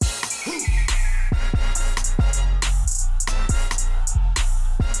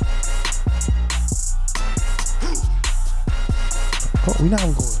We not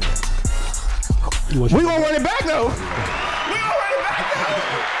gonna go over that. We gonna run it back though.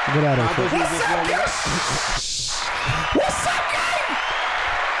 Get out of here. What's up, gang?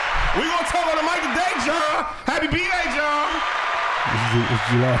 We gonna talk on the mic today, John. Happy B-Day, John. It's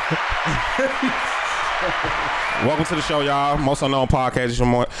July. Welcome to the show, y'all. Most unknown podcast. It's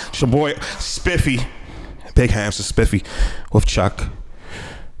your boy Spiffy, Big Hamster Spiffy, with Chuck,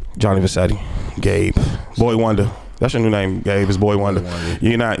 Johnny Vassetti, Gabe, Boy Wonder. That's your new name, Gabe. It's Boy Wonder.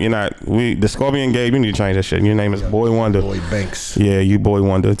 You're not. The Scorpion Gabe. You need to change that shit. Your name is Boy Wonder. Boy Banks. Yeah, you Boy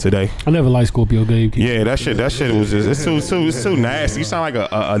Wonder today. I never liked Scorpio Gabe. Yeah, that shit was just. It's too nasty. You sound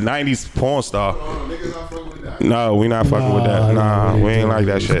like a '90s porn star. No, we not fucking with that. Nah, we ain't like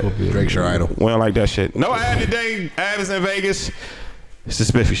that shit. Drake's your idol. We don't like that shit. No ad today. Ab is in Vegas. It's the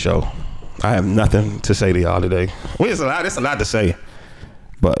Spiffy Show. I have nothing to say to y'all today. It's a lot to say,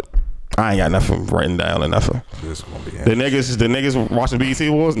 but I ain't got nothing written down or nothing. This gonna be the niggas watching BET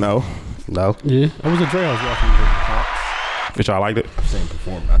Awards? No. Yeah, I was at Dre House watching it. But y'all liked it? Same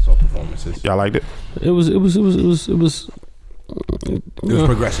performance. I saw performances. Y'all liked it? It was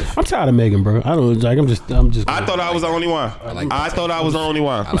progressive. I'm tired of Megan, bro. I don't like. I'm just. I thought I was the only one. I thought I was the only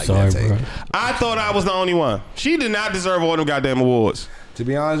one. I like Sorry, that take. bro. I thought I was the only one. She did not deserve all them goddamn awards. To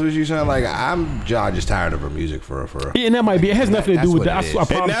be honest with you, son, like I'm just tired of her music for. Yeah, and that might be. It has nothing to do with that. I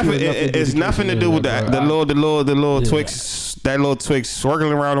promise you, It's nothing to do with that. The little Twix, that little Twix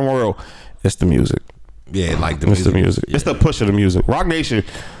swirling around the world. It's the music. Yeah, like the It's music. the music. Yeah. It's the push of the music. Rock Nation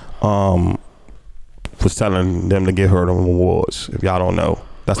was telling them to give her them awards. If y'all don't know,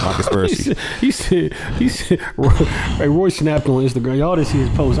 that's my conspiracy. he said, hey, Roy snapped on Instagram. Y'all didn't see his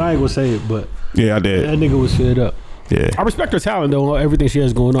post. I ain't gonna say it, but Yeah, I did. that nigga was fed up. Yeah. I respect her talent though, everything she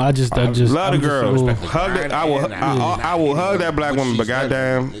has going on. I just love the girl. so- Hug it. I will hug that black woman, but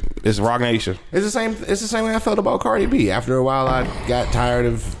goddamn, it's Rock Nation. It's the same. It's the same way I felt about Cardi B. After a while, I got tired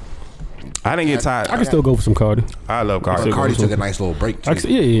of. I didn't get tired. I can still go for some Cardi. I love Cardi. Cardi took a nice little break. Too.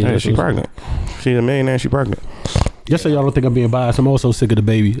 Yeah, she pregnant. She's a millionaire. She pregnant. Just so y'all don't think I'm being biased, I'm also sick of the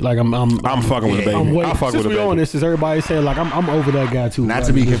baby. Like I'm fucking with the baby. I'm waiting. I fuck Since with the we baby. on this, is everybody saying like I'm over that guy too. Not Like,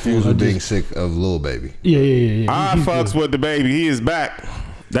 to be just- confused with I being just- sick of Lil Baby. Yeah. I He's fucks good. with the baby. He is back.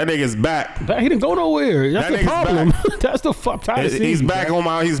 That nigga's back. He didn't go nowhere. That's That the nigga's problem. That's the fuck. He's back on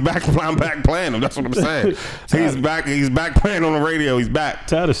my. He's back. I'm back playing him. That's what I'm saying. He's back. He's back playing on the radio. He's back.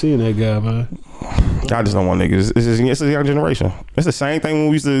 Tired of seeing that guy, man. I just don't want niggas. It's the young generation. It's the same thing when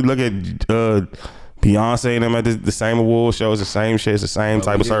we used to look at Beyonce and them at the same award shows. The same shit. It's the same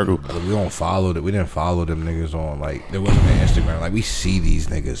type of circle. But we don't follow that. We didn't follow them niggas on like there wasn't an Instagram. Like we see these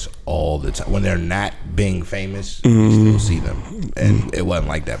niggas all the time when they're not being famous. We still see them, and it wasn't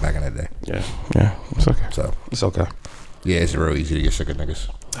like that back in the day. Yeah. It's okay. So It's okay. yeah, it's real easy to get sick of niggas.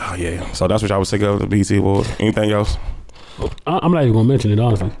 Oh yeah. So that's what I was sick of, the BET Awards. Anything else? I'm not even gonna mention it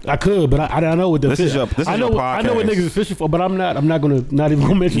honestly. I could, but I know what the This is your I know podcast. what niggas is fishing for, but I'm not even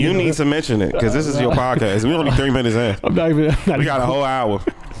gonna mention it. You need to mention it because this is your podcast. We're only 3 minutes in. I'm not even. We got a whole hour.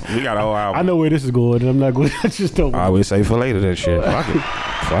 I know where this is going, and I'm not going. I just don't. I would say for later that shit. Fuck it.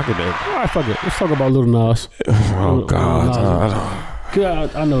 Fuck it, then. All right, fuck it. Let's talk about Lil Nas. Oh God.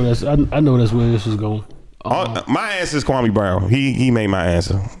 I know that's. I know that's where this is going. My answer is Kwame Brown. He made my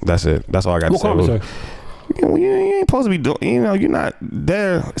answer. That's it. That's all I got to What say. Kwame say? You ain't supposed to be doing. You're not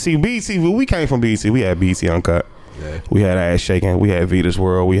there. See, BET. When we came from BET, we had BET Uncut. Yeah. We had Ass Shaking. We had Vita's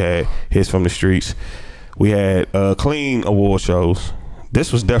World. We had Hits from the Streets. We had clean award shows.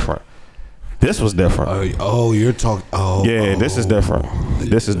 This was different. Oh, you're talking. Oh, Yeah, this is different.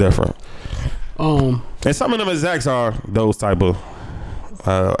 This is different. Um, And some of them execs are those type of.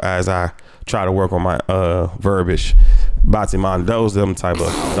 As I try to work on my verbiage. Batiman, those them type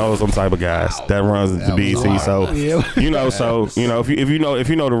of guys that runs the BET. So if you know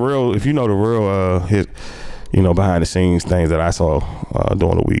the real hit, behind the scenes things that I saw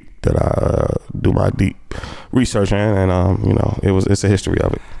during the week that I do my deep research in, and it's a history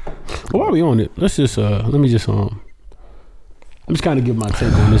of it. well, while we on it, let's just let me just kind of give my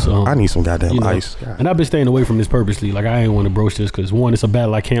take on this. I need some goddamn ice. And I've been staying away from this purposely. Like I ain't want to broach this because one, it's a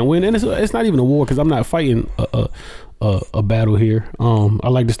battle I can't win, and it's not even a war because I'm not fighting a battle here. I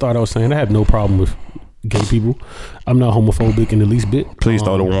like to start out saying I have no problem with gay people. I'm not homophobic in the least bit. Please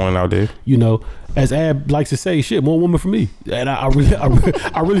throw the warning out there. As Ab likes to say, shit, one woman for me, and I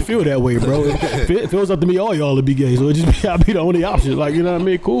really feel that way, bro. It feels up to me, all y'all to be gay, so it just I'll be the only option. Like, you know what I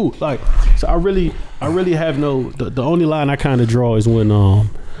mean? Cool. Like, so I really have no. The only line I kind of draw is when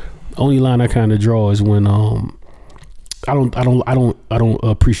I don't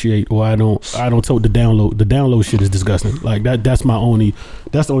appreciate, or I don't tote the download. The download shit is disgusting. Like that's the only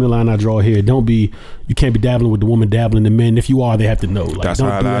line I draw here. You can't be dabbling with the woman dabbling the men. If you are, they have to know. Like, that's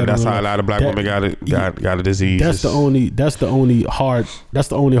how a lot of black women got a disease. That's the only hard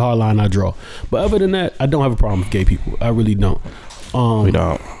line I draw. But other than that, I don't have a problem with gay people. I really don't. We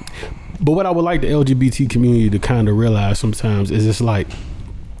don't. But what I would like the LGBT community to kind of realize sometimes is it's like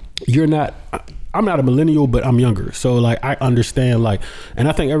I'm not a millennial, but I'm younger. So like I understand, like, and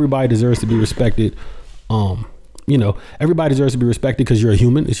I think everybody deserves to be respected. Everybody deserves to be respected because you're a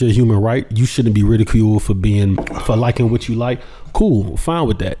human. It's your human right. You shouldn't be ridiculed for liking what you like. Cool, fine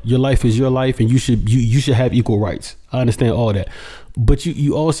with that. Your life is your life, and you should have equal rights. I understand all that. But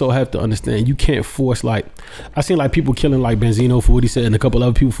you also have to understand you can't force, like, I seen like people killing like Benzino for what he said and a couple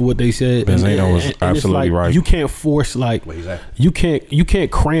other people for what they said. Benzino was absolutely like, right. You can't force, like, you can't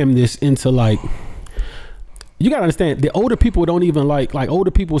cram this into, like, you gotta understand the older people don't even like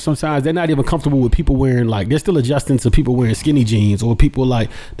older people sometimes they're not even comfortable with people wearing, like, they're still adjusting to people wearing skinny jeans, or people like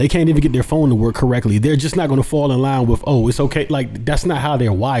they can't even get their phone to work correctly. They're just not gonna fall in line with, oh, it's okay. Like, that's not how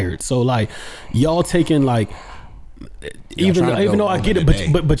they're wired. So like y'all taking, like, even though I get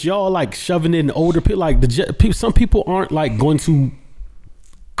it, but y'all like shoving in older people, like some people aren't like going to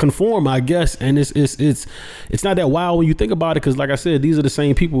conform, I guess, and it's not that wild when you think about it, because like I said, these are the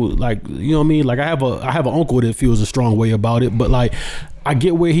same people, like, you know what I mean? Like I have an uncle that feels a strong way about it, but like I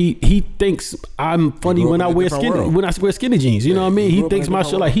get where he thinks I'm funny when I wear skinny jeans, you know what I mean? He thinks my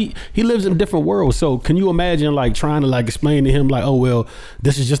shit, like he lives in a different world. So can you imagine like trying to like explain to him like, oh well,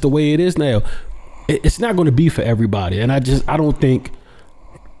 this is just the way it is now? It's not going to be for everybody, and I don't think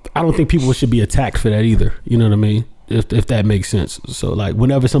people should be attacked for that either. You know what I mean? If that makes sense. So like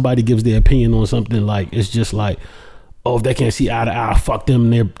whenever somebody gives their opinion on something, like it's just like, oh, if they can't see eye to eye, fuck them.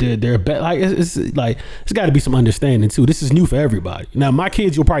 They're bad. Like it's like it's got to be some understanding too. This is new for everybody. Now my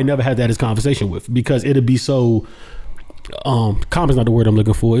kids, you'll probably never have that as conversation with, because it'll be so common is not the word I'm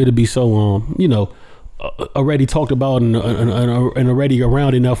looking for. It'll be so already talked about and already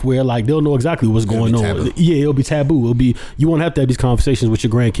around enough where like they'll know exactly what's going on. Yeah, it'll be taboo. You won't have to have these conversations with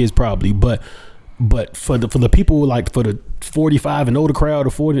your grandkids probably, but for the people, like for the 45 and older crowd or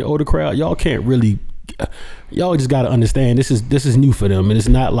 40 and older crowd, y'all can't really. Y'all just got to understand this is new for them, and it's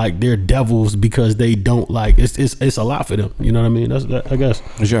not like they're devils because they don't like. It's a lot for them. You know what I mean? I guess.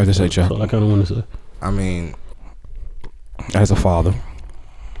 What you have to say, Chuck? That's all I kind of want to say. I mean, as a father.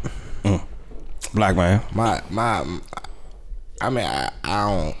 Black man. I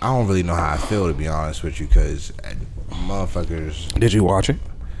don't really know how I feel, to be honest with you, because motherfuckers. Did you watch it?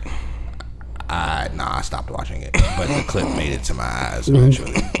 I stopped watching it, but the clip made it to my eyes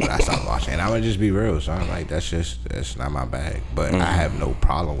eventually. But I stopped watching, and I'm gonna just be real. So I'm like, that's not my bag. But I have no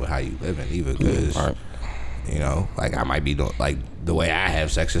problem with how you living either, because you know, like I might be doing, like, the way I have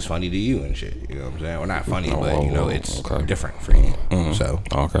sex is funny to you and shit. You know what I'm saying? Well, not funny, but you know, it's different for you. So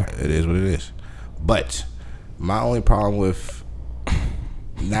it is what it is. But my only problem with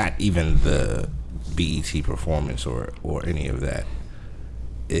not even the BET performance or any of that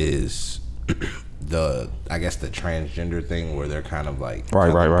is the transgender thing, where they're kind of like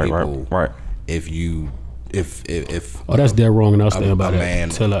right. If that's dead wrong, and I'll stand by a that.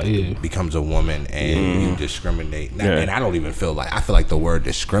 man becomes a woman and you discriminate, and I don't even feel like, I feel like the word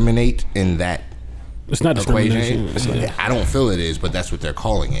discriminate in that it's not equation. discrimination. I don't feel it is, but that's what they're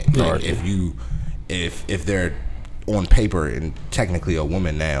calling it. Like, if they're on paper and technically a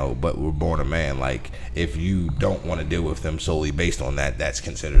woman now, but were born a man, like if you don't want to deal with them solely based on that, that's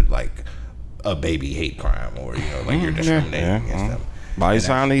considered like a baby hate crime, or you know, like you're discriminating against them. By his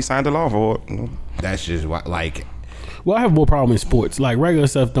time he signed the law for it. That's just what, like. Well, I have more problem in sports. Like regular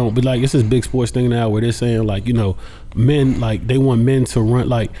stuff don't, but like it's this big sports thing now where they're saying, like, you know, men, like they want men to run,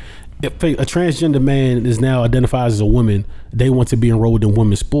 like if a transgender man is now identifies as a woman, they want to be enrolled in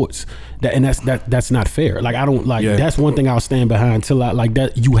women's sports. That's not fair. Like I don't like. That's one thing I'll stand behind till I like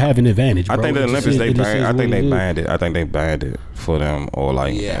that. You have an advantage, bro. I think the Olympics they banned it. I think they banned it for them, or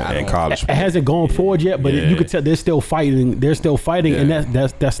like in college. It hasn't gone forward yet, but you could tell they're still fighting. They're still fighting, and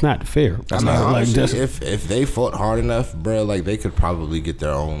that's not fair. That's not honestly, if they fought hard enough, bro, like they could probably get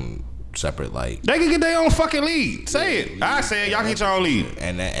their own separate, like they can get their own fucking league. Say it. I say it. Y'all get your own league.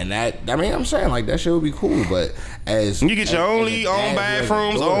 And that I mean, I'm saying like that shit would be cool, but as you get your own league, own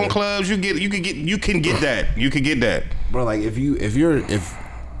bathrooms, own clubs, you can get that. Bro, like if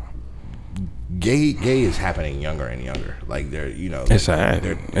gay is happening younger and younger. Like they're, you know, it's sad.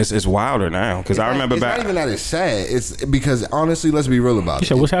 It's wilder now, because I remember back. It's not even that it's sad. It's because honestly, let's be real about it.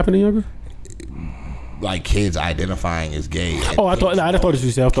 So what's happening younger? Like kids identifying as gay. I thought this was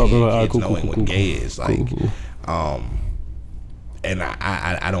yourself. Cool. What gay is like. and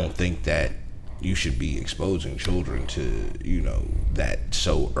I don't think that you should be exposing children to, you know, that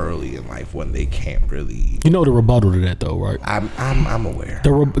so early in life when they can't really. You know the rebuttal to that though, right? I'm aware.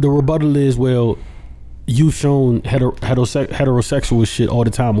 The rebuttal is, well, you've shown heterosexual shit all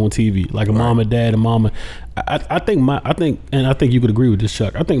the time on TV, like a mom and dad and mama. I think you could agree with this,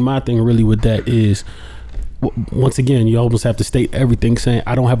 Chuck. I think my thing really with that is, once again, you almost have to state everything saying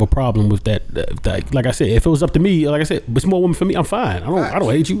I don't have a problem with that. Like I said, if it was up to me, like I said, it's more women for me, I'm fine. I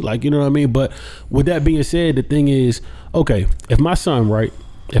don't hate you, like, you know what I mean. But with that being said, the thing is, okay, if my son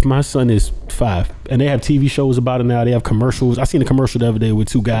is 5 and they have TV shows about it now, they have commercials. I seen a commercial the other day where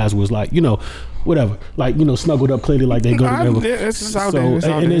 2 guys was like, you know, whatever, like, you know, snuggled up clearly like they go together. It's out there.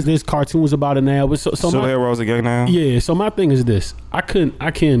 And there's cartoons about it now. So heroes are gay now. Yeah. So my thing is this: I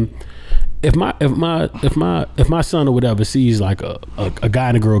can. If my son or whatever sees like a guy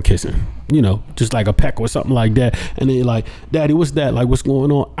and a girl kissing, you know, just like a peck or something like that, and then like, Daddy, what's that? Like, what's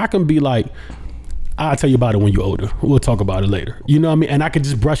going on? I can be like, I'll tell you about it when you're older. We'll talk about it later. You know what I mean? And I can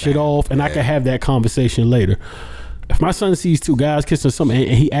just brush it off, and I can have that conversation later. If my son sees 2 guys kissing something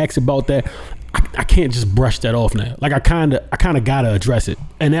and he asks about that, I can't just brush that off now. Like I kind of gotta address it,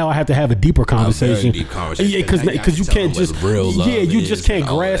 and now I have to have a deeper conversation. A very deep conversation. Yeah, because you can't just you just can't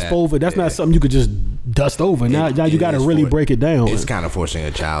grasp over. That's not something you could just dust over. Now you got to really break it down. It's kind of forcing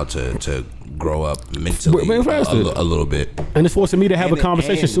a child to grow up mentally a little bit, and it's forcing me to have a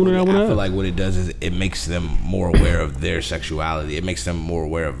conversation sooner than I feel like what it does is it makes them more aware of their sexuality. It makes them more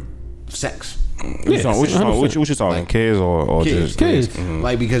aware of sex. What you talking? Like, kids or kids? Just kids? Mm-hmm.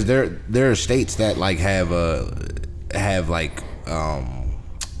 Like, because there are states that like have like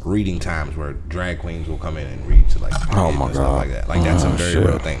reading times where drag queens will come in and read to like kids and stuff like that. Like that's a very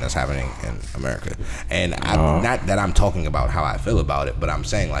real thing that's happening in America. And not that I'm talking about how I feel about it, but I'm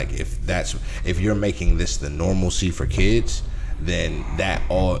saying like if you're making this the normalcy for kids, then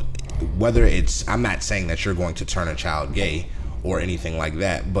whether it's, I'm not saying that you're going to turn a child gay or anything like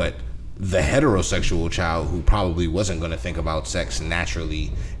that, but the heterosexual child who probably wasn't going to think about sex naturally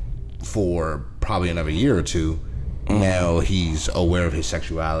for probably another year or 2, now he's aware of his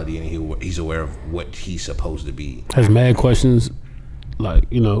sexuality and he's aware of what he's supposed to be. Has mad questions, like,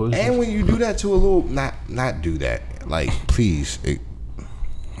 you know. And when you do that to a little, not do that. Like, please.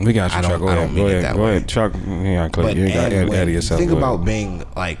 We got you, Chuck. Go ahead, Chuck. Yeah, but you got to add yourself. Think about being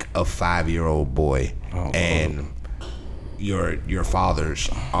like a 5-year-old boy and your fathers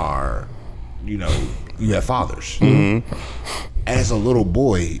are, you know, you have fathers. Mm-hmm. As a little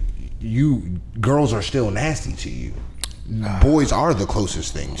boy, girls are still nasty to you. Boys are the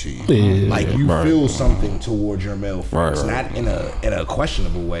closest thing to you. Yeah, like you feel something towards your male friends, not in a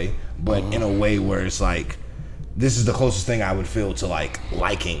questionable way, but in a way where it's like, this is the closest thing I would feel to like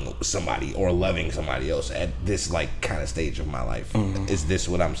liking somebody or loving somebody else at this like kind of stage of my life. Mm-hmm. Is this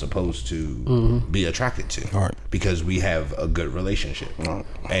what I'm supposed to be attracted to? Because we have a good relationship,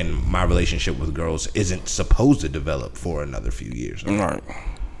 and my relationship with girls isn't supposed to develop for another few years,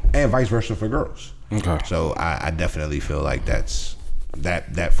 and vice versa for girls. So I definitely feel like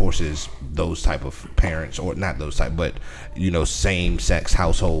that forces those type of parents, or not those type, but you know, same sex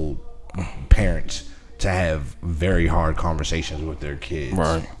household parents to have very hard conversations with their kids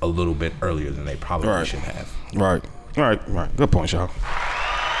a little bit earlier than they probably should have. Right. Good point, y'all.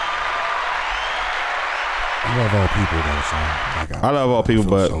 I love all people, though, son. Like, I love all people,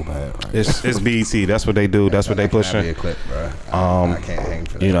 but so bad, right? it's BET. That's what they do. That's what they pushing. A clip, bro. I can't hang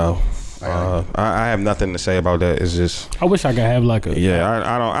for that. You know, I have nothing to say about that. It's just, I wish I could have like a. Yeah,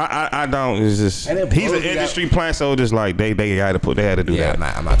 I don't. It's just, he's an industry plant, so just like they had to do that.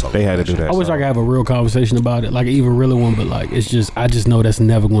 I'm not talking. They had to do that. I wish I could have a real conversation about it, like an even realer one. But like, it's just, I just know that's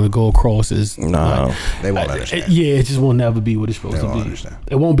never going to go across as. No, like, they won't understand. It just won't never be what it's supposed to be. Understand.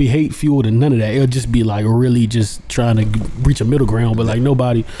 It won't be hate fueled and none of that. It'll just be like really just trying to reach a middle ground. But like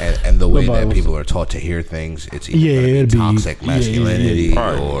nobody. And the way that people are taught to hear things, it's either toxic masculinity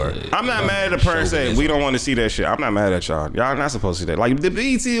or. I'm not mad at the person saying we don't want to see that shit. I'm not mad at y'all. Y'all not supposed to see that. Like the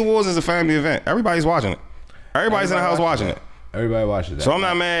BET Awards is a family event. Everybody's watching it. Everybody's in the house watching it. Everybody watches that. So I'm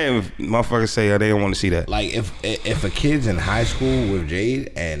not mad if motherfuckers say they don't want to see that. Like if a kid's in high school with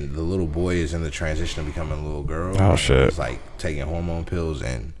Jade and the little boy is in the transition of becoming a little girl, it's like taking hormone pills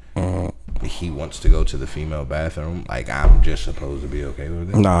and he wants to go to the female bathroom, like I'm just supposed to be okay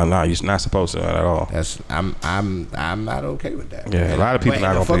with it. No, you're not supposed to at all. I'm not okay with that. Yeah, a lot of people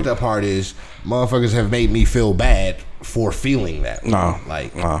not okay. The fucked up part is motherfuckers have made me feel bad for feeling that.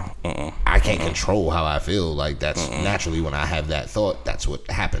 I can't control how I feel. Like that's naturally when I have that thought, that's what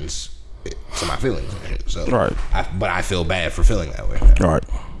happens to my feelings and shit. So but I feel bad for feeling that way.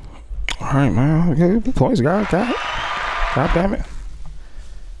 All right, man. Okay, points, got it. God damn it.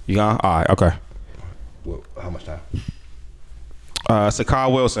 You gone? All right, okay. How much time?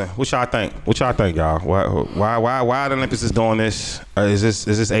 Sakar Wilson. What y'all think? Y'all? Why the Olympics is doing this? Is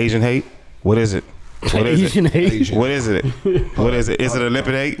this Asian hate? What is it? Asian hate. What is it? What is it? Is it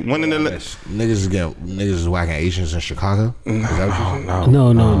Olympic hate? When in the niggas is whacking Asians in Chicago? Is that what you said?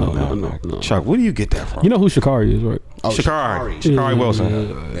 No. Chuck, where do you get that from? You know who Sha'Carri is, right? Oh, Sha'Carri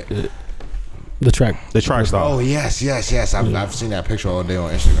Wilson. The track star. Oh yes. I've seen that picture all day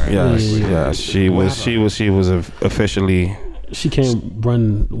on Instagram. Yes. She was officially. She can't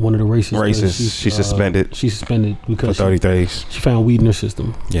run one of the races. She's suspended. She's suspended because for 30 days. She found weed in her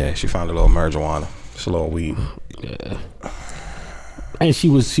system. Yeah, she found a little marijuana. It's a little weed. Yeah. And she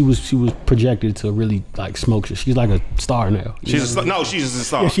was projected to really like smoke shit. She's like a star now. She's a star. Yeah, she is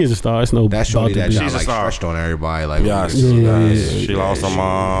a star. It's no. That's shorty that she's like stretched on everybody. Like she lost her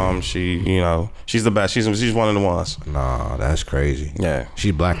mom. She's the best. She's one of the ones. Nah, that's crazy. Yeah,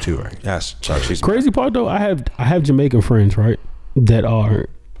 she's black too, right? Yes, Chuck. She's crazy part though. I have Jamaican friends, right, that are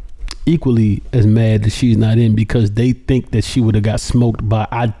equally as mad that she's not in because they think that she would have got smoked by.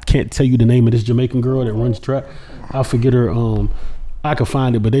 I can't tell you the name of this Jamaican girl that runs track. I forget her. I could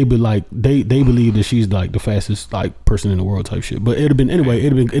find it, but they be like they believe that she's like the fastest like person in the world type shit. But it'd have been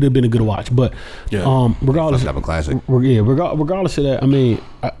a good watch. But regardless, of a classic. Regardless of that, I mean,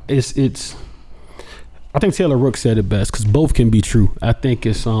 it's. I think Taylor Rook said it best because both can be true. I think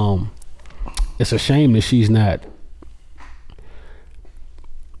it's a shame that she's not.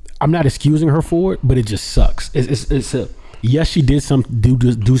 I'm not excusing her for it, but it just sucks. It's a yes, she did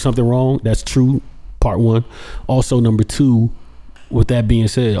do something wrong. That's true. Part one. Also, number two. With that being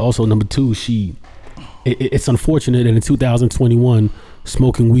said, also number two, it's unfortunate that in 2021,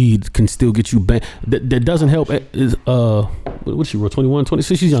 smoking weed can still get you banned. That doesn't help. Is what she wrote 21,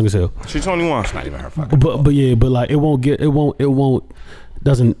 26? She's young as hell. She's 21. It's not even her fucking. But like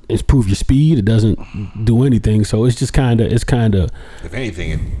doesn't improve your speed. It doesn't do anything. So it's just kind of. If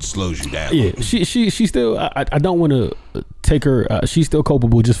anything, it slows you down. Yeah, she still. I don't want to take her. She's still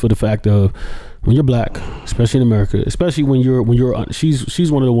culpable just for the fact of. When you're black, especially in America, especially when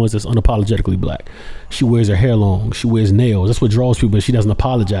she's one of the ones that's unapologetically black. She wears her hair long. She wears nails. That's what draws people. But she doesn't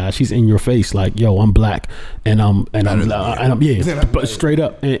apologize. She's in your face like, yo, I'm black, and I'm straight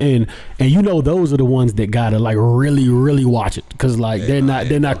up. And you know those are the ones that gotta like really really watch it because like they're not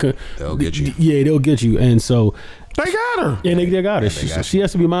they'll get you. Yeah, they'll get you. And so. They got her. Yeah, they got her. She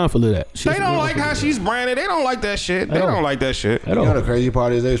has to be mindful of that. They don't like how she's branded. They don't like that shit. They don't like that shit. You know the crazy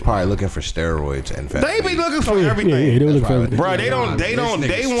part is they was probably looking for steroids and fat. They be looking for everything. Yeah, they look for everything. Bro, they want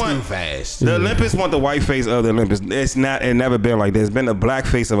too fast. The Olympics want the white face of the Olympics. It never been like this. It's been the black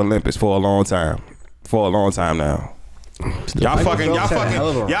face of Olympics for a long time. Now. Y'all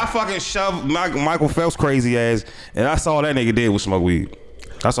fucking shoved Michael Phelps crazy ass, and I saw that nigga did was smoke weed.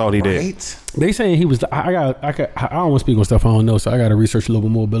 That's all he did. They saying he was. I don't want to speak on stuff I don't know, so I got to research a little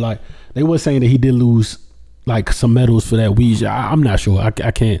bit more. But like, they was saying that he did lose like some medals for that weed. I'm not sure. I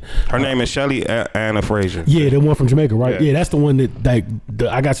can't. Her name is Shelly Anna Frazier. Yeah, the one from Jamaica, right? Yeah, that's the one that like.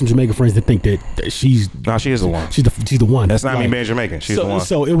 I got some Jamaican friends that think that she's. No, she is the one. She's the one. That's not me being Jamaican. She's the one.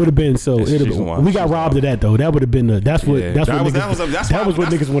 So it would have been. We got robbed of that though. That would have been the. That's what. That was what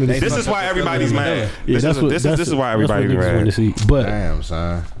niggas wanted to see. This is why everybody's mad. Yeah, this is why everybody's mad. But damn,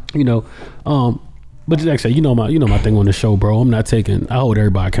 son. You know, but like I say, you know my thing on the show, bro. I hold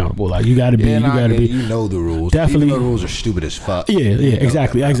everybody accountable. Like you gotta be, you know the rules. Definitely, even the rules are stupid as fuck. Yeah,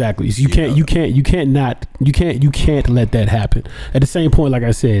 exactly. So you can't let that happen. At the same point, like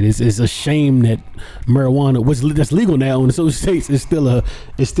I said, it's a shame that marijuana, that's legal now in the Social States, is still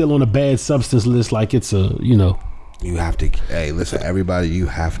on a bad substance list. Like it's a, you know. You have to. Hey, listen, everybody. You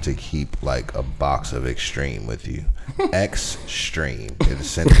have to keep like a box of Extreme with you. Extreme. It's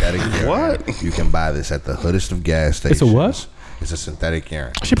synthetic urine. What? You can buy this at the hoodest of gas stations. It's a what? It's a synthetic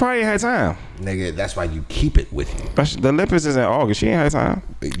urine. She probably had time. Nigga, that's why you keep it with you. But the Olympics is in August. She ain't had time.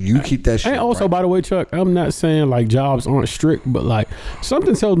 You keep that shit. And also, by the way, Chuck, I'm not saying like jobs aren't strict, but like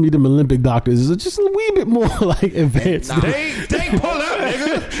something tells me them Olympic doctors is just a wee bit more like advanced. They pull up,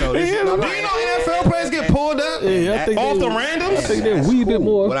 nigga. So do you know NFL players get pulled up? Yeah, I think off the randoms? I think they're a wee bit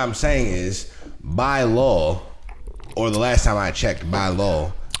more. What I'm saying is, by law, or the last time I checked, by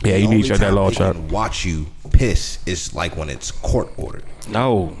law. Yeah, you need to check that law, Chuck. Watch you piss is like when it's court ordered.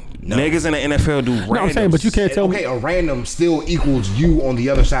 No. Niggas in the NFL do randoms. No, I'm saying, but you can't tell me. Okay, a random still equals you on the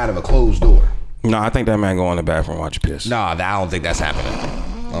other side of a closed door. No, I think that man go in the bathroom and watch you piss. Nah, I don't think that's happening.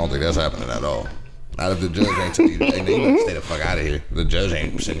 I don't think that's happening at all. Not if the judge ain't tell you, hey, you better stay the fuck out of here. The judge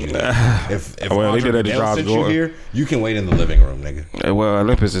ain't send you there. If Well, they did at the job sent you going. here, you can wait in the living room, nigga. Well,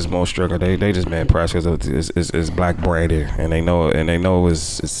 Olympus is more stricter. They just been pressed because it's black branded, and they know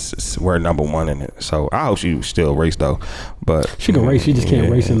it's we're number one in it. So I hope she still race though, but She can race. She just can't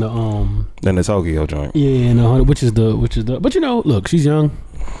race in the then the Tokyo joint. Yeah, in the 100, which is the. But you know, look, she's young.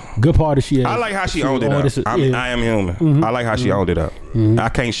 Good part of she has. I like how she owned it up. I am human. Mm-hmm. I like how she owned it up. I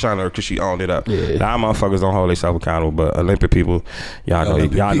can't shun her because she owned it up. Yeah. Now motherfuckers don't hold themselves accountable, but Olympic people, y'all know,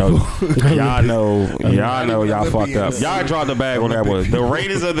 y'all fucked up. Y'all dropped the bag on that one. The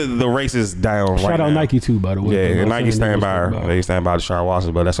ratings of the race is down. Shout out now. Nike too, by the way. Yeah, and Nike stand by her. her. They stand by the Deshaun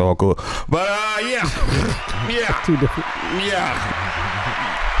Watson, but that's all cool. But yeah. Two different.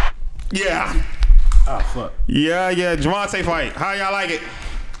 Yeah. Oh fuck. Yeah. Javante fight. How y'all like it?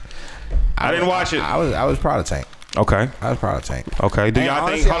 I didn't watch it. I was proud of Tank. Okay. I was proud of Tank. Okay. Do And y'all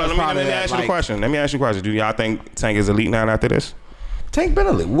honestly, think? I Hold on. was proud Let of me that, ask you a like- question. Let me ask you a question. Do y'all think Tank is elite now after this? Tank been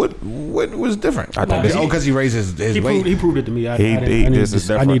elite. What was different? I think because he raised his weight. He proved it to me. I This is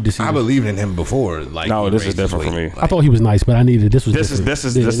I different. need to see. I this. believed in him before. Like No, he this is raised his different for weight. me. I thought he was nice, but I needed this was This is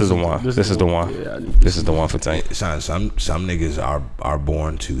the one. This is the one. Yeah, This is the one for Tank. Son, some niggas are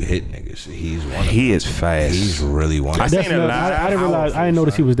born to hit niggas. He's one. Of He them. is fast. He's really one. I of seen them. it Definitely, live. I didn't realize. I didn't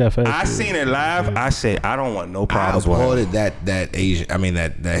notice he was that fast. I seen it live. I said I don't want no I problems with him. applauded that Asian. I mean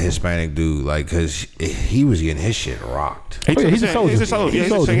that Hispanic dude. Like, cause he was getting his shit rocked. Oh, yeah, he's a soldier. He's a soldier. He's a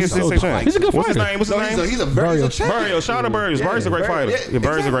soldier. He's a soldier. He's a good What's his fighter. name? What's his name? He's a Barrios. Shout out to Barrios. Barrios is a great fighter. Yeah,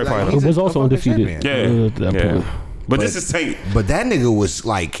 Barrios is a great fighter. He was also undefeated. Yeah. At that point. But this is Tank. But that nigga was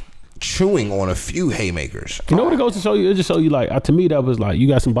like chewing on a few haymakers. You know what it goes to show you? It just show you like to me that was like you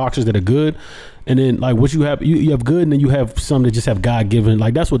got some boxers that are good, and then like what you have have good, and then you have some that just have God given.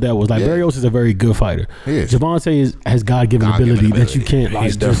 Like that's what that was. Like Yeah. Barrios is a very good fighter. He is. Javante has God given ability that you can't. Like,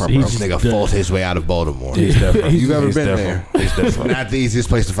 He's different, bro. just This nigga fought his way out of Baltimore. He's different. You've ever He's been different. there? He's different. Not the easiest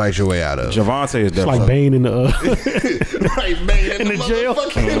place to fight your way out of. Javante is different. like Bane in the. Right, man, In the jail.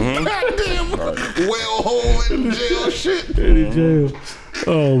 Goddamn well hole in jail shit. in jail.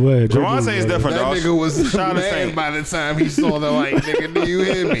 Oh man, Javante is different, That dog. nigga was Shout out to mad Tank. by the time he saw the white nigga. Do you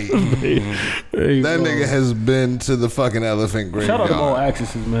hear me? That nigga has been to the fucking elephant graveyard. Shout out to all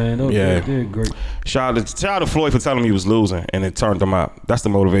actresses, man. They're great. Shout out to Floyd for telling him he was losing and it turned him up. That's the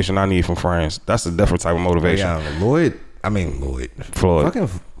motivation I need from friends. That's a different type of motivation. Yeah, Lloyd. Floyd. Fucking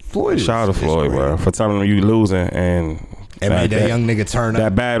Floyd. Shout out to is Floyd, great. bro, for telling him you losing and Made that young nigga turn that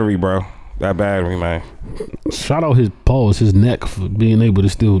up. battery, bro. That battery, man. Shout out his paws, his neck for being able to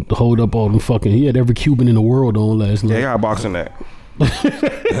still hold up all them fucking. He had every Cuban in the world on last night. Yeah, he got a boxing that.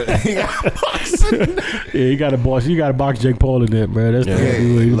 Yeah, he got a box. You got to box Jake Paul in that, man. That's Yeah,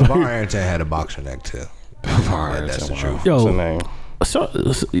 the LeVar Arrington had a boxer neck too. That's the truth. What's his Yo, name?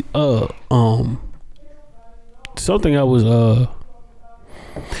 something I was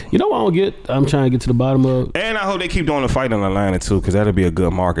you know what I don't get? I'm trying to get to the bottom of. And I hope they keep doing the fight in Atlanta too, because that'll be a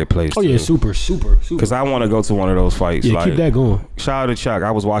good marketplace. Oh yeah, super. Because I want to go to one of those fights. Yeah, like, keep that going. Shout out to Chuck.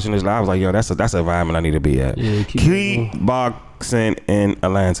 I was watching this live. I was like, yo, that's an environment I need to be at. Yeah, keep boxing in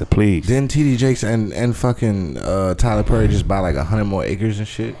Atlanta, please. Didn't TD Jakes and fucking Tyler Perry just buy like 100 more acres and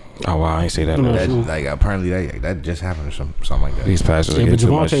shit? Oh wow, I ain't say that. No, That, sure. like apparently that just happened or something like that. These pastors Yeah, get but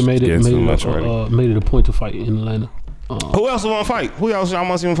too much. Javante made Get too much already. it made it a point to fight in Atlanta. Who else want to fight? Who else I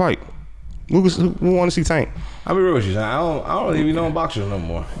want to see him fight? Who want to see Tank? I'll be real with you, son. I don't even know boxers no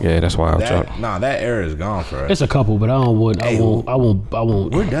more. Yeah, that's why I'm Chuck. That era is gone for us. It's a couple, but I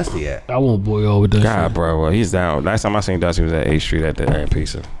won't. Where Dusty at? I won't boy all with that. God, shit. bro, well, he's down. Last time I seen Dusty was at 8th Street at the Air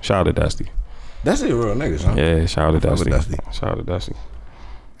Pizza. Shout out to Dusty. Dusty a real nigga, son. Yeah, shout out to Fuck with Dusty. Dusty. Shout out to Dusty.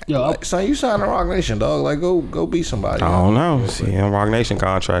 Yo, Like, son, you signed to Rock Nation, dog. Like, go beat somebody. I don't know. See, in Rock Nation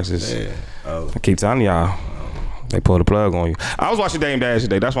contracts is. Yeah. I keep telling y'all. They pull the plug on you. I was watching Dame Dash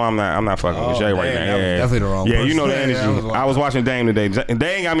today. That's why I'm not fucking with Jay right damn, now. that was Yeah, definitely the wrong Yeah, you know the person. energy. Yeah, I was watching Dame today.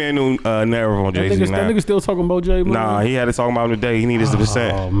 Dame got me a new narrative on that Jay-Z nigga, now. that nigga still talking about Jay. Man? Nah, he had to talk about him today. He needed the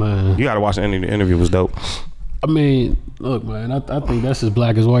percent. Oh man. You got to watch the interview. The interview was dope. I mean, look, man. I think that's as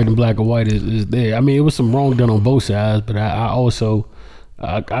black as white, and black and white is there. I mean, it was some wrong done on both sides, but I also,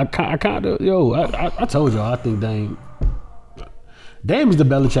 I kind of, I told y'all, I think Dame is the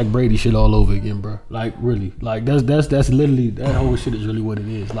Belichick Brady shit all over again, bro. Like really, like that's literally that whole shit is really what it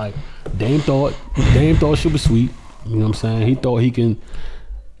is. Like Dame thought shit was sweet. You know what I'm saying? He thought he can.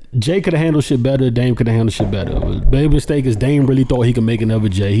 Jay could have handled shit better. Dame could have handled shit better. But big mistake is Dame really thought he could make another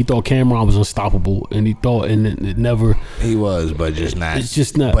Jay. He thought Cameron was unstoppable, and he thought, and it never. He was, but just not. It's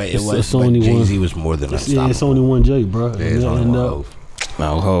just not. But It's only one. Jay-Z was more than unstoppable. Yeah, it's only one Jay, bro. Yeah, it's only one.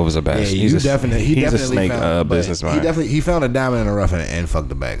 No, Hov is a bad. Yeah, he's you a, definitely. He's a snake businessman. He found a diamond in the rough and fucked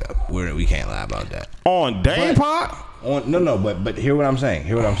the bag up. We can't lie about that. On Dame Pot? But hear what I'm saying.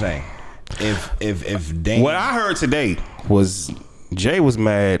 If Dame, What I heard today was Jay was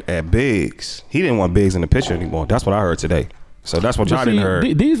mad at Biggs. He didn't want Biggs in the picture anymore. That's what I heard today. So that's what y'all didn't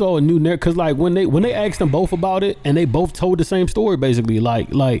heard. These are new narratives because like when they asked them both about it and they both told the same story basically.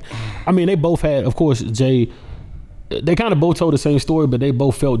 Like I mean they both had, of course, Jay. They kind of both told the same story, but they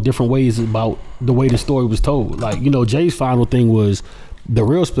both felt different ways about the way the story was told. Like, you know, Jay's final thing was the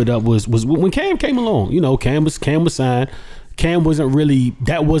real split up was when Cam came along. You know, Cam was signed. Cam wasn't really,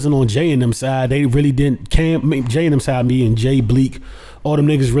 that wasn't on Jay and them side. They really didn't, Jay and them side, me and Jay Bleak, all them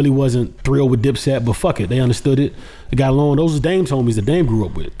niggas really wasn't thrilled with Dipset, but fuck it, they understood it. They got along. Those was Dame's homies that Dame grew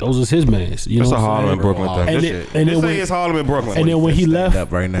up with. Those was his mans. You know, a Harlem and Brooklyn thing. And then when it's Harlem and Brooklyn. And then when he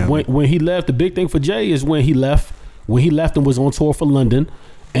left, right now. when he left, the big thing for Jay is when he left and was on tour for London,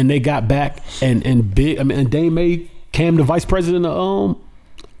 and they got back and Dame made Cam the vice president of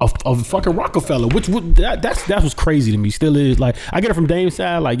fucking Rockefeller, which that was crazy to me. Still is. Like, I get it from Dame's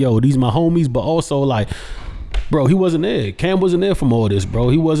side, like, yo, these my homies, but also like, bro, he wasn't there. Cam wasn't there from all this, bro.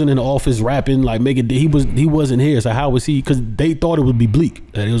 He wasn't in the office rapping, like making. He wasn't here. So how was he? Because they thought it would be Bleak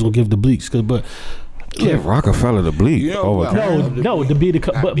that he was gonna give the Bleaks. But yeah, Rockefeller the Bleak. You know, no, to be the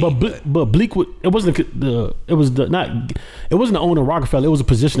but Bleak would, it wasn't the owner of Rockefeller. It was a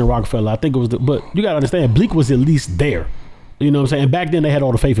position in Rockefeller. I think it was but you gotta understand, Bleak was at least there. You know what I'm saying? And back then they had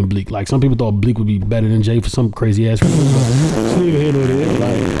all the faith in Bleak. Like, some people thought Bleak would be better than Jay for some crazy ass reason.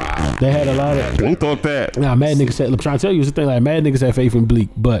 Like, they had a lot of. Who thought that? Nah, mad niggas said. I'm trying to tell you, it's the thing. Like, mad niggas had faith in Bleak,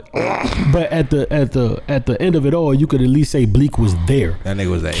 but at the end of it all, you could at least say Bleak was there. That nigga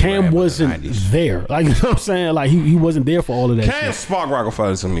was there. Cam wasn't there. Like, you know what I'm saying? Like, he wasn't there for all of that. Cam sparked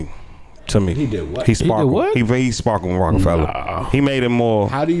Rockefeller to me. He did what? He sparkled. He did what? He sparkled Rockefeller. Nah. He made it more.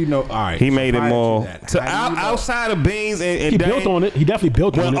 How do you know? All right. He made it more outside of Beans and he built on it. He definitely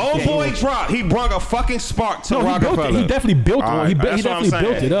built on it. When old boy dropped, he brought a fucking spark to Rockefeller. He definitely built on it. He definitely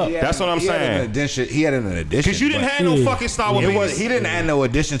built it up. That's what I'm saying. He had an addition. Because you didn't have no fucking star with Beans. He didn't add no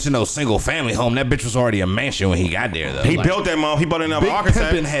addition to no single family home. That bitch was already a mansion when he got there, though. He built that mom. He bought another Big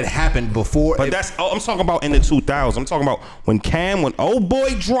architect. Pimpin' had happened before. But I'm talking about in the 2000s. I'm talking about when old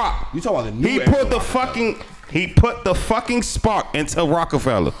boy dropped. You talking about the new? He put the fucking spark into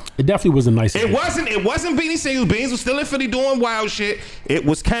Rockefeller. It definitely was a nice. It wasn't Beanie Siegel. Beans was still in Philly doing wild shit. It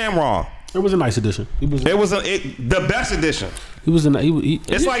was Cameron. It was a nice addition. It was the best addition.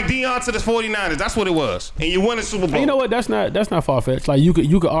 It's like Deion to the 49ers. That's what it was. And you won the Super Bowl. You know what? That's not far fetched. Like, you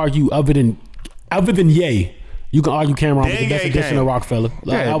could argue other than Ye, you can argue Cameron was the best addition of Rockefeller.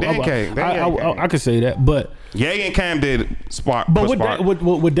 Like, I could say that, but Ye and Cam did spark. But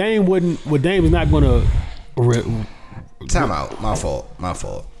what Dame is not gonna. Time out. My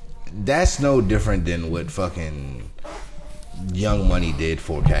fault. That's no different than what fucking Young Money did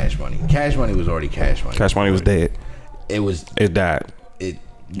for Cash Money. Cash Money was already Cash Money. Cash Money was dead. It died.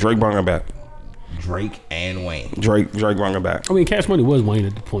 Drake brought him back. Drake and Wayne. Drake brought him back. I mean, Cash Money was Wayne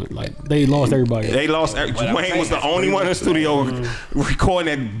at the point. Like, they lost everybody. Wayne was the only one in the studio recording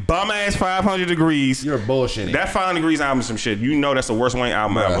that bum ass 500 Degrees. You're bullshitting. That 500 Degrees album is some shit. You know that's the worst Wayne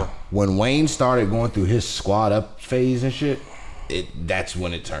album ever. When Wayne started going through his squad up phase and shit, that's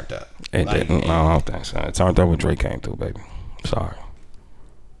when it turned up. It didn't. No, I don't think so. It turned up when Drake came through, baby. Sorry.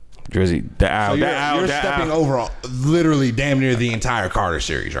 Drizzy, you're stepping over literally damn near the entire Carter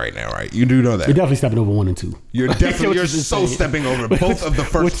series right now, right? You do know that. You're definitely stepping over 1 and 2. You're so stepping over both of the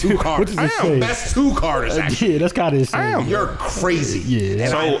first two Carters. That's 2 Carters, actually. Yeah, that's kind of insane. You're crazy.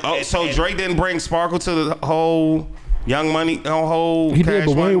 Yeah. So Drake didn't bring Sparkle to the whole Young Money, whole. He did,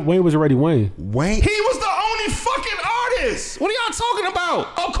 but Wayne was already Wayne. He was the only fucking artist. What are y'all talking about?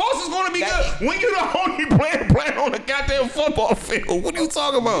 Of course it's going to be good when you're the only player playing on the goddamn football field. What are you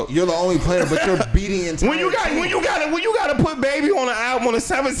talking about? You're the only player, but you're beating entire when you got to put Baby on an album on a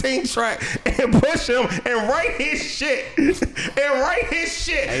 17 track and push him and write his shit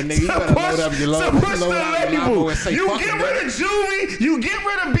Hey, nigga, you better load up your load. Push the label. You get rid of Juvie. You get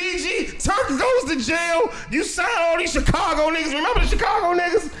rid of BG. Turk goes to jail. You sign all these Chicago niggas. Remember the Chicago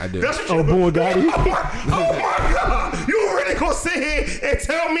niggas? I do. Boy Gotti. Oh my God. You really gonna sit here and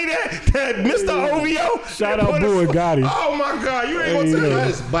tell me that Mr. OVO? Shout out Boy Gotti. Oh my God. You ain't gonna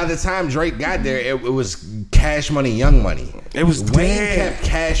tell me. By the time Drake got there, it was Cash Money, Young Money. It was Wayne dead. kept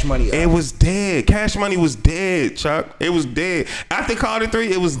Cash Money up. It was dead. Cash Money was dead, Chuck. It was dead. After Carter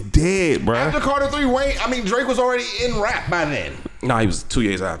 3, it was dead, bro. After Carter 3, Drake was already in rap by then. Nah, he was 2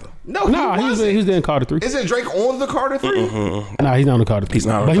 years after. No, he was there in Carter 3. Isn't Drake on the Carter 3? Nah, he's not on the Carter 3. He's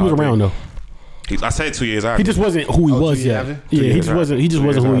not on but he was Carter around 3. though. I said 2 years after. He just wasn't who he was 2 years yet. after? Yeah, he just wasn't. He just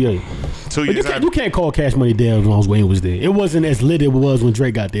wasn't who he is. 2 But years after. you can't call Cash Money dead as long as Wayne was there. It wasn't as lit as it was when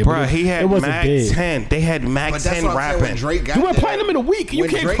Drake got there. Bro, he had it wasn't Mac dead. 10. They had Mac But that's 10 what I'm saying, when rapping. Drake got You weren't there, playing him in a week. You when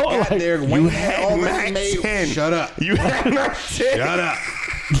can't Drake call got like there, You Wayne had already Mac made- 10. Shut up. You had Mac 10. Shut up.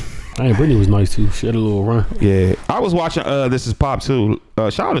 Hey, Brittany was nice too. She had a little run. Yeah, I was watching This Is Pop too.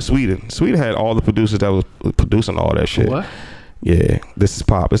 Shout out to Sweden. Sweden had all the producers that was producing all that shit. What? Yeah, This Is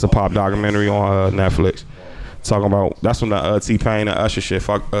Pop. It's a pop documentary on Netflix. Talking about that's when the T-Pain and Usher shit.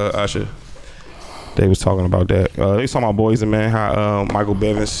 Fuck Usher. They was talking about that. They was talking about Boys and Men. How Michael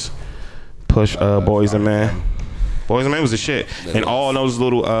Bivins pushed Boys and Men. Boys and Men was the shit. And all those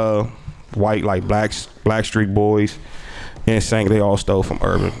little white like black Street boys. And sang they all stole from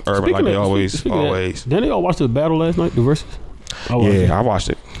Urban like they always. Then they all watched the battle last night, the verses. I watched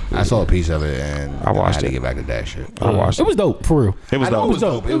it. I saw a piece of it and I watched had to it. get back to that shit. I watched It was dope for real. It was I know dope. it was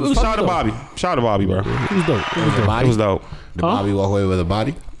dope. It was Shout out to dope. Bobby. Shout out to Bobby, bro. It was dope. It was dope. It was dope. Did Bobby walk away with a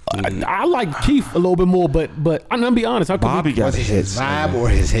body? I like Keith a little bit more, but I'm gonna be honest. Bobby got Was it his hits. vibe or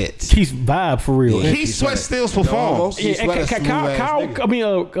his hits? Keith's vibe for real. Yeah. He Sweat Stills performed. He Yeah, sweat a and smooth Kyle, ass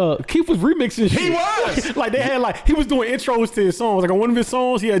nigga. Keith was remixing shit. He was. Like they had he was doing intros to his songs. Like on one of his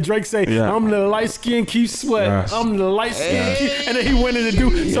songs, he had Drake say, Yeah. "I'm the light skinned Keith Sweat. Yes. I'm the light skinned Keith," and then he went in to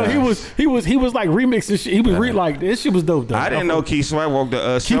do. So he was like remixing shit. He was like this shit was dope though. I didn't know Keith Sweat walked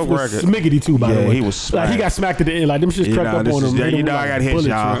the Keith Silk was record. smiggity too. By the Yeah, way, he was like he smacked. got smacked at the end. Like them shit crept up on him. Yeah, made you him know look I got like hits, bullets,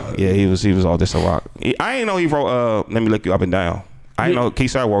 y'all. right? Yeah, he was all this a rock. I ain't know he wrote Let Me Lick You Up and Down. I didn't know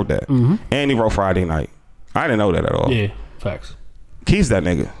Keith Sweat wrote that. And he wrote Friday Night. I didn't know that at all. Yeah, facts. Keith's that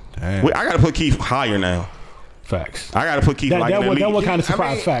nigga. Damn. I gotta put Keith higher now. Facts. I gotta put Keith like in the That league. one kind of I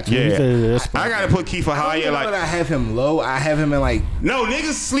surprise mean, facts. Yeah. When he said that's I gotta put Keith higher. You know Like what, I have him low. I have him in like no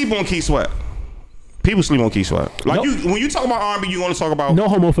niggas sleep on Keith Sweat. People sleep on Keith Sweat. Like Nope. when you talk about R&B, you want to talk about no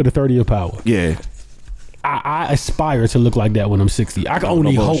homo for the 30 of power. yeah. I aspire to look like that when I'm 60. I can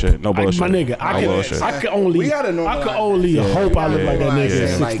only hope. bullshit. No bullshit. My nigga, No bullshit. I can only. We gotta I can normalize only hope I look like that nigga yeah,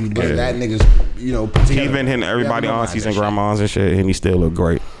 at 60. like but that nigga's Keith been hitting everybody aunties and grandmas and shit, and he still look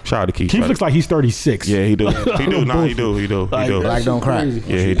great. Shout out to Keith. Keith Sweat. looks like he's 36. Yeah, he do. He do. Nah, he do. He do. He Like, do. Black don't crack. crazy.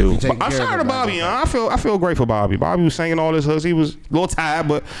 Yeah, he do. You take But I'm care sorry of to it, Bobby. Black I feel great for Bobby. Bobby was singing all this hooks. He was a little tired,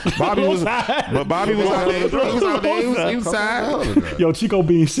 but Bobby was. But Bobby was out there. He was out there. He was tired. Yo, Chico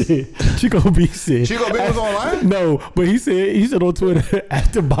Bean said. Chico Bean said. Chico Bean was online? No, but he said on Twitter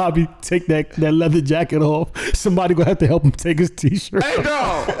after Bobby take that leather jacket off, somebody gonna have to help him take his t-shirt. Hey,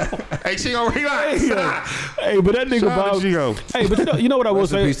 dog. Hey, Chico, relax. Hey, but that nigga Shout out to Bobby. Chico. Hey, but you know what I will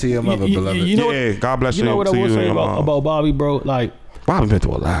Rest in say. peace to your mother, beloved. You know, Yeah, God bless you know what I to will you say and your mom. about Bobby, bro. Like, Bobby been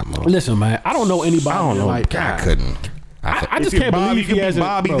through a lot, man. listen, man. I don't know anybody. I don't know. Like, I couldn't. I just If you're can't Bobby, believe you he can be hasn't.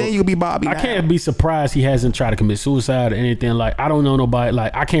 Bobby, bro, then you can be Bobby I now. can't be surprised he hasn't tried to commit suicide or anything. Like, I don't know nobody.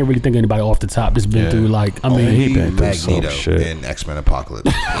 Like, I can't really think of anybody off the top that's been through. Like, I mean, he been through some Magneto shit. in X-Men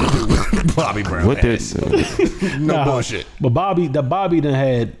Apocalypse. Bobby Brown. What ass. did? No Nah, bullshit. But Bobby done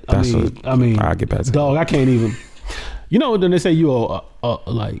had. That's I mean, I'll get back to dog. I can't even. You know, then they say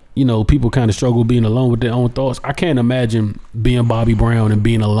like, you know, people kind of struggle being alone with their own thoughts. I can't imagine being Bobby Brown and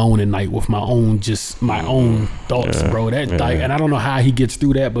being alone at night with my own thoughts, bro. That like, and I don't know how he gets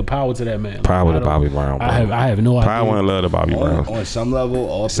through that, but power to that man. Like, Power I to don't- Bobby Brown, bro. I have no idea. Power and love to Bobby Brown. On some level,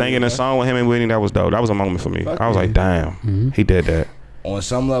 all three Singing of a us- song with him and Whitney, that was dope. That was a moment for me. I was like, damn, he did that. on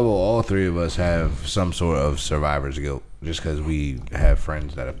some level, all three of us have some sort of survivor's guilt, just because we have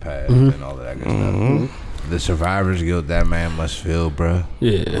friends that have passed and all of that good stuff. The survivor's guilt that man must feel, bro.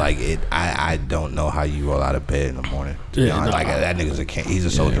 Yeah. Like it. I don't know how you roll out of bed in the morning. To be Yeah, honest. nah. Like that nigga's he's a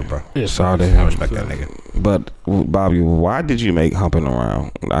soldier, bro. Yeah, Shout out to I him. respect that nigga. But Bobby, why did you make Humping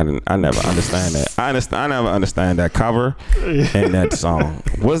Around? I never understand that. I never understand that cover and that song.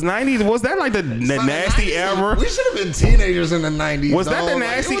 Was that like the nasty era? We should have been teenagers in the 90s. Was that the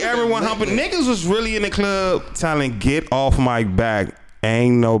nasty era when humping? Niggas was really in the club telling, "Get off my back."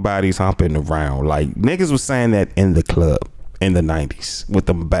 Ain't nobody's humping around. Like niggas was saying that in the club in the 90s with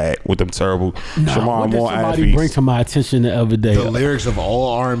them terrible Shamar what did Moore somebody ass bring beats. to my attention the other day? The lyrics of all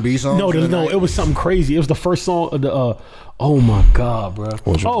R&B songs? No, in the no, 90s? it was something crazy. It was the first song of the. Oh my god, bro.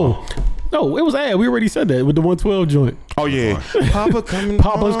 No, it was ad. We already said that with the 112 joint. Oh yeah,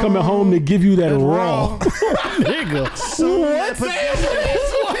 Papa's coming home to give you that raw, nigga. Soon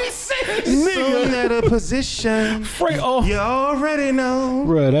at a position. Frank, oh, You already know.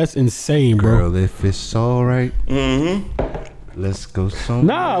 bro, that's insane, bro. Girl, if it's alright, let's go somewhere.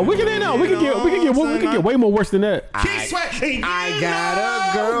 Nah, we can get way more worse than that. I got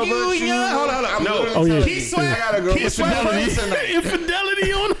a girl, but you Hold on. No. Oh, yeah. Keith Sweat. I got a girl, Keith but you Sweat never first. listen.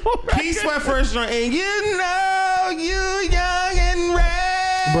 Infidelity on Keith Sweat first joint, and you know you young and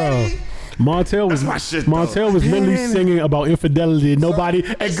ready. bro. Montel was my shit, Montel was literally singing about infidelity. Nobody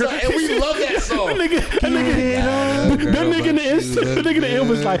and And we love that song. That nigga in the end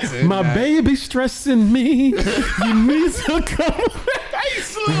was like, my baby stressing me. You need to come. Hey,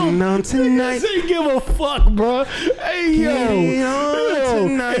 Slim. Tonight. He give a fuck, bro. Hey,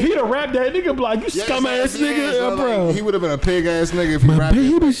 yo. If he'd have rapped that, nigga be like, you scum ass nigga, bro. Like, he would have been a pig ass nigga if he My rapped it.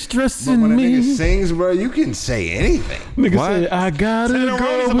 baby But stressing when a me. nigga sings, bro, you can say anything. Nigga What? said, I got a Say the girl,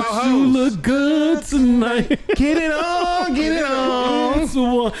 words but about you hoes. look good tonight. Get it on, get it on. That's the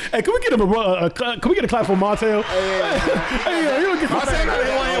one. Hey, can we get can we get a clap for Montel? Hey, yo, you don't get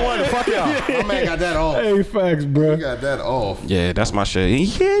Fuck y'all. My man got that off. Hey, facts, bro. He got that off. Yeah, that's my shit.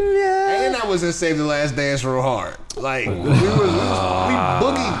 And I was in Save the Last Dance real hard. Like, we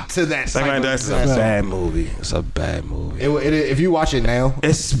boogied to that. Second type of that's a stuff. bad movie. It's a bad movie. If you watch it now,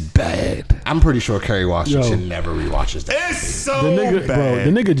 It's bad. I'm pretty sure Kerry Washington Yo. never rewatches that. It's so The nigga, bad.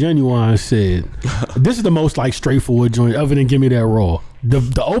 bro, the nigga Genuine said, "This is the most like straightforward joint other than Give Me That Raw."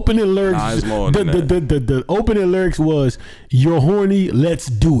 The opening lyrics, Nah, it's more than the opening lyrics was, "You're horny, let's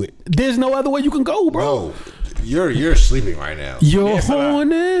do it." There's no other way you can go, bro. Bro, you're sleeping right now. You're Yes, I-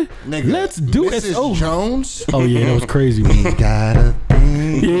 horny, Nigga, let's do it. Mrs. Oh, Jones. oh yeah, that was crazy. Man. Got a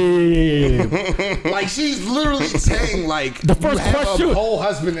thing. Yeah. Like, she's literally saying, like, The first you have question- a whole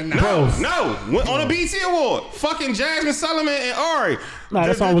husband in the Bro. house. No, on a BET Award, fucking Jasmine Sullivan and Ari. Nah,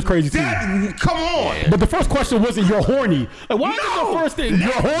 that song was crazy too. Come on. But the first question wasn't "You're horny." Like, why is it the first thing?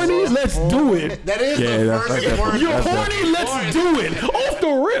 You're horny, let's do it. That is Yeah, the that's- first that's- word. You're horny, let's do it. Off the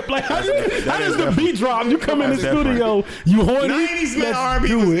rip. Like, how does the beat drop? You come in the That's different. studio, you horny, 90s man let's R&B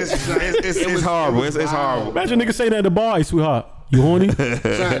do was, it. it's horrible. It's horrible. Imagine a nigga say that at the bar, "Hey, sweetheart, you horny?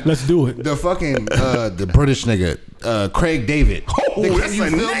 Let's do it." The fucking the British nigga, Craig David. Oh, Can that's you a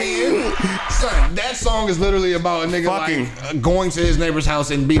feel name. me? Son, that song is literally about a nigga Fucking- like going to his neighbor's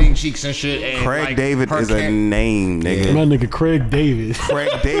house and beating cheeks and shit. And Craig like, David her is a cat- name, nigga. My nigga Craig David. Craig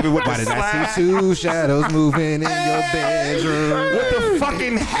David with Why the did I slide, see two shadows moving in your bedroom? with the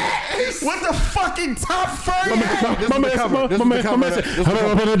fucking hat, with the fucking top fur. My man said,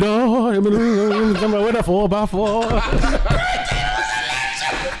 open the door, I'm with a 4x4.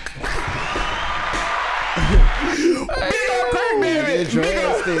 Nigga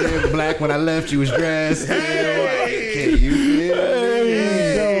dressed in black when I left, you was dressed in white. Can you feel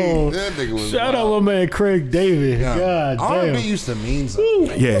me? That nigga was Shout out wild. my man Craig David. God R&B damn. used to mean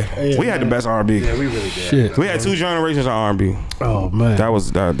something. Yeah, we had the best R&B. Yeah, we really did. Shit. We had two generations of R&B. Oh man. That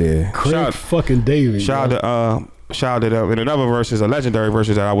was yeah. Craig fucking David. Shout out to them. In another verses, a legendary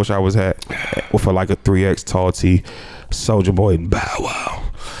verses that I wish I was at, for like a 3X Tall T, Soulja Boy and Bow Wow.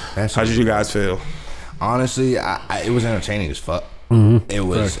 That's How did you guys feel? Honestly, it was entertaining as fuck. It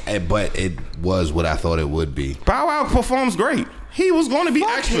was, but it was what I thought it would be. Bow Wow performs great. He was going to be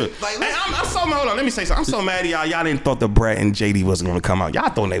extra. him. Like, And I'm so mad. Hold on, let me say something. I'm so mad at y'all. Y'all didn't thought the Brett and JD wasn't going to come out. Y'all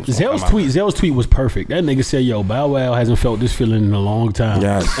thought they was going to come out. Zell's tweet was perfect. That nigga said, "Yo, Bow Wow hasn't felt this feeling in a long time."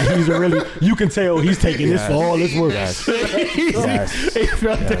 Yes. And he's really, you can tell he's taking this for all it's worth. Yes. Yes. He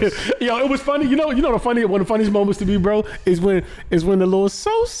felt that. Yo, it was funny. You know one of the funniest moments to be, bro, is when the little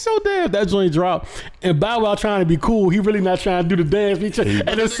so damn that joint dropped, and Bow Wow trying to be cool. He really not trying to do the dance. And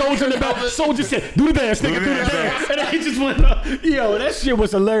the soldier in the back, soldier said, "Do the dance, nigga, do the dance." And then he just went up. Yo, that shit was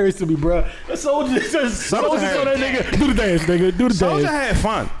hilarious to me, bro. The soldier told that nigga, "Do the dance, nigga, do the Soulja dance." had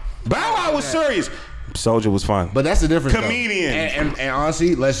fun. Bow Wow was serious. Soulja was fun. But that's the difference. Comedian. And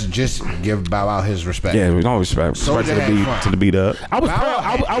honestly, let's just give Bow Wow his respect. Yeah, we don't respect Soulja to the had beat fun. to the beat up. I was Bow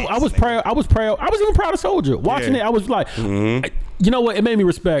proud. Wow I was proud. I was proud. I was even proud of Soulja. Watching Yeah. it, I was like, you know what? It made me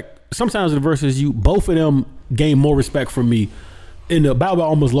respect. Sometimes in the verses, both of them gained more respect from me. And the Bow Wow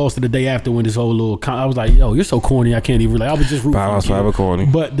almost lost it the day after when this whole little. I was like, yo, you're so corny. I can't even. I was just rooting. Bow Wow's for you. forever corny.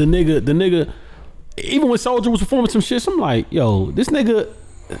 But the nigga, even when Soulja was performing some shit, I'm like, yo, this nigga,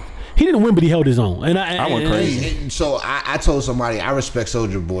 he didn't win, but he held his own. And I went crazy. And so I told somebody I respect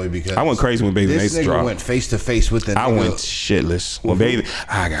Soulja Boy because I went crazy when Baby this Mace nigga dropped. went face to face with the nigga. I went shitless. When baby,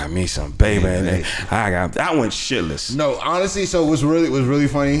 I got me some baby. And I went shitless. No, honestly, so it was really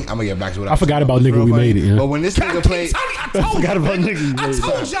funny. I'm gonna get back to what I forgot was about saying. It was nigga, real we funny. made it, yeah. But when this nigga played, I forgot about nigga. I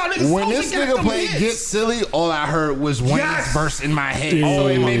told y'all niggas. when this nigga played Get Silly, all I heard was Wayne's Yes. verse in my head. Yeah, So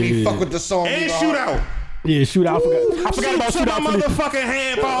it made me yeah. fuck with the song. And even shoot harder. out. Yeah, shootout. I forgot about Shoot my shootout. motherfucking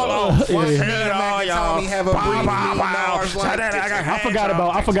hand fall off. Yeah. What's Me head and all Mac and y'all? Tommy have a Bow, breed, bow, me bow. and ours like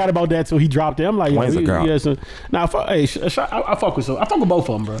I forgot about that till he dropped it. I'm like, yo, Wayne's a girl. I fuck with I fuck with both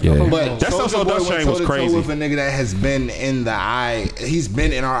of them, bro. Yeah. I fuck with But both. That's Soulja also Boy Dust went Chain was toe-to-toe crazy. with a nigga that has been in the eye. He's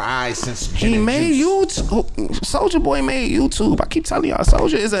been in our eyes since. He Gin and made Juice. you. Soulja Boy made YouTube. I keep telling y'all,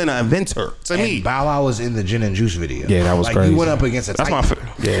 Soulja is an inventor to me. Bow Wow was in the Gin and Juice video. Yeah, that was like, crazy. He went up against a Titan.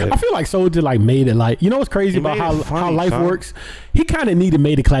 I feel like Soulja like made it like, you know what's crazy about how life works? He kind of needed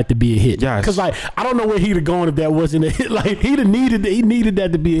Made It Clap to be a hit. Yes. Because like I don't know where he'd have gone if that wasn't a hit. Like he needed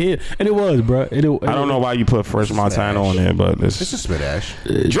that to be a hit, and it was, bro. I don't know why you put Fresh Montana on there, but it's a spit ash.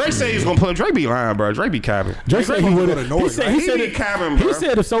 Drake said he's gonna put Drake be lying, bro. Drake be capping. Drake said he would have. He said he said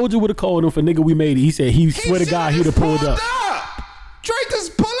if Soulja would have called him for nigga we made it. He said he swear to God he'd have pulled up. Drake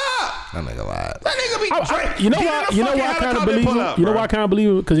just pull up. That nigga lied. That nigga be Drake. You know why? You know why I kind of believe him. You know why I kind of believe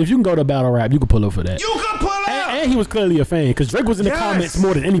him? Because if you can go to battle rap, you can pull up for that. You can pull up. And he was clearly a fan because Drake was in the comments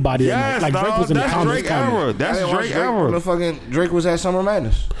more than anybody. Yes, like Drake was in the comments. That's Drake era. Fucking Drake was at Summer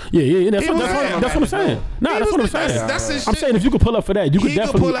Madness. Yeah. That's what I'm saying. Nah, that's what I'm saying. That's his shit. I'm saying if you could pull up for that, you could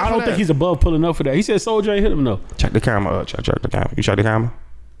definitely. I don't think he's above pulling up for that. He said Soulja ain't hit him though. Check the camera up. Check the camera. You check the camera.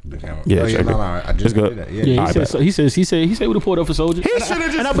 The camera. Yeah, I just good. That. Yeah, he said he would have pulled up for Soulja. He should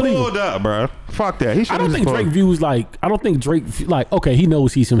have just pulled up, bro. Fuck that. He should. I don't think Drake views like. I don't think Drake like. Okay, he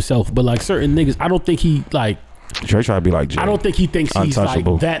knows he's himself, but like certain niggas, I don't think he like. Drake try to be like Jay. I don't think he thinks he's like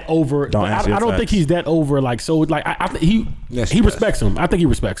that over. I don't think he's that over. Like so, like I think he respects him. I think he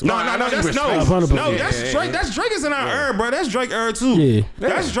respects him. No. That's Drake. That's Drake is in our era, bro. That's Drake era too. Yeah,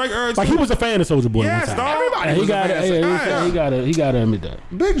 that's Drake era too. Like he was a fan of Soulja Boy. Yes, dog. Everybody. He got to admit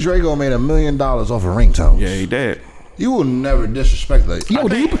that. Big Draco made $1 million off of ringtones. Yeah, he did. You will never disrespect that. Yo,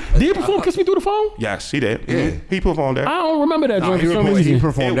 did he perform Kiss Me Through the Phone? Yes, he did. Yeah. He performed that. I don't remember that joint for some reason. He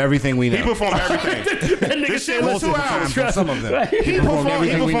performed everything we know. He performed everything. That nigga shit was 2 hours. Some of them. He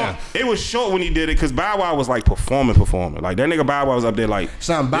performed. It was short when he did it because Bow Wow was like performing. Like that nigga Bow Wow was up there like.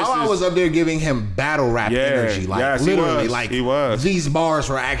 Bow Wow was up there giving him battle rap energy. Like literally, like he was. These bars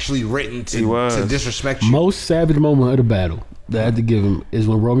were actually written to disrespect you. Most savage moment of the battle that I had to give him is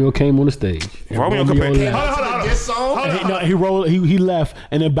when Romeo came on the stage. Romeo compared this song. He left,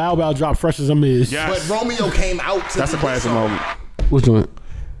 and then Bow Wow dropped "Fresh as I'm Is." Yes. But Romeo came out to that's a classic moment. What's doing?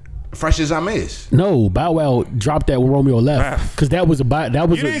 Fresh as I'm Is. No, Bow Wow dropped that when Romeo left because that was you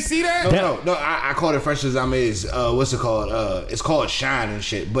didn't see that? No. I called it Fresh as I'm Is. What's it called? It's called Shine and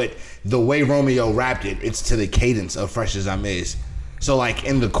shit. But the way Romeo rapped it, it's to the cadence of Fresh as I'm Is. So like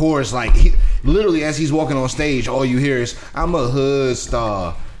in the chorus, like literally as he's walking on stage, all you hear is "I'm a hood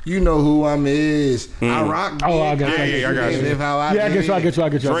star. You know who I'm is. I rock." Oh, I got you. I got you. I get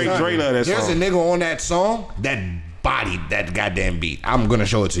you. Drake love that song. There's a nigga on that song that bodied that goddamn beat. I'm gonna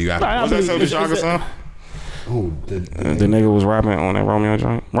show it to you after. Was that Silver Shaka song? Who the nigga was rapping on that Romeo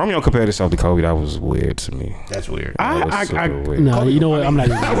joint. Romeo compared himself to Kobe. That was weird to me. That's weird. No, you know what? I'm not.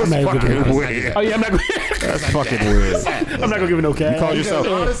 Weird. Oh yeah, I'm not. That's fucking weird. I'm not gonna give it no cash. You called yourself.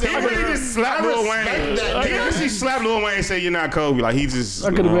 Honestly, He really just slapped Lil Wayne. He actually slapped Lil Wayne and said, "You're not Kobe." Like he just.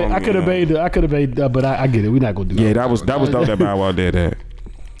 I could have made. But I get it. We're not gonna do that. Yeah, that was dope that Bow Wow did that.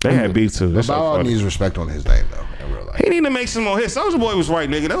 They had beef too. But Bow Wow needs respect on his name though. In real life. He need to make some more hits. Soulja Boy was right,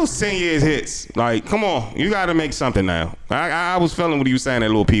 nigga. Those 10 years hits. Like, come on, you got to make something now. I was feeling what you was saying, that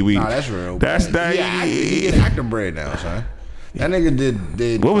little Pee Wee. Nah, that's real. That's that. He get actor bread now, son. That nigga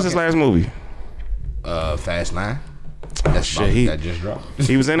did. What was his last movie? Fast 9. That shit that just dropped.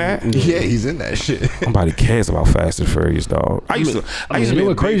 He was in that? Yeah, he's in that shit. Nobody cares about Fast and Furious, dog. I used to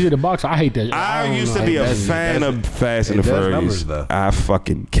be crazy to box. I hate that. I used to be a fan of Fast and the Furious. I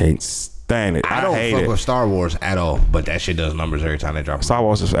fucking can't stand it. I don't fuck with Star Wars at all, but that shit does numbers every time they drop. Star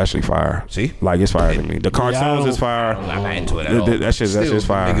Wars is actually fire. See, like it's fire to me. The cartoons is fire. I'm not into it at all. That shit's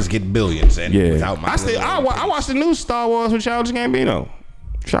fire. Niggas get billions, and without my. I watched the new Star Wars with Childish Gambino.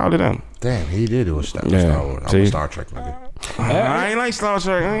 Shout out to them. Damn, he did do a Star Wars. I'm a Star Trek nigga. I ain't like Star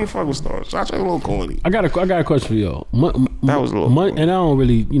Trek. I ain't fuck with Star Trek. Star Trek a little corny. I got a question for y'all. That was a little and I don't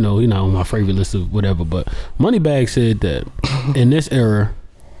really, not on my favorite list of whatever, but Moneybagg said that in this era,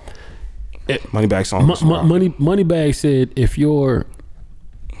 Moneybagg song. Moneybagg said if you're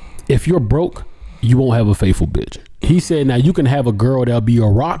broke, you won't have a faithful bitch. He said now you can have a girl that'll be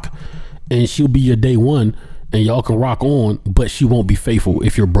your rock, and she'll be your day one, and y'all can rock on, but she won't be faithful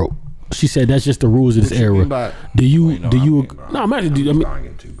if you're broke. She said that's just the rules of this era. Do you? No, I'm actually. No,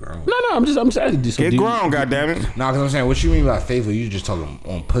 I'm just asking. Get grown, goddammit. Nah, because I'm saying, what you mean by faithful? You just talking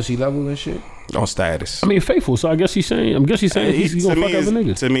on pussy level and shit? On status. I mean, faithful. So I guess he's saying. He's gonna fuck other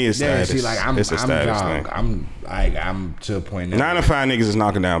niggas. To me, it's status. See, like it's a status thing. I'm to a point now. 9 to 5 niggas is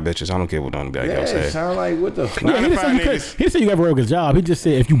knocking down bitches. I don't care what none of else say. Sound like what the fuck? Yeah, he didn't say you have a real good job. He just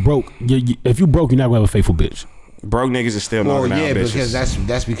said if you broke, you're not gonna have a faithful bitch. Broke niggas is still knocking down bitches. Because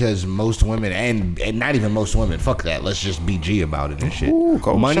that's because most women and not even most women. Fuck that. Let's just be G about it and shit. Ooh,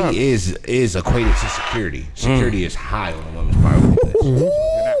 money is equated to security. Security is high on a woman's priority list.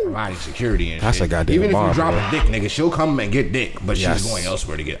 providing security and That's shit. a goddamn Even if bar, you drop bro. a dick, nigga, she'll come and get dick, but Yes. she's going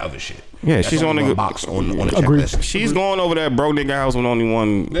elsewhere to get other shit. Yeah, That's she's only on one the box on the Agreed. checklist. She's going over that broke nigga house with only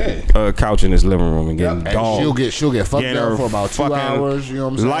one Yeah. couch in his living room and getting And dogged. she'll get fucked Getting up her for about 2 fucking hours. You know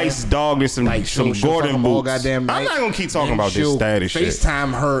what I'm saying? Lights dogged and some Like, some she'll Gordon fuck 'em all boots. goddamn night. I'm not gonna keep talking And about this she'll status shit.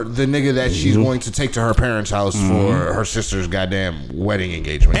 FaceTime her, the nigga that she's going to take to her parents' house for her sister's goddamn wedding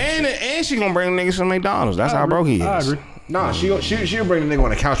engagement. And she gonna bring niggas from McDonald's. That's how broke he is. I agree. Nah, she'll bring the nigga on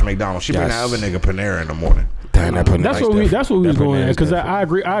the couch at McDonald's. She bring Yes. that other nigga Panera in the morning. Damn, that putting That's what we was going at because I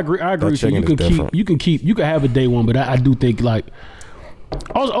agree. That So chicken is you can have a day one, but I do think like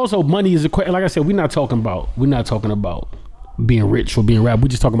also money is a question. Like I said, we're not talking about being rich or being rap. We're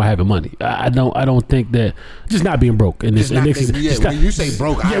just talking about having money. I don't think that just not being broke in this. When you say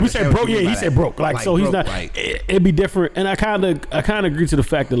broke, we said broke. Yeah, he said broke. Like so, he's not. It'd be different. And I kind of agree to the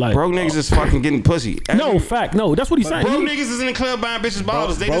fact that like broke niggas is fucking getting pussy. No, that's what he's saying. Broke niggas is in the club buying bitches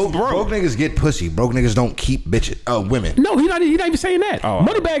bottles. They just broke. Broke niggas get pussy. Broke niggas don't keep bitches. Women. No, he's not even saying that. Oh.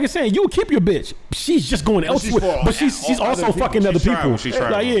 Moneybag is saying you keep your bitch. She's just going elsewhere, but she's also fucking other people.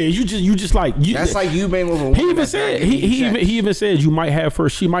 Like yeah, you just like you. That's like you being with a woman. He even said he even said you might have her.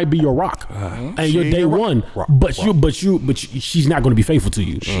 She might be your rock and your day one, but she's not going to be faithful to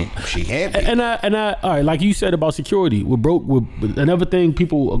you. She can't be. And I all right, like you said about security. With another thing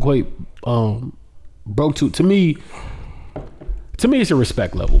people equate broke to me. To me, it's a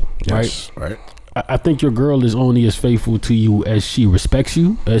respect level, Yes. Right. I think your girl is only as faithful to you as she respects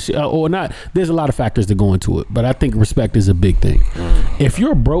you, or not. There's a lot of factors that go into it, but I think respect is a big thing. If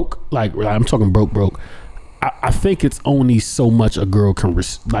you're broke, like I'm talking broke, I think it's only so much a girl can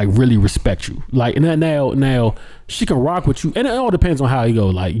really respect you. Like now she can rock with you, and it all depends on how you go.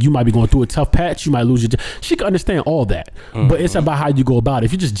 Like you might be going through a tough patch, you might lose your job. She can understand all that, but it's about how you go about it.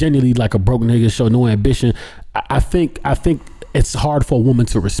 If you're just genuinely like a broke nigga, show no ambition, I think it's hard for a woman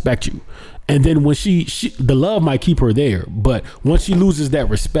to respect you. And then when she the love might keep her there, but once she loses that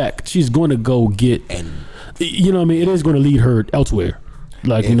respect, she's going to go get, you know what I mean? It is going to lead her elsewhere.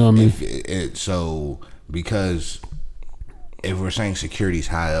 Like, you know what I mean? So, because if we're saying security's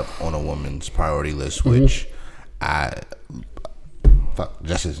high up on a woman's priority list, which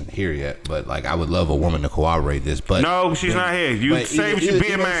Jess isn't here yet, but like I would love a woman to corroborate this. But no, she's not here. You say what you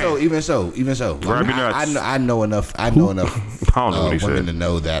be a man. Even so. Grab your nuts. I know enough women to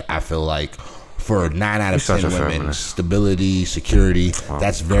know that I feel like for 9 out of 10 women, stability, security,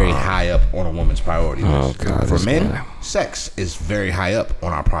 that's very high up on a woman's priority list. God, for men, sex is very high up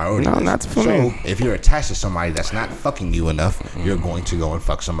on our priority list. No, not for so me. if you're attached to somebody that's not fucking you enough, you're going to go and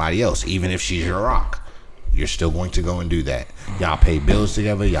fuck somebody else, even if she's your rock. You're still going to go and do that. Y'all pay bills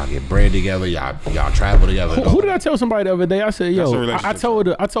together. Y'all get bread together. Y'all travel together. Who did I tell somebody the other day? I said, "Yo, I told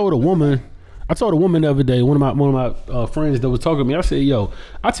a woman the other day. One of my friends that was talking to me. I said, "Yo,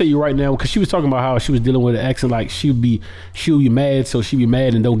 I tell you right now," because she was talking about how she was dealing with an ex and like she'll be mad, so she'd be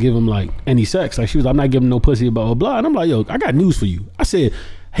mad and don't give him like any sex. Like she was, I'm not giving no pussy, blah blah blah. And I'm like, "Yo, I got news for you." I said,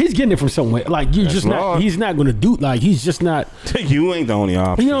 he's getting it from somewhere. Like you're just not. He's not gonna do. Like he's just not. You ain't the only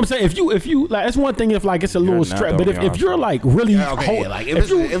option. You know what I'm saying? If you like, it's one thing if like it's a little stretch, but if you're like really,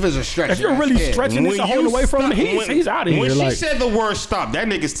 if it's a stretch, if you're really stretching this a whole away from him, he's out of here. When she like, said the word stop, that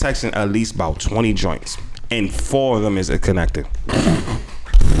nigga's texting at least about 20 joints, and 4 of them is connected.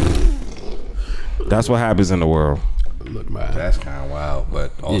 That's what happens in the world. Look, man, that's kind of wild,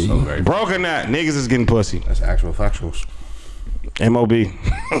 but also very broken. That niggas is getting pussy. That's actual factuals. MOB.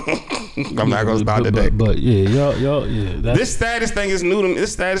 I'm not gonna start today. But yeah. This status thing is new to me.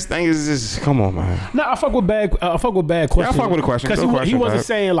 This status thing is just, come on, man. No, I fuck with bad questions. Yeah, I fuck with a question. Because he wasn't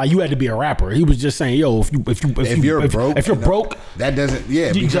saying like you had to be a rapper. He was just saying, yo, if you're broke, that doesn't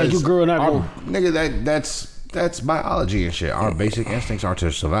because your girl not going. Nigga, that's biology and shit. Our basic instincts are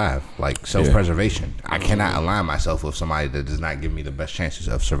to survive, like self-preservation. I cannot align myself with somebody that does not give me the best chances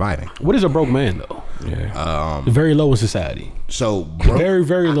of surviving. What is a broke man though? Yeah, very low in society. So broke,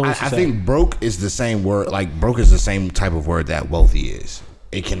 very low in society. I think broke is the same word. Like broke is the same type of word that wealthy is.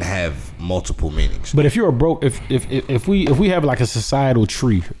 It can have multiple meanings. But if you're a broke, if we have like a societal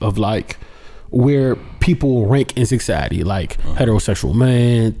tree of like where people rank in society, like heterosexual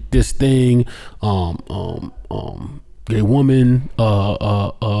man, this thing, gay woman,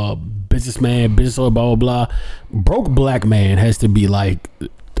 businessman, business blah blah blah. Broke black man has to be like,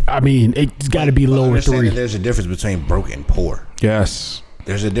 I mean, it's got to be lower 3. There's a difference between broke and poor. Yes.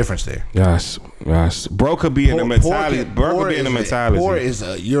 There's a difference there. Yes. Broke could be in the mentality. Broke could be in the mentality. Poor is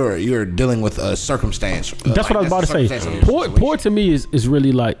you're dealing with a circumstance. That's what I was about to say. Poor to me is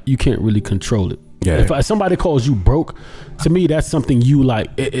really like you can't really control it. Yeah. If somebody calls you broke, to me that's something you like.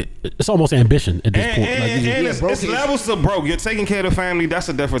 It's almost ambition at this point. And it's levels to broke. You're taking care of the family. That's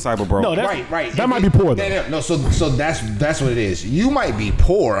a different type of broke. No, right. That might be poor though. No, so that's what it is. You might be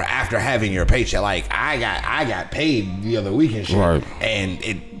poor after having your paycheck. Like I got paid the other week and shit, right.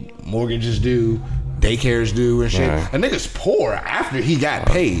 And mortgage is due, daycare is due and shit. Right. A nigga's poor after he got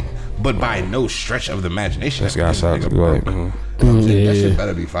paid, but by no stretch of the imagination. This guy sucks. Right. That shit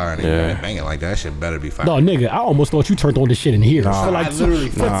better be fire. Nigga. Banging like that shit better be fire. No, nigga, I almost thought you turned on this shit in here. Nah, for like for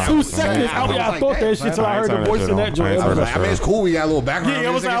 2 seconds, I thought that shit till I heard the voice in that joint. I mean, it's cool. We got a little background. Yeah,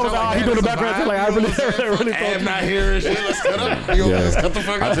 I was he doing the background. Like I really thought. I'm not here and shit. Let's cut up. Let's cut the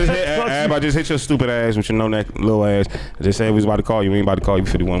fuck up. I just hit your stupid ass with your no neck little ass. I just said we was about to call you. We ain't about to call you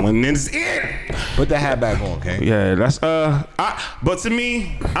 51. When it's it. Put the hat back on, okay? Yeah, that's but to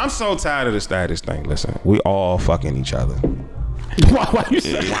me, I'm so tired of the status thing. Listen, we all fucking each other. Why you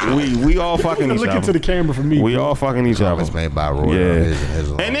say we all fucking each other. Look into the camera for me. We all fucking each other. It's made by Roy. Yeah.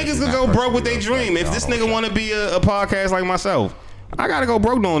 And niggas could go broke with their dream. If this nigga want to be a podcast like myself, I gotta go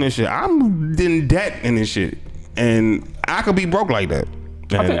broke doing this shit. I'm in debt in this shit, and I could be broke like that.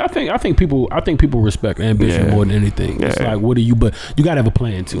 I think people respect ambition more than anything. It's like, what are you? But you gotta have a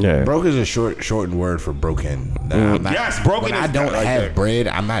plan too. Yeah. Broke is a shortened word for broken. Yes, broken. When I don't have bread,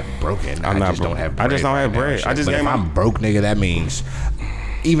 I'm not broken. I just don't have bread. I just don't have bread. But if I'm broke, nigga, that means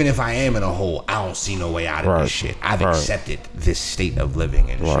even if I am in a hole, I don't see no way out of this shit. I've accepted this state of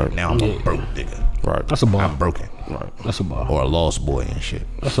living and shit. Now I'm a broke nigga. Right. That's a bar. I'm broken. Right. That's a bar. Or a lost boy and shit.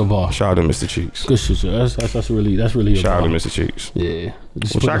 That's a bar. Shout out to Mr. Cheeks. Good shit. That's really a shout bar. out to Mr. Cheeks. Yeah.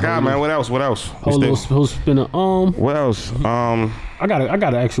 What y'all got, man? What else? Whole spinner. What else? I got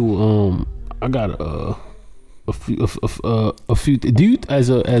an actual I got a few. Do you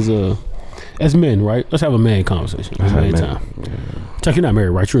as men, right? Let's have a man conversation. Man time. Yeah. Chuck, you're not married,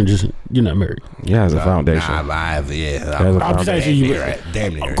 right? You're not married. Yeah, as a foundation. I'm just asking you.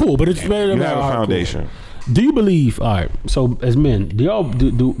 Damn near. Cool, but it's better. You have a foundation. Cool. Do you believe? All right. So as men, do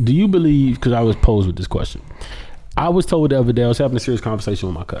you believe? Because I was posed with this question. I was told the other day I was having a serious conversation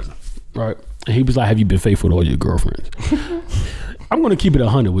with my cousin, right? And he was like, "Have you been faithful to all your girlfriends?" I'm gonna keep it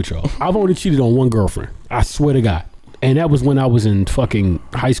 100 with y'all. I've only cheated on one girlfriend. I swear to God. And that was when I was in fucking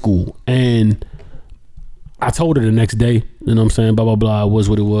high school. And I told her the next day, you know what I'm saying? Blah, blah, blah. It was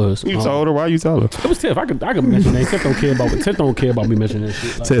what it was. You told her? Why you tell her? It was Tiff. I could mention that. Tiff don't care about me mentioning that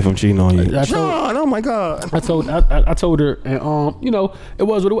shit. Like, Tiff, I'm cheating on you. John, oh my God. I told her, and it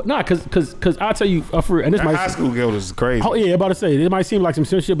was what it was. Nah, cause I'll tell you, and this that might high school girl is crazy. Oh yeah, about to say it might seem like some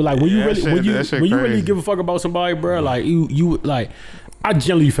serious shit, but like when you really give a fuck about somebody, bro, like you like. I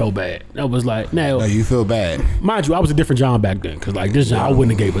genuinely felt bad. I was like, no, you feel bad. Mind you, I was a different John back then, cause like this John, I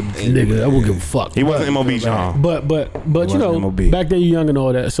wouldn't have gave a nigga. I wouldn't give a fuck. He wasn't MOB John. But you know, MOB. Back then you young and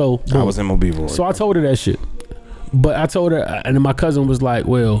all that. So I was MOB boy. So I told her that shit. But I told her, and then my cousin was like,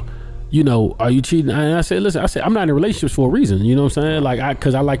 well, you know, are you cheating? And I said, listen, I'm not in relationships for a reason. You know what I'm saying? Like,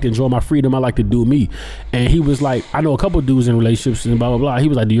 cause I like to enjoy my freedom. I like to do me. And he was like, I know a couple dudes in relationships and blah blah blah. He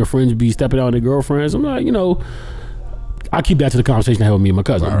was like, do your friends be stepping out on their girlfriends? I'm like, you know. I keep that to the conversation I had with me and my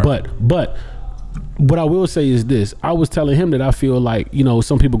cousin. Right. But what I will say is this. I was telling him that I feel like, you know,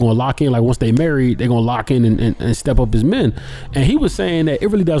 some people going to lock in. Like once they married, they're going to lock in and step up as men. And he was saying that it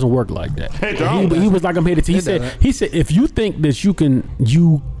really doesn't work like that. He was like, I'm headed to. He said, if you think that you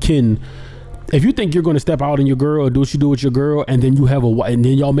can. If you think you're going to step out on your girl or do what you do with your girl, and then you have and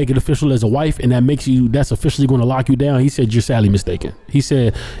then y'all make it official as a wife, and that's officially going to lock you down. He said you're sadly mistaken. He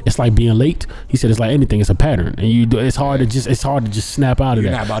said it's like being late. He said it's like anything. It's a pattern, and it's hard to just snap out of that.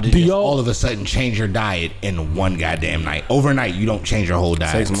 You're not about to just all of a sudden change your diet in one goddamn night. Overnight, you don't change your whole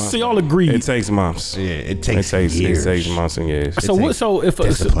diet. So y'all agree? It takes months. Yeah, it takes years. It takes months and years. So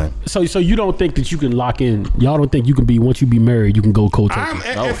you don't think that you can lock in? Y'all don't think you can be once you be married, you can go cold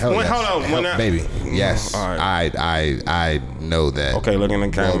turkey? Hold on, baby. Yes, right. I know that. Okay, look in the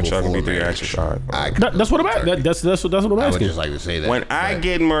camera, Chuck, and be the action shot. That's what I'm asking. That's what I'm asking. I would just like to say that when I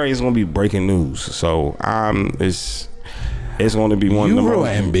get married, it's gonna be breaking news. So it's going to be one. You real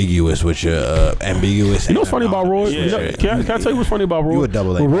ambiguous with your ambiguous. You know what's funny about Roy? Yeah. Can I tell you what's funny about Roy? You a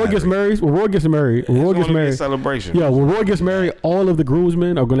double A. When Roy gets married. Celebration. Yeah, when Roy gets married, all of the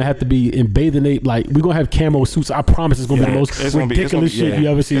groomsmen are going to have to be in bathing ape. Like we're going to have camo suits. I promise it's going to be the most ridiculous shit you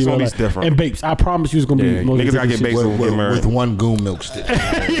ever see. It's going to be different. And babes, I promise you it's going to be most niggas got to get babes with one goon milk stick.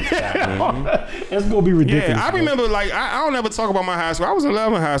 It's going to be ridiculous. Yeah, I remember like I don't ever talk about my high school. I was in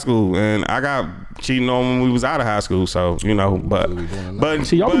love in high school, and I got cheating on when we was out of high school. So you know, but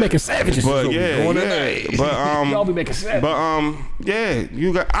see, y'all be making savages. But y'all be making savages. But I'm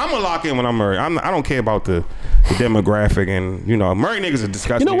gonna lock in when I'm married. I don't care about the the demographic, and married niggas are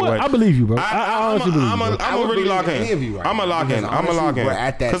disgusting. You know what? Anyway. I believe you, bro. I honestly believe you. I'm gonna really lock in. I'm gonna lock in.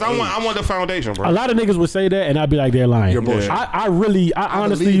 Because I want the foundation, bro. A lot of niggas would say that, and I'd be like, they're lying. You're bullshit. I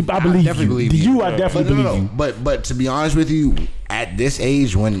honestly believe you. I definitely believe you. But to be honest with you, at this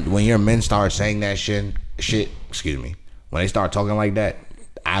age, when your men start saying that shit, excuse me, when they start talking like that,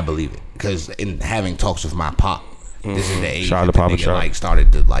 I believe it. Because in having talks with my pop, this is the age that the nigga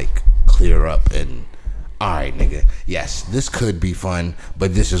started to clear up and. All right, nigga. Yes, this could be fun,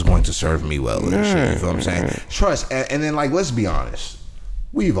 but this is going to serve me well. And shit, you feel what I'm saying? Trust, and then let's be honest.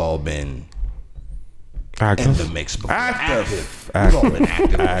 We've all been in the mix before. Active. We've all been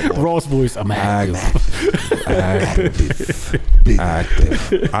active. Ross voice. I'm active.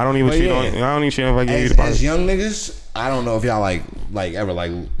 Active. I don't even cheat on. I don't even cheat if I give you the as young niggas. I don't know if y'all ever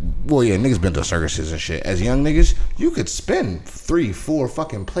well, yeah, niggas been to circuses and shit. As young niggas, you could spend 3-4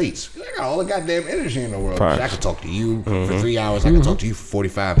 fucking plates. I got all the goddamn energy in the world. I could talk to you for 3 hours. I could talk to you for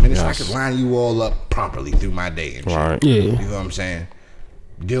 45 minutes. Yes. I could line you all up properly through my day and shit. Right. Yeah. You know what I'm saying?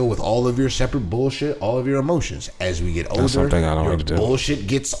 Deal with all of your separate bullshit, all of your emotions. As we get older, your bullshit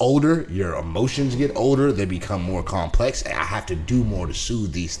gets older, your emotions get older, they become more complex, and I have to do more to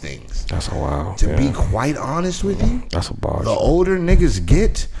soothe these things. That's a wow. To be quite honest with you, that's a bar. The older niggas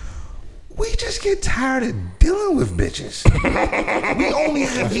get, we just get tired of dealing with bitches. We only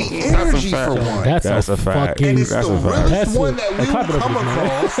have the energy for one. That's a fact. And it's the realest one that we will come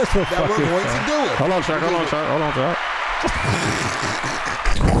across that we're going to do it. Hold on, Chuck.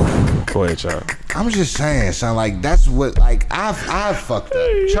 Go ahead, Chuck. I'm just saying, son. That's what. I've fucked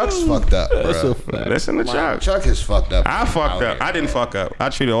up. Chuck's fucked up, bro. Listen to Chuck. Chuck is fucked up. I fucked up. I didn't fuck up. I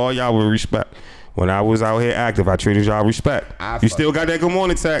treated all y'all with respect. When I was out here active, I treated y'all respect. You still got that good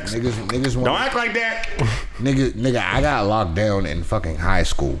morning text. Niggas don't act like that. Nigga, I got locked down in fucking high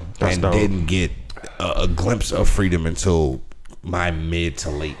school and didn't get a glimpse of freedom until my mid to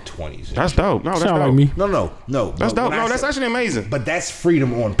late 20s. That's dope. No, that's dope. Like me. No. That's dope. No, that's actually amazing. But that's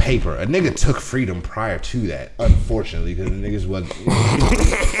freedom on paper. A nigga took freedom prior to that, unfortunately, because the niggas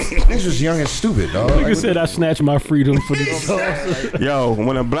was young and stupid, dog. Nigga said I snatched my freedom for this. Yo,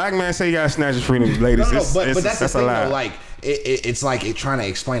 when a black man say you gotta snatch his freedom, ladies, but that's the thing, though. It's like trying to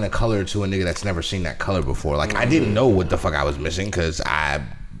explain a color to a nigga that's never seen that color before. I didn't know what the fuck I was missing because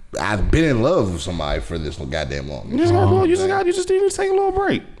I've been in love with somebody for this goddamn long. You just need to take a little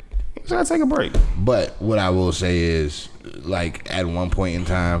break. You just gotta take a break. But what I will say is, at one point in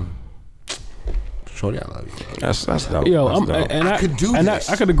time, shorty, I love you. That's dope. Yo, I could do this.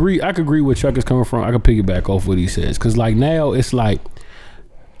 I could agree. I could agree where Chuck is coming from. I could piggyback off what he says because now it's I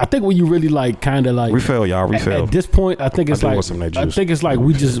think when you really refill, y'all refill. At this point, I think it's we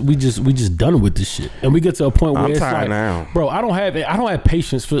just done with this shit, and we get to a point where I'm tired now, bro. I don't have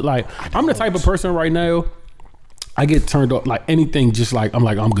patience for I'm the type of person right now. I get turned off anything. Just I'm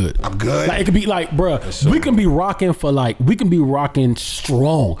good. I'm good. It could be bro. We can be rocking for we can be rocking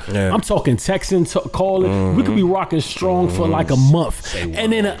strong. Yeah. I'm talking texting, calling. We could be rocking strong for a month,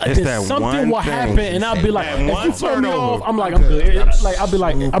 and then something will happen, and I'll be if you turn me off, I'm good. I'll be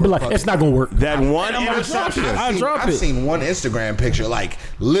like, it's not gonna work. That one interception. I drop it. I've seen one Instagram picture,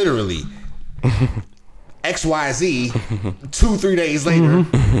 literally. XYZ 2-3 days later,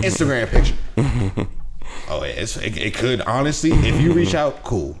 Instagram picture. Oh, it could honestly, if you reach out,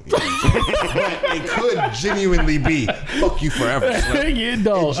 cool. But it could genuinely be fuck you forever. It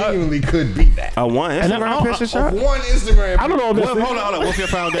genuinely could be that. One Instagram picture shot? One Instagram. I don't know. Hold on. What's your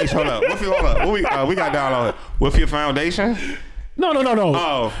foundation? Hold up. We got down on it. What's your foundation? No.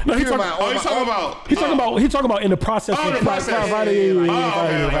 Oh, no, he's talking about in the process. Oh, the process. I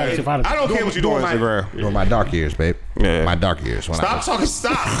don't care what you do on Instagram. During my dark years, babe. Yeah. My dark years. Stop. Because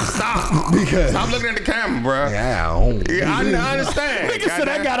stop looking at the camera, bro. Yeah, I understand. Nigga said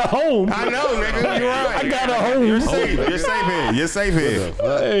I got a home. I know, nigga. You're right. I got a home. You're safe here.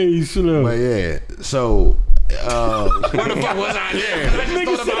 Hey, shut up. But yeah, so. What the fuck was I there?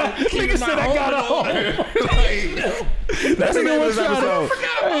 Nigga said I got a home. That's the name of this episode.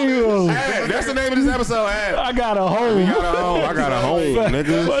 That's the name of this episode. I got a home. I got a home,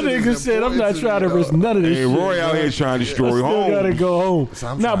 nigga. My nigga said I'm not trying to risk none of this shit. Roy out here trying to destroy home. Still gotta go home.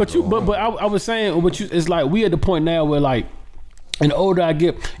 But I was saying, it's we at the point now where and the older I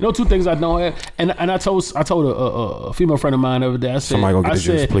get, two things I don't have, and I told a female friend of mine the other day. I said, somebody go get the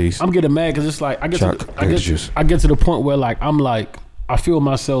juice, please. I'm getting mad because it's I get to the point where I feel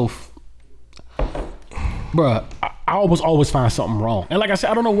myself, bruh. I always find something wrong, and like I said,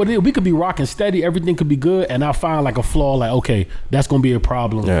 I don't know what it is. We could be rocking steady, everything could be good, and I find a flaw. Okay, that's gonna be a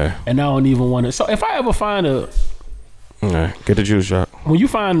problem. Yeah. And I don't even want it. So if I ever find get the juice, Chuck. when you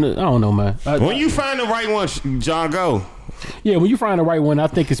find, I don't know, man. When you find the right one, John, go. Yeah, when you find the right one, I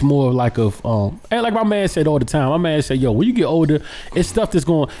think it's more like and like my man said all the time. My man said, "Yo, when you get older, it's stuff that's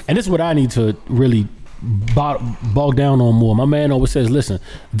going." And this is what I need to really bog down on more. My man always says, "Listen,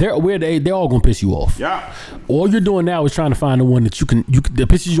 they're all gonna piss you off. Yeah. All you're doing now is trying to find the one that that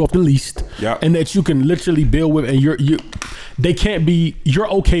pisses you off the least, and that you can literally build with, and they can't be. You're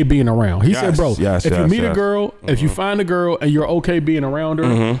okay being around." He said, "Bro, if you meet a girl, if you find a girl, and you're okay being around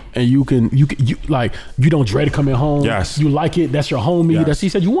her, and you like you don't dread coming home. Yes, you like it. That's your homie. Yes. He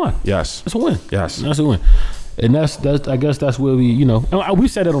said you won. Yes, that's a win. Yes, that's a win." And that's I guess that's where we we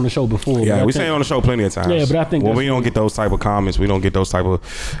said it on the show before. Yeah, we say it on the show plenty of times. Yeah, but I think when we don't get those type of comments, we don't get those type of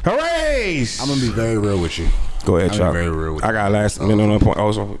hoorays. I'm gonna be very real with you. Go ahead, Chuck. Very real with I got last minute on that point.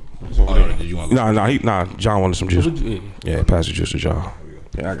 Did you want? Nah. John wanted some juice. Yeah, pass the juice to John.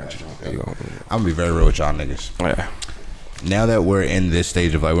 Yeah, I got you, John. There you go. I'm gonna be very real with y'all niggas. Yeah. Now that we're in this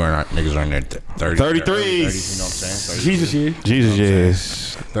stage of like niggas are in their 30s, 33s, 30s, you know what I'm saying? Jesus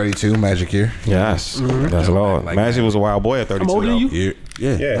years. 32, Magic year. Yes, that's Lord. Magic was a wild boy at 32. How old are you?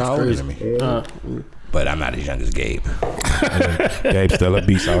 Yeah, how old is me? But I'm not as young as Gabe. Gabe's still a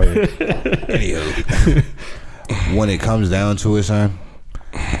beast out here. Anywho, when it comes down to it, son,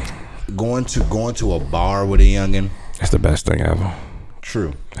 going to a bar with a youngin', it's the best thing ever.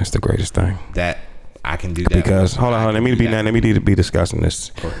 True. It's the greatest thing. That I can do that. Because hold on, let me need to be discussing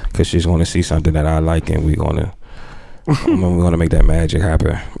this because she's going to see something that I like, and we're gonna make that magic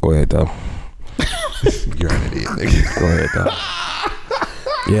happen. Go ahead though. You're an idiot, nigga. Go ahead though.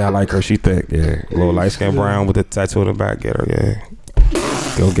 Yeah, I like her. She thick. Yeah, a little light skin brown with the tattoo in the back. Get her. Yeah.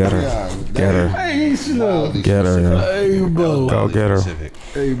 Go get her. Get her. Hey, get her. Yeah. Hey, bro. Go get her.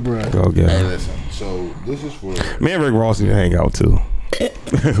 Hey, bro. Go get her. Hey, listen. So this is for me and Rick Ross need to hang out too.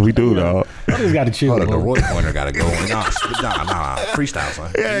 We do, dog. I just got to chill. Hold on, the Roy Pointer got to go. Nah, freestyle,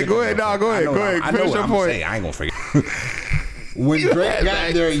 son. Yeah, go ahead, dog. Go ahead. Finish your point. I ain't gonna forget. When Drake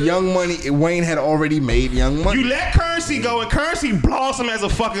got there, Young Money, Wayne had already made Young Money. You let Currency go, and Currency blossom as a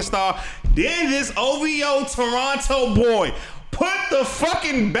fucking star. Then this OVO Toronto boy put the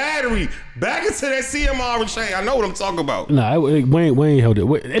fucking battery back into that CMR chain. I know what I'm talking about. Nah, Wayne held it.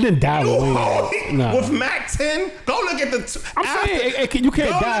 It didn't die with Wayne. Nah. With Mac 10, go look at the. I'm saying you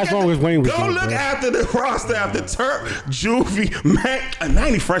can't die as long as Wayne was. Go look after the roster after Turk, Juvie, Mac,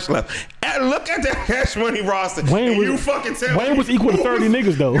 90 fresh left. And look at that Cash Money roster. Wayne was, you fucking tell Wayne was equal to 30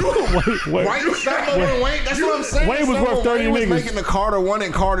 niggas though. Why you stop over Wayne? That's what I'm saying. Wayne was worth 30 niggas. Making the Carter 1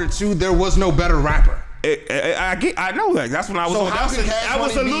 and Carter 2. There was no better rapper. I know that. That's when I was on. That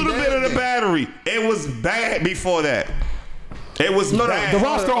was a little bit of the battery. It was bad before that. It was bad. The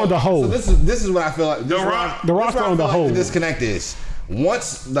roster on the whole. So this is what I feel like. The roster on the whole. The disconnect is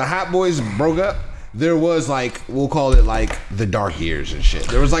once the Hot Boys broke up, there was like, we'll call it like the dark years and shit.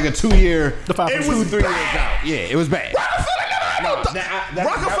 There was like a 2 year. It was 3 years out. Yeah, it was bad.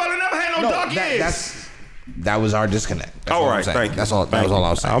 Rockefeller never had no dark years. That was our disconnect. All right, thank you. That was all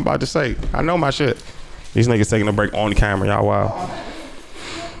I was saying. I'm about to say, I know my shit. These niggas taking a break on camera, y'all wild.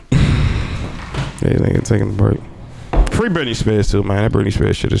 These niggas taking a break. Free Britney Spears too, man. That Britney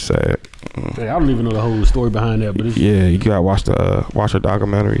Spears shit is sad. I don't even know the whole story behind that, but it's, yeah, you gotta watch her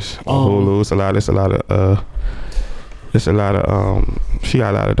documentaries on Hulu. It's a lot of she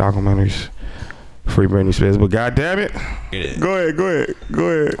got a lot of documentaries. Free Britney Spears, but goddamn it, go ahead.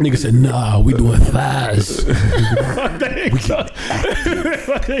 Nigga said, "Nah, we doing thighs." They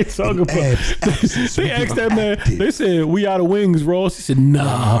talking about. They asked that man. They said, "We out of wings, Ross." He said,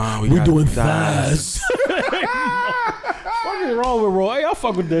 "Nah, we doing thighs." What is wrong with Roy? I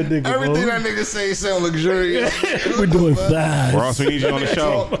fuck with that nigga. Everything that nigga say sound luxurious. We doing thighs. Ross, we need you on the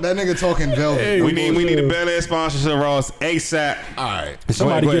show. That nigga talking velvet. Hey, we need a Bel Air sponsorship, Ross, ASAP. All right.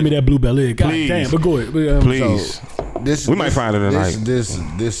 Somebody give me that blue Bel Air. God damn, but go ahead. Please. We might find it tonight.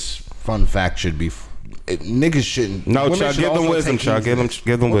 This fun fact should be. Niggas shouldn't. No, Chuck, give them wisdom, Chuck. Give them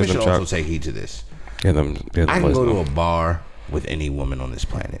wisdom, Chuck. Also take heed to this. Give them I can wisdom. go to a bar with any woman on this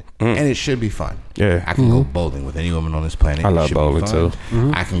planet, and it should be fun. Yeah, I can go bowling with any woman on this planet. I love bowling too.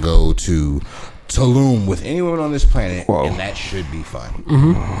 I can go to Tulum with any woman on this planet, and that should be fun.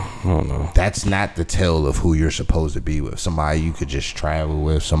 Oh no, that's not the tell of who you're supposed to be with. Somebody you could just travel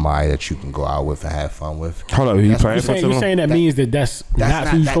with, somebody that you can go out with and have fun with. Hold up, you playing for Tulum? You saying that means that's not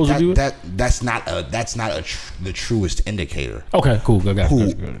who you're supposed to be with? That's not the truest indicator. Okay, cool. I got you.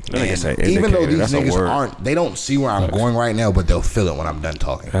 Even though these niggas aren't, they don't see where I'm going right now, but they'll feel it when I'm done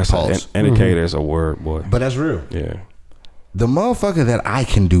talking. That's an indicator. Is a word, boy. But that's real. Yeah. The motherfucker that I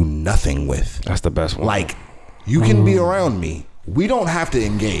can do nothing with. That's the best one. Like, you can be around me, we don't have to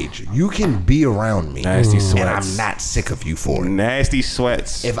engage. You can be around me. Nasty sweats. And I'm not sick of you for it. Nasty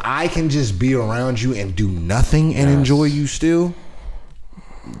sweats. If I can just be around you and do nothing and enjoy you still,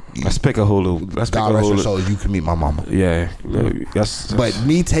 let's pick a Hulu. Let's pick God a rest her Hulu. soul, you can meet my mama. Yeah. That's But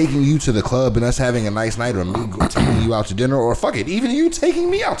me taking you to the club and us having a nice night, or me taking you out to dinner, or fuck it, even you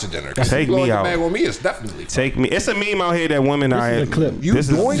taking me out to dinner. Take you me blowing out. your bag on me is definitely fun. take me. It's a meme out here that women are. is a clip. You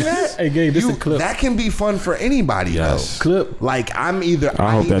doing that? Hey, Gabe, this is a clip. That can be fun for anybody, Yes. though. Clip. Like I hope either that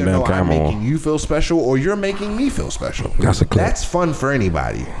damn know I'm camera on. making you feel special, or you're making me feel special. That's a clip. That's fun for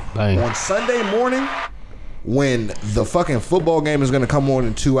anybody. Bang. On Sunday morning, when the fucking football game is gonna come on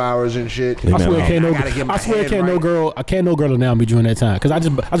in 2 hours and shit. I swear, man, can't no. gotta get my I swear, head can't no right. girl. I can't no girl announce me during that time because I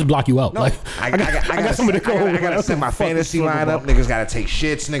just block you out. No, Like I got somebody to go. I gotta set my fantasy line up. Niggas gotta take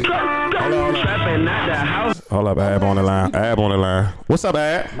shits. Niggas. Hold up, Ab on the line. Ab on the line. What's up,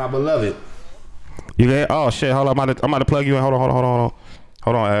 Ab? My beloved. You there? Oh shit! Hold up, I'm about to plug you in. Hold on,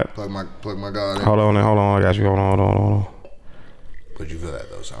 Ab. Plug my god in. Hold on, I got you. Hold on. But you feel that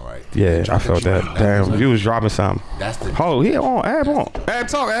though, sound right? Yeah, I felt that. Damn, you was dropping something. That's the. Hold, he on. Ab on. Ab,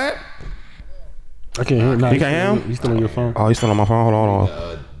 talk, Ab. I can't hear. Nah, You can't hear him? You still on your phone? Oh, he's still on my phone. Hold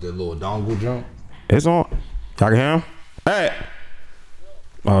on. The little dongle jump. It's on. Y'all can hear him? Hey.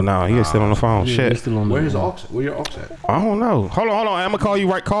 Oh no, he is still on the phone. Yeah, Shit. he's still on the- Where your aux at? I don't know. Hold on. I'm gonna call you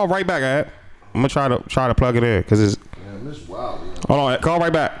right. Call right back, Ab. I'm gonna try to plug it in because it's. Man, this wild. Hold on. Call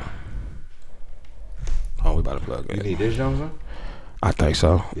right back. Oh, we about to plug You it. need this, Johnson? I think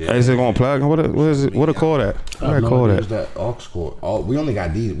so. Yeah. Is it gonna plug? What is it? What a call that? What a call There's that? that aux cord. We only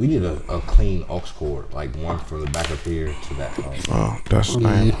got these. We need a clean aux cord, like one from the back up here to that. Oh, that's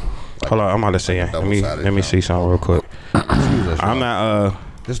man. Hold on. I'm about to see it. Double-sided Let me see something real quick. I'm not.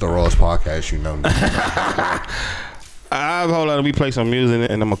 This is the rawest podcast, you know. Hold on. Let me play some music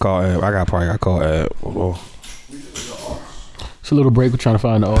and I'm gonna call Ab. I probably got to call Ab. Oh. It's a little break. We're trying to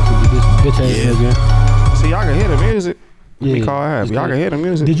find the author. This bitch ass nigga. See, y'all can hear the music. Let me Yeah. call Ab. Y'all can hear the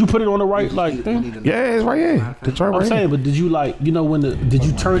music. Did you put it on the right like thing? Yeah, it's right here. The joint I'm right saying, here. but did you like when did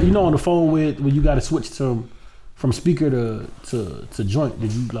you turn on the phone when you got to switch from speaker to joint?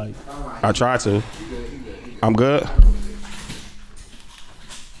 Did you like? I tried to. I'm good.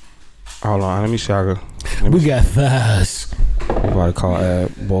 Hold on. Let me see. We got thighs. We about to call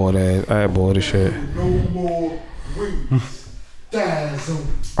Ab. Boy, this shit. No more wings.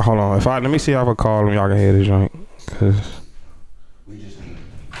 Hold on. Let me see if I can call him. Y'all can hear the joint. Cause We just need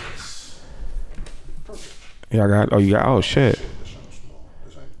this. y'all got. Oh shit. This ain't small.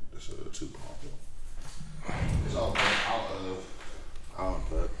 This is too small. It's all out of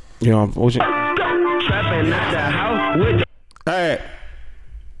but You know what you? Hey.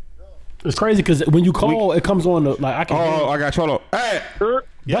 It's crazy because when you call, it comes on the like I can. Oh, I got you. Hold on. Hey.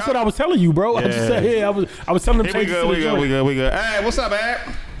 That's what I was telling you, bro. I just said, I was telling them Hey, change it to the joint. we good. Hey, what's up,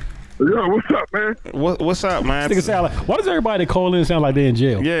 Ab? Yo, what's up, man? What's up, man? Nigga sound like, why does everybody that call in sound like they in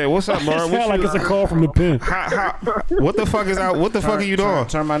jail? Yeah, what's up, bro? It sound like it's a call from the pen. What the fuck is out? What the fuck are you doing?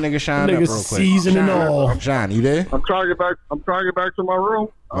 turn my nigga Shine Nigga up real quick. seasoning all. Shine, you there? I'm trying to get back to my room.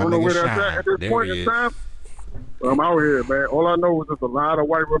 I don't know where that's at There this point he in is. time. But I'm out here, man. All I know is there's a lot of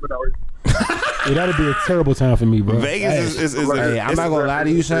white women out here. Yeah, that'd be a terrible time for me, bro. Vegas is Hey, I'm not gonna lie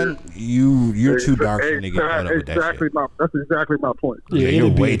to you, son. You're too dark for me to get caught up with that shit. That's exactly my point. Yeah, you're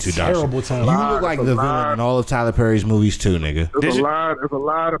it'd be way a too dark. terrible time. You look like the villain in all of Tyler Perry's movies too, nigga. There's a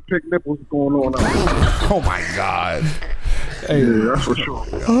lot of pig nipples going on out here. Oh my god. Hey, Yeah, that's for sure.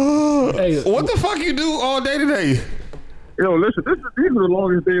 hey, What the fuck you do all day today? Yo, listen, these are the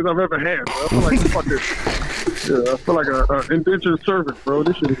longest days I've ever had, bro. I feel like I feel like an indentured servant, bro.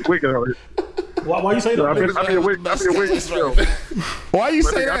 This shit is wicked out here. why you say I've that? been awake. Yo, Why you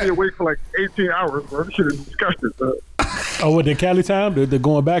say I've been that? awake for like 18 hours, bro. This shit is disgusting, bro. Oh, with the Cali time, the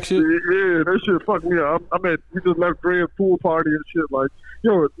going back shit. Yeah, that shit fucked me up. We just left Dre's pool party and shit. Like,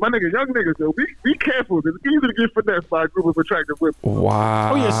 yo, my nigga, young niggas, yo, be careful. It's easy to get finessed by a group of attractive women.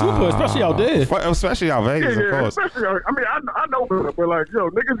 Wow. Oh yeah, super, especially out there. Especially out Vegas, of course. especially. I know better, but like, yo,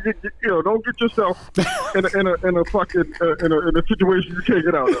 niggas, don't get yourself in a fucking in a situation you can't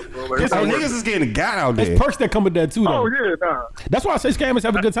get out of, bro. Like, So niggas is getting got out there. There's perks that come with that too, though. oh yeah, nah. That's why I say scammers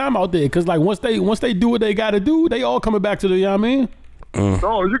have a good time out there, cause like once they do what they gotta do, they all coming back to the, you know what I mean?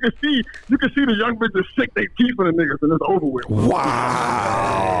 No, you can see the young bitches stick their teeth in the niggas and it's over with. Wow.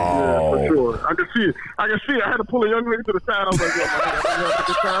 Yeah, for sure. I can see it. I had to pull a young nigga to the side. I was like, yo, my nigga, I have a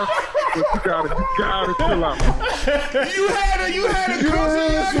good time. But you gotta chill out. You had a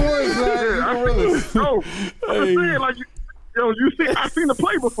Yeah, I'm just saying, like, Yo, I seen the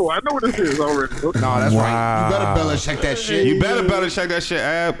play before. I know what this is already. No, that's right. You better Belichick that shit. You better check that shit,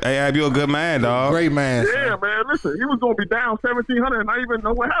 Ab. Hey, Ab, you a good man, dog. Great man. Yeah, man. Listen, he was gonna be down 1,700, and I even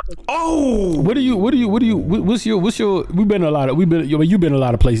know what happened. Oh, what's your you've been a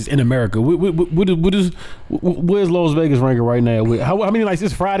lot of places in America. Where's Las Vegas ranking right now? How many nights?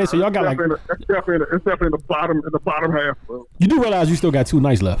 It's Friday, so y'all got like it's definitely in the bottom half, bro. You do realize you still got 2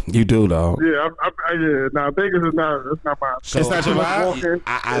 nights left. you do, dog. Yeah, Now Vegas is not. It's not mine. So It's not your vibe?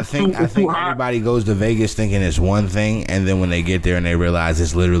 I think everybody goes to Vegas thinking it's one thing, and then when they get there and they realize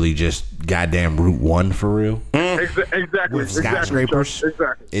it's literally just goddamn Route 1 for real. Exactly. With skyscrapers.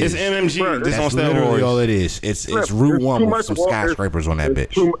 Exactly. It's MMG. This on That's literally all steroids. it is. It's Route 1 with some skyscrapers on that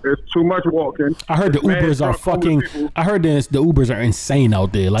bitch. It's too much walking. I heard the Ubers are fucking. I heard the Ubers are insane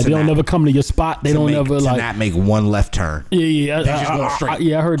out there. Like they don't never come to your spot. They don't ever like not make one left turn. Yeah. They just go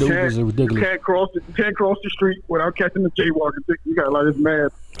straight. I heard the Ubers are ridiculous. You can't cross the street without catching the jaywalking ticket. You got like this mad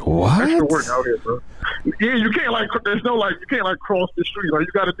What? extra work out here, bro. Yeah, you can't you can't cross the street. Like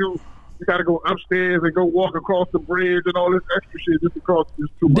you gotta go upstairs and go walk across the bridge and all this extra shit just to cross. This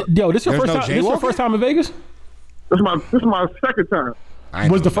too much. Yo, this your There's first no time? This your jaywalking? first time in Vegas? This is my second time.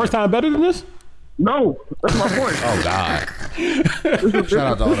 Was the first time better than this? No, that's my point. Oh God! Shout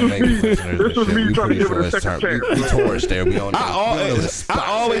out to all the Vegas listeners. This was and me shit. We trying to pretty give it sure a it's second time. chance. We tourists there. We on. I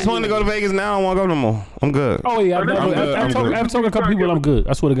always wanted to go to Vegas. Now I don't want to go no more. I'm good. Oh yeah, I've told a couple people I'm good.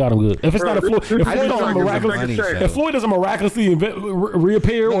 I swear to God I'm good. If it's not a Floyd, if Floyd doesn't miraculously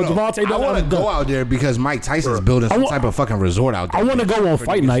reappear or Devontae I want to go out there because Mike Tyson's building some type of fucking resort out there. I want to go on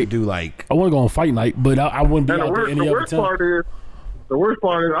fight night. Do like I want to go on fight night, but I wouldn't be And out there any other time. the worst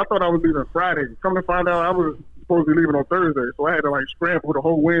part is I thought I was leaving Friday. Come to find out I was supposed to be leaving on Thursday, so I had to like scramble the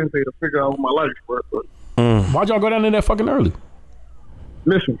whole Wednesday to figure out my life. But Why'd y'all go down there that fucking early?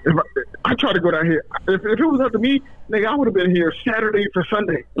 listen, if I try to go down here, if it was up to me, nigga, I would have been here Saturday to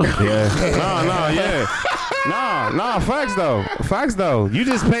Sunday. Facts though. You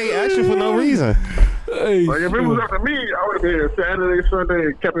just pay extra for no reason. Hey, Like if it was up to me, I would have been here Saturday, Sunday,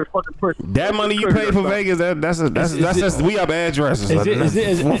 and kept it fucking pushing. That money you pay for Vegas, that's just we up addresses.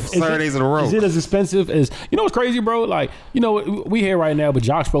 Saturdays in a row. Is it as expensive as what's crazy, bro? Like we here right now, but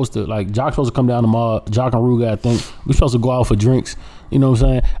Jock's supposed to come down tomorrow. Jock and Ruga, I think we're supposed to go out for drinks. You know what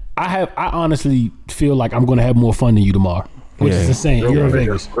I'm saying? I honestly feel like I'm gonna have more fun than you tomorrow, which is insane. You're in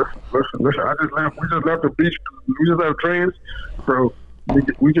Vegas. Listen. I just left. We just left the beach. We just left trains, bro. I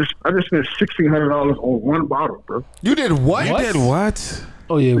just spent $1,600 on one bottle, bro. you did what? You did what?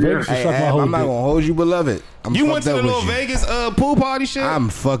 Oh yeah, Vegas Hey, suck my Ab, whole I'm not dick. gonna hold you, beloved. You went to the little Vegas pool party shit? I'm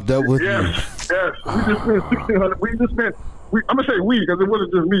fucked up with you. Yes. We just spent $1,600. We just spent. I'm gonna say we because it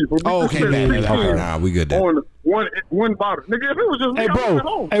wasn't just me. But we Oh, just okay, spent man. $1,600 Nah, we good there. on one bottle, nigga. If it was just me, I would have been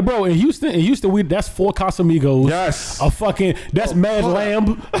home. Hey, bro, in Houston, that's 4 Casamigos. Yes. A fucking, that's Mad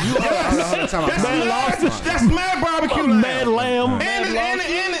Lamb. That's mad barbecue Mad Lamb.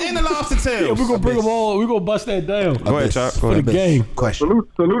 and the lobster tail. Yeah, we're gonna bring them all. We're gonna bust that down. Go ahead, Chuck. Go For the ahead. game. Question.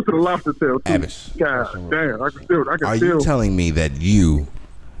 Salute to the lobster tail too. Abbas. God damn, I can Are still. you telling me that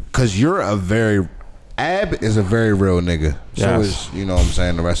because you're Ab is a very real nigga. So Yes. is, what I'm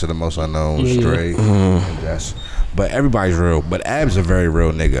saying, the rest of the most unknown, straight, and Jess. But everybody's real. But Ab's a very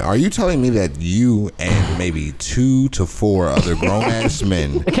real nigga. Are you telling me that you and maybe 2 to 4 other grown ass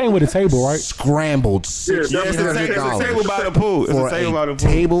men It came with a table, right? scrambled It's a $1,600 table by the pool. It's for a table by the a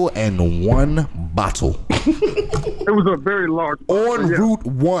pool. table and one bottle It was a very large bottle, on yeah. Route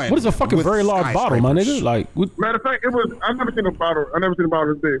 1? What is a fucking with very large bottle, my skyscrapers? nigga? Like, what? Matter of fact, I never seen a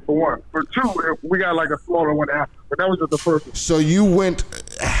bottle this big, for one. For two, we got like a smaller one after. But that was just the first one. So you went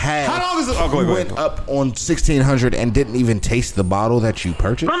half. How long is it? Oh, go ahead, you go ahead. went up on 1,600 and didn't even taste the bottle that you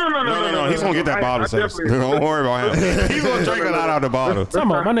purchased? No. He's gonna get that bottle. So don't worry about him. He's gonna drink a lot out of the bottle.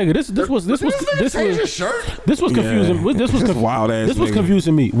 Come on, my nigga. This was shirt? This was confusing. This was wild ass This was nigga.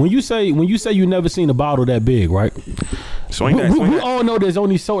 confusing me. When you say you never seen a bottle that big, right? Swing that. We all know there's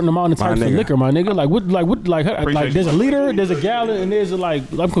only certain amount of types of nigga. liquor, my nigga. Like there's a liter, there's a gallon, and there's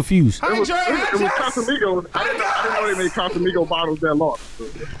I'm confused. It was Casamigos. I didn't know they made Casamigo bottles that large.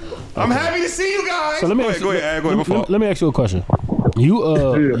 I'm happy to see you guys. So let me go ahead. Before. let me ask you a question.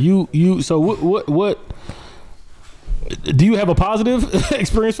 You so what do you have a positive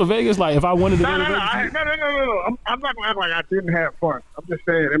experience for Vegas? Like if I wanted to go to Vegas? No. I'm not gonna act like I didn't have fun. I'm just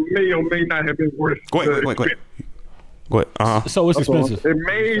saying it may or may not have been worth. Go ahead. So it's expensive. It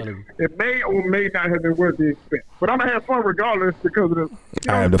may or may not have been worth the expense. But I'm gonna have fun regardless because of the.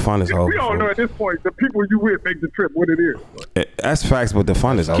 I have the funnest We all know at this point the people you with make the trip what it is. That's facts, but the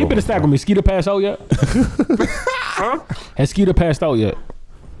fun is over. Keep it a stack with me. Skeeter passed out yet? Huh? Has Skeeter passed out yet?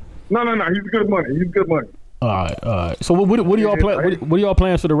 No. He's good money. All right. So what do y'all plan? What are y'all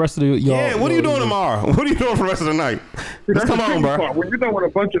plans for the rest of the y'all? Yeah, what are you doing tomorrow? What are you doing for the rest of the night? Just come on, bro. When you know when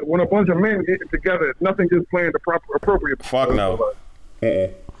a bunch of men get together, nothing gets planned appropriate. Fuck no.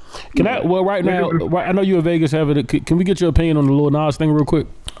 Can I? Well, right now, I know you in Vegas having it. Can we get your opinion on the Lil Nas thing real quick?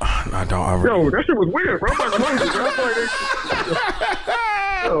 I don't. Yo, that shit was weird, bro. I'm not gonna hold you, bro.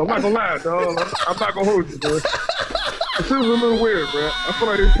 I'm not gonna lie, dog. I'm not gonna hold you, bro. It was a little weird, bro. I feel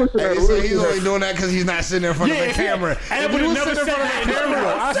like they pushing that a So little he's too only much. doing that because he's not sitting in front of the camera. I would have never said that in the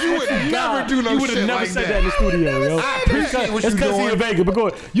studio. You would never do no You would shit have never like said that. that in the studio, yo. I appreciate what It's you because he's doing. in Vegas. But go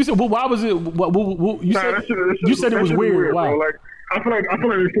ahead. You said, well, why was it? You Nah, said that shit you said it was weird. bro. Wow. Like, I feel like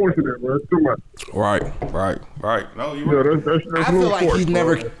they forcing it, bro. It's too much. Right. No, you Yeah, right. that's I a feel little like forced, he's bro.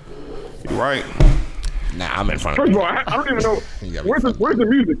 never. You right. Nah, I'm in front of First of him. all, I don't even know You got me where's the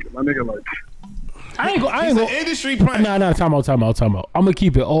music, my nigga. Like, I ain't He's go. an industry plant. Nah, time out. I'm gonna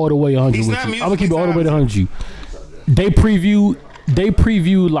keep it all the way 100 He's with not you. I'm gonna keep it all the way to musically 100 you. They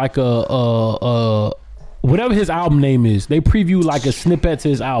preview like a whatever his album name is. They preview like a snippet to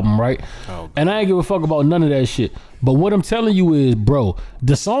his album, right? And I ain't give a fuck about none of that shit. But what I'm telling you is, bro,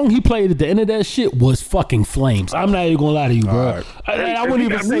 the song he played at the end of that shit was fucking flames. I'm not even gonna lie to you, bro. Right. I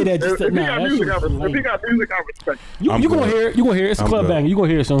wouldn't even say that. Just if he nah, got that music, shit was if he lame. got music, I respect. You I'm gonna good. hear it. You gonna hear it. It's a I'm club good. banger. You gonna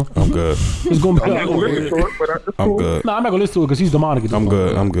hear it, son. I'm good. It's gonna be. I'm not gonna listen to it, but it's I'm cool. good. Nah, I'm not gonna listen to it because he's demonic. at this I'm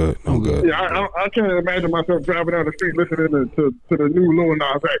point. good. I'm good. Yeah, I can't imagine myself driving down the street listening to the new Lil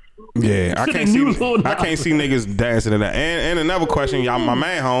Nas X. Yeah, I To the can't new see. Lil Nas. I can't see niggas dancing to that. And another question, y'all, my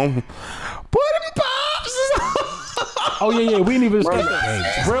man home. Put them pops. Oh yeah. We didn't even discuss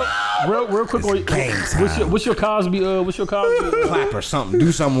that. Real quick. What's your Cosby? What's your Cosby? Clap or something.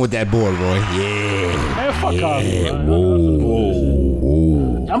 Do something with that board, Roy. Yeah. Man, fuck Cosby.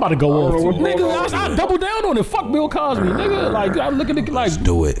 I'm about to go off. what's going Nigga, I double down on it. Fuck Bill Cosby, nigga. Like I look at it like,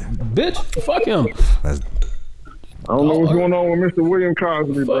 Do it. bitch. Fuck him. Let's I don't know what's going on with Mr. William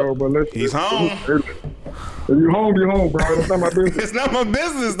Cosby, bro, but He's home. If you home, you home, bro. That's not my business. It's not my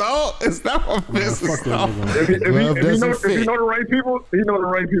business, dog. It's not my business, dog. If he know fit. the right people, he know the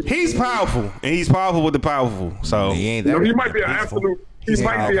right people. He's powerful, and he's powerful with the powerful. So He ain't You know, that. he might be an absolute. He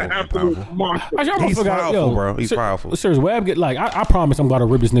might be an absolute monster. I He's powerful, bro. He's powerful. Seriously, Web get like I promise I'm about to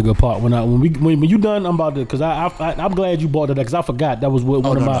rip this nigga apart when you done. I'm about to because I'm glad you brought it up because I forgot that was one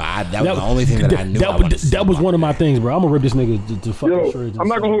of no, my. that was the only thing that I knew I wanted to say That was about one of my things, bro. I'm gonna rip this nigga to fucking Yo, shreds. I'm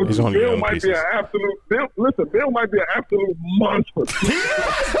not gonna hold He's you. only Bill young might be pieces. an absolute. Bill might be an absolute monster.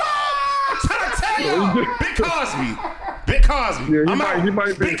 Big Cosby. Big Cosby. Yeah, I'm out. he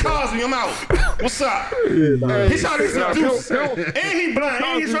might be. Big Cosby, I'm out. What's up? He's trying to seduce. Bill- And he blind.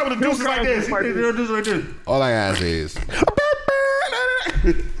 And he's trying to do like this. He do this like this. All I gotta say is,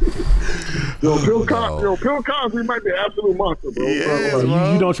 Bill Cosby might be an absolute monster, bro. Yes, Like,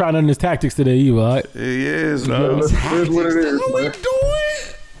 bro. You don't try none of his tactics today either, all right? He is, bro. It is what it is, what we man.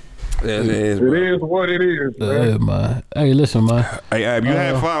 doing? It is, It is what it is, man. Yeah, man. Hey, listen, man. Hey, Ab, you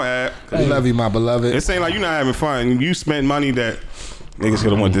had fun, Ab. We love you, my beloved. It ain't like you not having fun. You spent money that niggas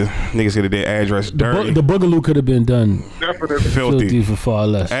could have went to. Niggas could have did address dirty, The boogaloo could have been done Definitely. filthy filthy. for far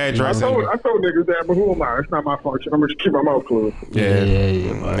less. Address. I told niggas that, but who am I? It's not my function. I'm gonna keep my mouth closed. Yeah,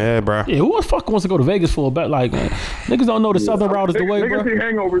 Yeah, bro. Yeah, who the fuck wants to go to Vegas for a bet? Like, niggas don't know the southern route is the way, bro. Niggas see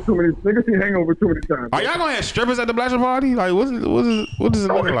hangover too many times. Are y'all gonna have strippers at the bachelor party? Like, what does it Oh, look it's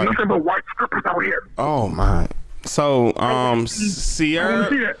like? nothing but white strippers out here. Oh my. So, I wanna see Sierra,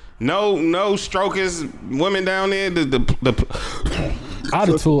 that. no strokers, women down there. The I'd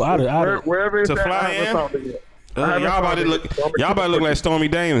have told, I'd have. Wherever it's To at, fly I haven't in? found it yet. I haven't y'all about found to it look. yet, so I'ma Y'all keep about to it look like pushing. Stormy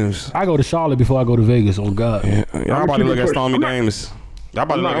Daniels. I go to Charlotte before I go to Vegas. On God. Y'all about to keep look it at pushing. Stormy I'm not- Daniels. Y'all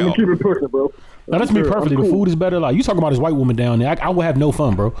about to I'm look gonna at. keep it pushing, bro. Now that's me I'm perfectly. cool. The food is better. Like you talking about this white woman down there. I would have no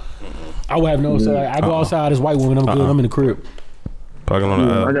fun, bro. I would have no. So like, I go outside as white woman. I'm good. I'm in the crib. Plugging on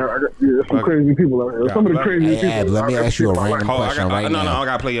the. I got some crazy people out here. Some of the crazy Hey, people. Ab, let me ask you a random Oh, question right no, now. I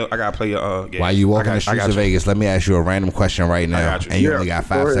gotta play your. Yeah. While you walking I the got streets of you. Vegas, let me ask you a random question right now, got you. and you Yeah, only got go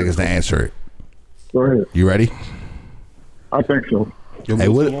 5 ahead. seconds to answer it. Go ahead. You ready? I think so. Hey,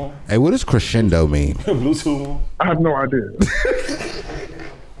 what does crescendo mean? Bluetooth on. I have no idea.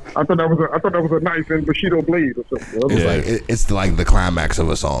 I thought that was a knife in Bushido blade or something. It's like it's like the climax of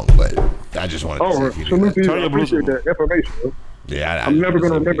a song, but I just wanted to see Oh, if you so knew Lucy, that. I appreciate that information. Bro. Yeah, I'm never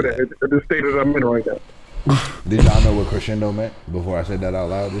gonna remember that at the state that I'm in right now. Did y'all know what crescendo meant before I said that out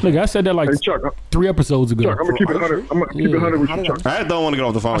loud? Nigga, I said that like Hey Chuck, 3 episodes ago. I'm gonna keep it 100. I'm gonna keep it 100 with you, Chuck. I don't want to get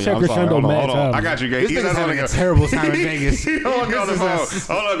off the phone. said Y'all. I'm sorry. crescendo Hold on. mad time. I got you, Gay. This He nigga's doesn't having wanna a go- terrible time in Vegas. He don't want to get off the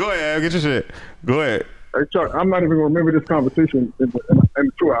phone. Hold on, go ahead. Ab. Get your shit. Go ahead. Hey Chuck, I'm not even gonna remember this conversation in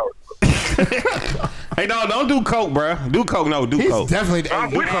 2 hours. Hey, Hey, no, don't do coke, bro. Do coke, no, do He's coke. definitely.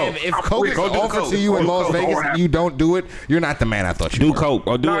 If coke is offered to you in Las Vegas and you don't do it, you're not the man I thought you were. Do coke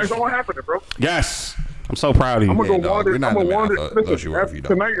or do Nah, it. it's all happening, bro. Yes, I'm so proud of you. I'm gonna Yeah, go dog, wander. you're not I'm gonna the man I wander. thought you were if you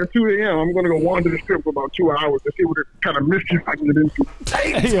don't. Tonight at 2 a.m. I'm gonna go wander the strip for about 2 hours to see what kind of mischief I can get into.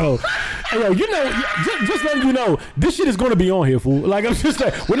 Hey, yo, you know, just letting you know, this shit is gonna be on here, fool. Like, I'm just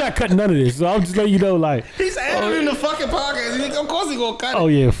like, we're not cutting none of this. So I'm just letting you know, like, He's editing the fucking podcast. Of course he gonna cut it. oh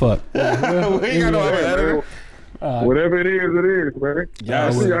yeah, fuck. We ain't got no other editor. Whatever it is, man. Yeah,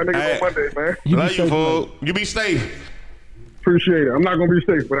 I'll see y'all niggas hey. on Monday, man. Love you, fool. You be safe. Appreciate it. I'm not gonna be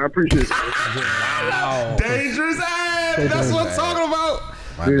safe, but I appreciate it. Dangerous ass. That's what I'm talking about.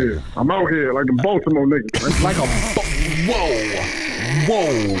 Yeah, I'm out here like the Baltimore niggas. Man. Like a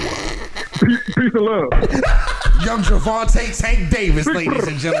whoa. Peace and love. Young Javante Tank Davis, ladies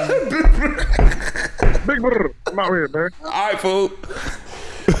and gentlemen. Big brother. I'm out here, man. All right, fool.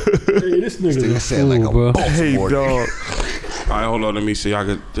 Hey, this nigga Dude is said fool, like a bro. Hey, Baltimore. dog. All right, hold on. Let me see. I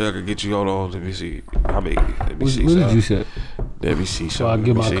could get you. Hold on. Let me see. Let me see. What did you say? Let me see So I something.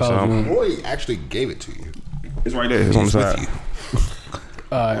 give Let me my see college something. one. Boy actually gave it to you. It's right there. It's on the He's side. with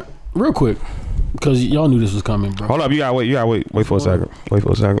you. All right, real quick, because y'all knew this was coming, bro. Hold up. You gotta wait. Wait for a second. Wait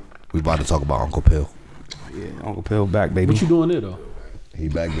for a second. We about to talk about Uncle Pill. Yeah, Uncle Pill back, baby. What you doing there though? He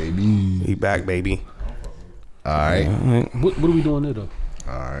back, baby. He back, baby. All right. What are we doing there though?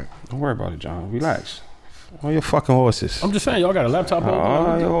 All right. Don't worry about it, John. Relax. All your fucking horses. I'm just saying, y'all got a laptop All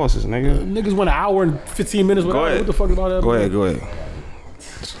open. your horses, nigga. Niggas went an hour and 15 minutes without. ahead. What the fuck about that? Go ahead.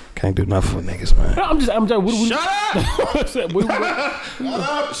 Can't do nothing for niggas, man. I'm just. What, Shut up!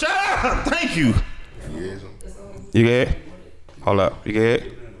 what, Shut up! Thank you. You get it? Hold up. You get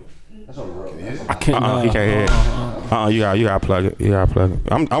it? I can't. You can't hear it. You gotta plug it.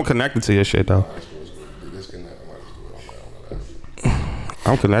 I'm connected to your shit though.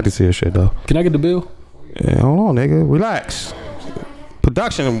 I'm connected to your shit though. Can I get the bill? Yeah, hold on, nigga. Relax.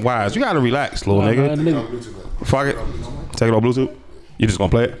 Production wise, you gotta relax, little nigga. Fuck it. Take it on Bluetooth. You just gonna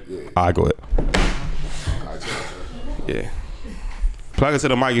play it? Yeah. Alright, go ahead. Yeah. Plug it to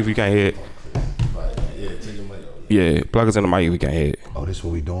the mic if you can't hear it. Yeah, plug it to the mic if you can't hear it. Oh, this is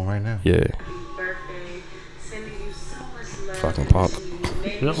what we doing right now? Yeah. Birthday, sending you so much love. Fucking punk.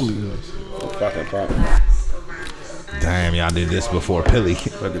 That's gonna be good. Fucking punk. Damn, y'all did this before Pilly.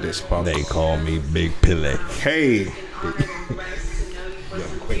 Look at this punk. They call me Big Pilly. Hey.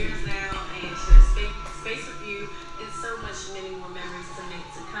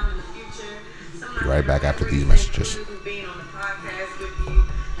 Be right back after these messages. Being on the podcast with you,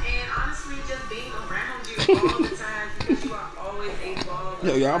 and honestly, just being around you all the time because you are always a ball.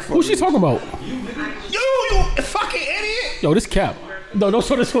 Yo, y'all Who's she talking about? You fucking idiot. Yo, this cap. No, don't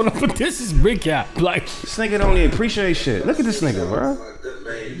show this one up. But this is big cap. Like, This nigga don't even appreciate shit. Look at this nigga, bro.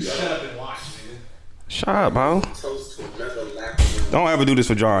 Shut up, bro. Don't ever do this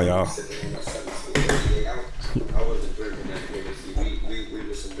for John, y'all. I wasn't drinking that nigga. See, we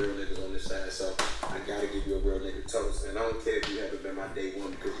were some real niggas on this side, so I gotta give you a real nigga toast. And I don't care if you haven't been my day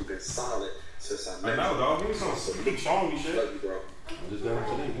one because you've been solid since I met you. dog. Give me something. Keep showing me shit. Love you, bro. Just done it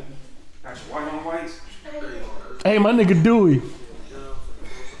today, man. Got your white on whites. hey, my nigga Dewey.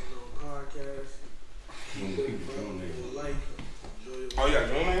 Oh, you got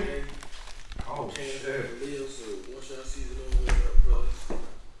Dream Man? Oh, shit.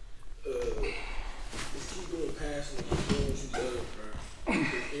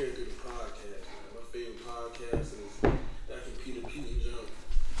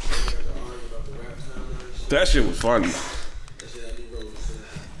 That shit was funny.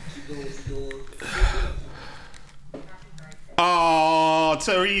 Oh,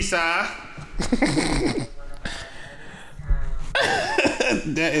 Teresa.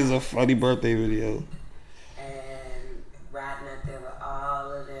 That is a funny birthday video. And riding up there with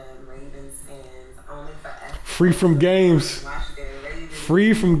all of them Ravens fans, only for us. Free from games. Washington Ravens.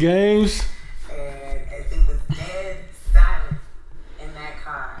 Free from games. And as it was dead silent in that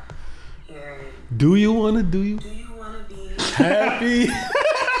car, hearing, Do you wanna? Do you? do you want to be Happy. free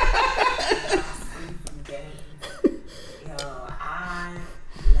from games? Yo, I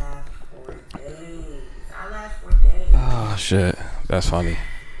laughed for days. Oh shit, that's funny.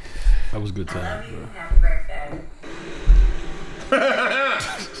 That was a good time. Love you. Happy birthday.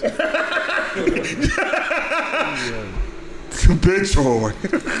 Big Troy.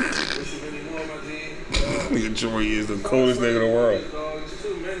 Nigga Troy is the coolest nigga in the world.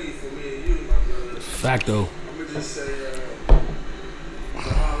 Facto.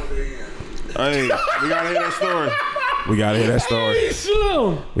 Hey, we gotta hear that story. We gotta hear that story. Hey,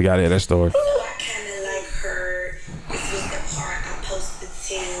 Slim. We gotta hear that story. I kinda like her. This was the part I posted to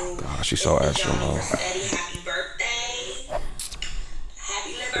you. God, she's so extra, man. Steady happy birthday.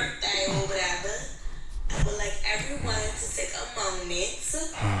 Happy little birthday or whatever. I would like everyone to take a moment,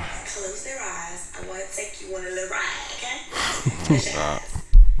 close their eyes. I want to take you on a little ride, okay? Close your eyes.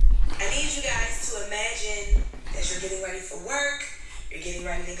 I need you guys to imagine that you're getting ready for work, you're getting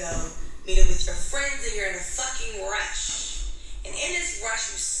ready to go meet up with your friends, and you're in a fucking rush. And in this rush,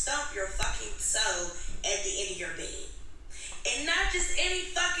 you stump your fucking toe at the end of your bed. And not just any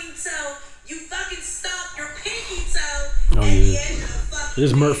fucking toe, you fucking stomp your pinky toe at the edge of the fucking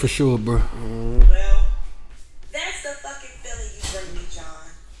It's Mert for sure, bro. Well, that's the fucking feeling you bring me,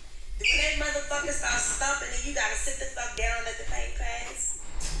 John. When that motherfucker starts stomping and you gotta sit the fuck down and let the pain pass.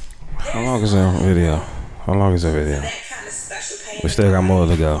 How long is that video? How long is that video? That kind of special pain. We still got more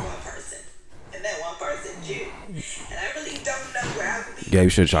to go. And that one person, you. And I really don't know where I would be. Yeah, you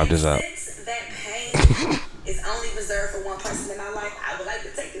should chop this out. Since that pain is only reserved for one person in my life, I would like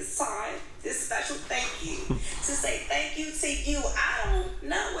to take this time, this special thank you, to say thank you to you. I don't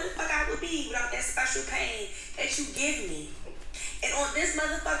know where the fuck I would be without that special pain that you give me. And on this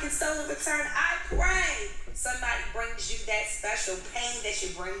motherfucking solar return, I pray somebody brings you that special pain that you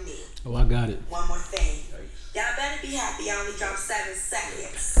bring me. Oh, I got it. One more thing. Y'all better be happy I only dropped 7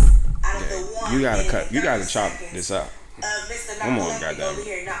 seconds out of the 1 You gotta minute cut. and You gotta 30 chop seconds this out. Mr. Come on, Knock goddamn. over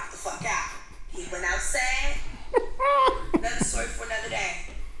here knocked the fuck out. He went outside. Another story for another day.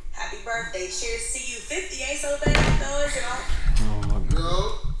 Happy birthday. Cheers to you. 58 so bad outdoors, you know.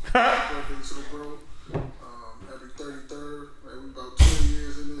 Yo, birthday to the bro. Happy 33rd. Man, we about 20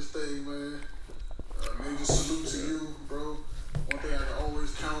 years in this thing, man. Major salute to you, bro. One thing I can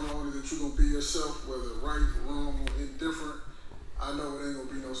always count on is that you're gonna be yourself, whether right, wrong, or indifferent. I know it ain't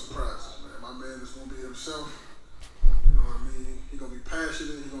gonna be no surprises, man. My man is gonna be himself. You know what I mean? He gonna be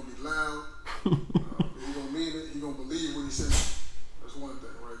passionate. He gonna be loud. He gonna mean it. He gonna believe what he said. That's one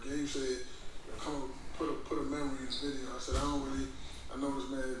thing, right? Gabe said, "Come put a memory in the video." I said, I know this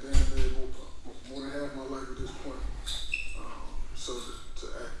man damn near more than half my life at this point. So to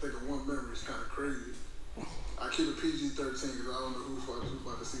think of one memory is kind of crazy. I keep it PG-13 because I don't know who's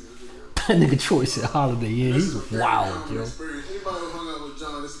about to see this video. That nigga Troy said Holiday. Yeah, he's wild, yo. Experience. Anybody who hung out with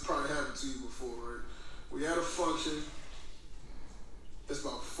John, this has probably happened to you before, right? We had a function. It's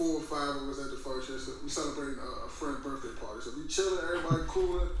about 4 or 5 of us at the function. So we celebrating a friend's birthday party. So we chilling, everybody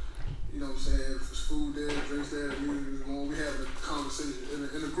cooling. You know what I'm saying? There's food there, drinks there, the music is going. We having a conversation in a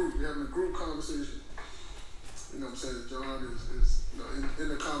group. We having a group conversation. You know what I'm saying? John is you know, in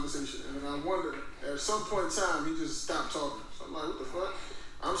the conversation. And then I wonder, at some point in time, he just stopped talking. So I'm like, what the fuck?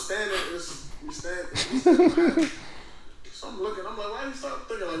 I'm standing, we standing. So I'm looking, I'm like, why he stop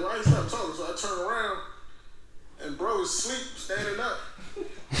thinking? Like, why he stop talking? So I turn around, and bro is asleep, standing up.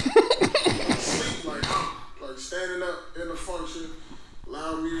 Sleep, like standing up in the function,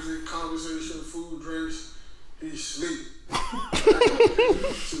 loud music, conversation, food, drinks. He's sleep. I find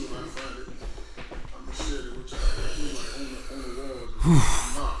it. I'm gonna share it with y'all. He's like on the walls.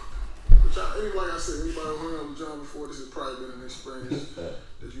 Which like I said, anybody who hung out with John before, this has probably been an experience that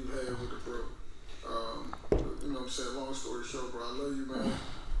you've had with the bro. You know what I'm saying? Long story short, bro, I love you, man.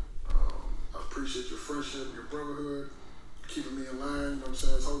 I appreciate your friendship, your brotherhood, keeping me in line. You know what I'm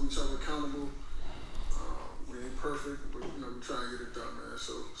saying? Let's hold each other accountable. We ain't perfect, but you know we try and get it done, man.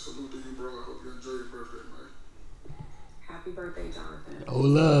 So salute to you, bro. I hope you enjoy your birthday, man. Happy birthday, Jonathan.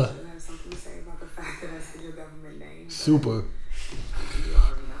 Hola. You have something to say about the fact that I said your government name. Super. You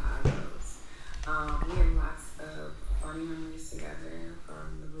already know how it goes. We have lots of funny memories together,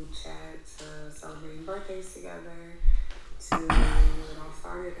 from the group chat to celebrating birthdays together to it all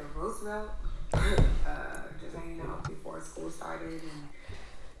started at Roosevelt, just hanging out before school started and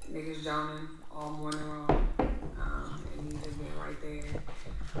niggas joning all morning long, and you just being right there.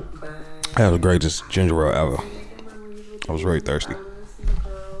 But I had the greatest ginger ale ever. I was very thirsty. And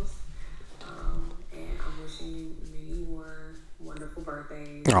I'm wishing you many more wonderful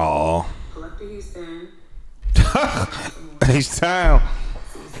birthdays. Aww. Pull up to Houston. H-Town.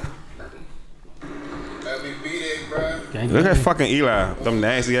 Happy B-Day, bro. Look at fucking Eli. Them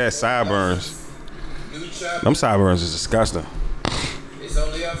nasty ass sideburns. New chapter. Them sideburns is disgusting. It's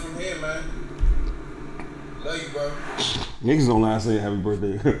only up from here, man. Love you, bro. Niggas don't lie and say happy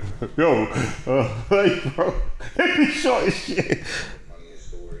birthday. Yo, like, bro, they be short as shit. Funniest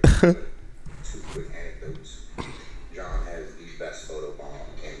story. 2 quick anecdotes. John has the best photo bomb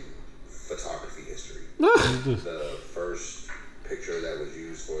in photography history. The first picture that was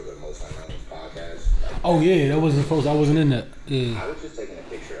used for the Most Unknown podcast. Oh yeah, that wasn't supposed. I wasn't in that. Yeah. I was just taking a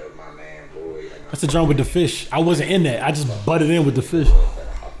picture of my man, Roy. And That's the drum with the fish. I wasn't in that. I just butted in with the fish. that I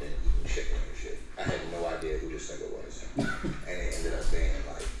hopped in eating chicken and shit. I had no idea who this nigga was. And it ended up being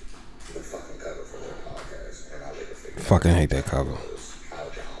like fucking hate that cover. How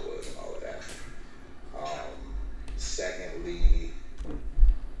John was and all of that. Secondly,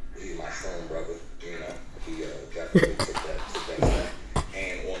 he's my strong brother. You know, he definitely took that step.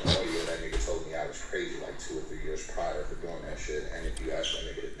 And on audio, that nigga told me I was crazy like 2 or 3 years prior for doing that shit. And if you ask that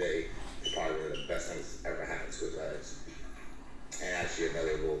nigga today, it's probably one of the best things that's ever happened to his ass. And actually,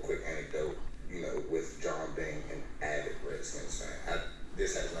 another little quick anecdote, you know, with John being an avid Redskins fan.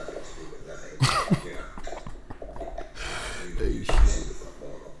 This has nothing to do with nothing. You know, you see the fuck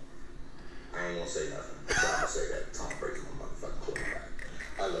going on. I ain't gonna say nothing. I'm gonna say that Tom Brady's my motherfucking quarterback.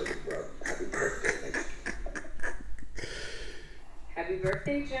 I love you, bro. Happy birthday, nigga. Happy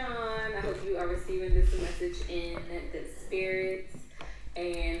birthday, John. I hope you are receiving this message in good spirits.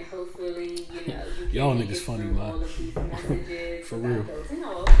 And hopefully, you know, you Y'all can niggas get funny, through man. all of these messages For without real. dozing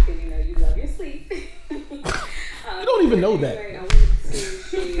off because, you know, you love your sleep. You don't even know that. Anyway, I wanted to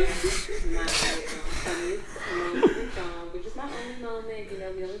share my funniest moment with John, which is my only moment. You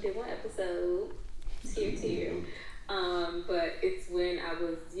know, we only did 1 episode. Tear. But it's when I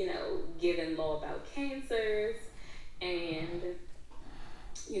was, you know, giving law about cancers, and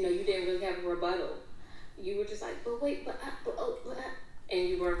you know, you didn't really have a rebuttal. You were just like, but wait, but and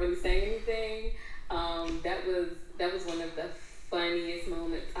you weren't really saying anything. That was one of the funniest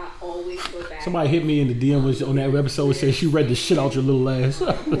moments. I always go back. Somebody hit me in the DM was on that episode and said she read the shit out your little ass. To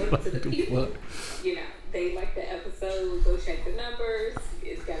the people, you know, they like the episode. Go check the numbers.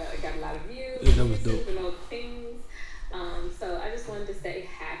 It's got a lot of views. Yeah, that was dope. And all the things. So I just wanted to say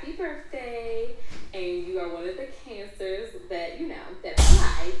happy birthday, and you are one of the cancers that you know that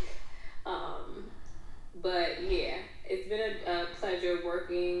I like. But yeah, it's been a pleasure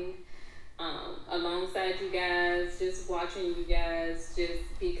working alongside you guys, just watching you guys just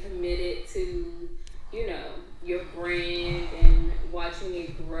be committed to, you know, your brand and watching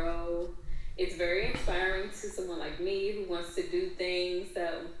it grow. It's very inspiring to someone like me who wants to do things.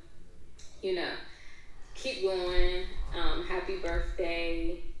 So, you know, keep going. Happy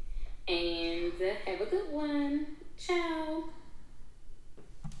birthday and have a good one. Ciao.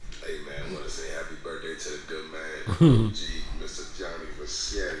 Hey man, I want to say happy birthday to the good man, G, Mr. Johnny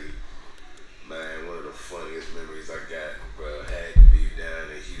Vassetti. Man, one of the funniest memories I got, bro, had to be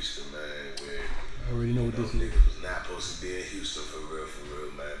down in Houston, man, where I already know what this is. niggas was not supposed to be in Houston for real,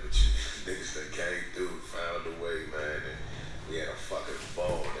 man, but you niggas that came through, found a way, man, and we had a fucking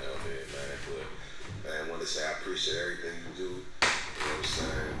ball down there, man. But man, I want to say I appreciate everything you do. You know what I'm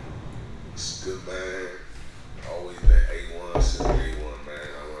saying? It's good, man. Always been A1 since day one, man.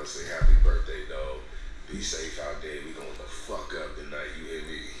 I want to say happy birthday, dog. Be safe out there. We going the fuck up tonight. You hear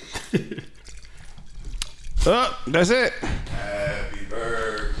me? That's it. Happy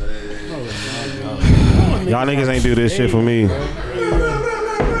birthday. Y'all niggas ain't do this shit for me.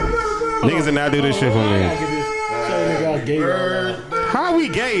 Niggas did not do this shit for me. How we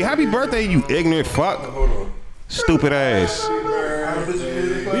gay? Happy birthday, you ignorant fuck. Stupid ass.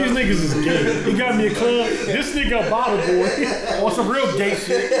 These niggas is gay. He got me a club. This nigga a bottle boy on some real gay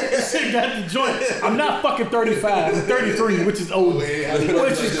shit. This shit got the joint. I'm not fucking 35. I'm 33, which is old. Which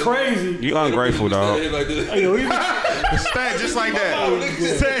is crazy. You ungrateful, dog. Hey, yo, Stat just like that.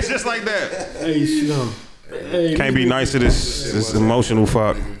 Stat just like that. hey, Shum. Hey, Can't be nice to this emotional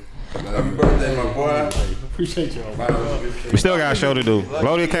fuck. Happy birthday, my boy. appreciate y'all. We still got a show to do.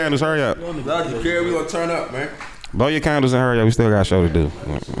 Blow your candles, hurry up. Dr. Kerry, we gonna turn up, man. Blow your candles and hurry up. We still got a show to do.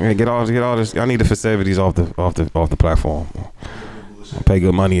 Yeah, get all this. I need the facilities off the platform. I pay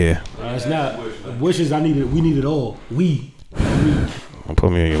good money here. It's not wishes. We need it all. We.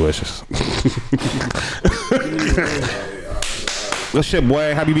 Put me in your wishes. Good shit,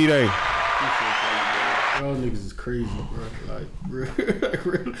 boy. Happy B-Day. Y'all niggas is crazy, bro. Like,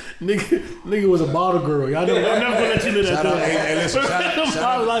 nigga was a bottle girl. Y'all never, I'm never gonna let you know that.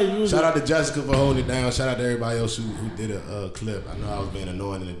 Shout out to Jessica for holding it down. Shout out to everybody else who did a clip. I know I was being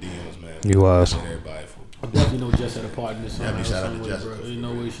annoying in the DMs, man. You was. Everybody for. I definitely know Jess had a part in this song. Definitely shout out to Jessica. Bro. Ain't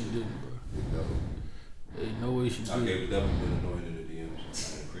no way she didn't, bro. Ain't no way she didn't. Okay, we definitely been annoying in the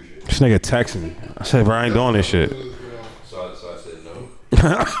DMs. I appreciate it. This nigga texted me. I said, bro, I ain't doing this shit. So I said no.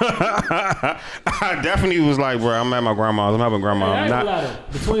 I definitely was like, bro, I'm at my grandma's. I'm having grandma. I'm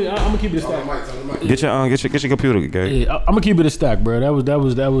gonna keep it a stack. Get your computer, okay? Yeah, I'm gonna keep it a stack, bro. That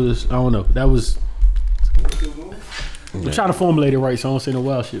was. I don't know. That was. I'm trying to formulate it right, so I don't say no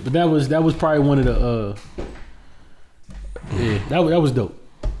wild shit. But that was probably one of the. Yeah, that was dope.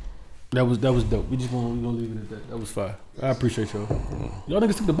 That was dope. We gonna leave it at that. That was fire. I appreciate y'all. Y'all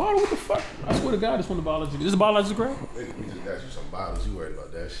niggas took the bottle. What the fuck? I swear to God, this one the biology. This is biology grab. We just got you some bottles. You worried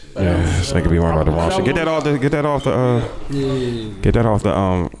about that shit? Yeah, this nigga be worrying about the wrong shit. Get that off the. Yeah. Get that off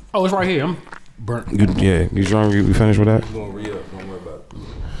the. Oh, it's right here. burnt. You drunk? You finished with that? I'm gonna re-up. Don't worry about it.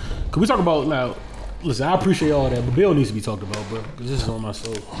 Can we talk about now? Listen, I appreciate all that, but Bill needs to be talked about, bro, because this is on my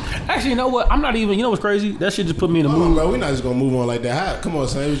soul. Actually, you know what? I'm not even. You know what's crazy? That shit just put me in the mood, bro. We're not just gonna move on like that. Come on,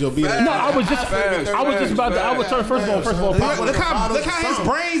 son. It was your beat. No, I was just about to. I was turn. First of all. Look how his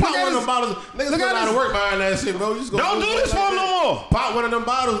brains. Pop one of them bottles. Niggas got a lot of work behind that shit, bro. Don't do this for him no more. Pop one of them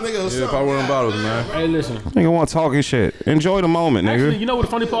bottles, nigga. Yeah, pop one of them bottles, man. Hey, listen. Nigga want talking shit. Enjoy the moment, nigga. Actually, you know what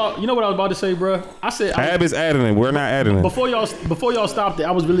the funny part? You know what I was about to say, bro? I said Ab is adding it. We're not adding it. Before y'all stopped it,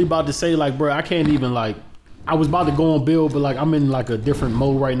 I was really about to say, like, bro, I can't even, like, I was about to go on Bill, but like I'm in like a different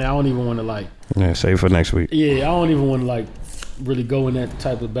mode right now. I don't even want to like. Yeah, save for next week. Yeah, I don't even want to like really go in that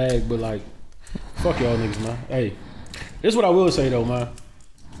type of bag. But like, fuck y'all niggas, man. Hey, this is what I will say though, man.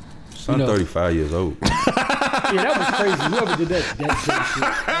 Son, 35 years old. Yeah, that was crazy. Whoever did that shit.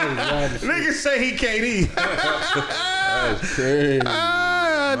 That was Niggas say he can't eat. That's crazy.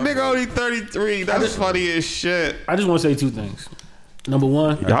 Nigga only 33. That's funny as shit. I just want to say two things. Number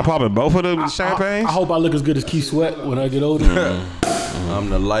one, y'all popping both of them champagnes? I hope I look as good as Keith Sweat when I get older.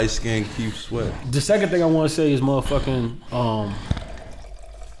 I'm the light skinned Keith Sweat. The second thing I want to say is motherfucking.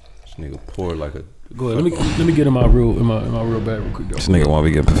 This nigga poured like a. Go ahead. Let me get in my real bad real quick though. This nigga want to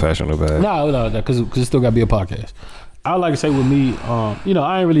be getting professional bad. No, because it still got to be a podcast. I would like to say with me, you know,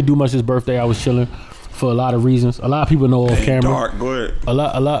 I ain't really do much this birthday. I was chilling for a lot of reasons. A lot of people know off camera. Dark, go ahead. A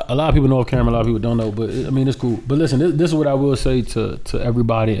lot of people know off camera. A lot of people don't know, but I mean it's cool. But listen, this is what I will say to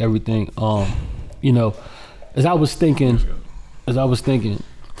everybody, everything. You know, as I was thinking,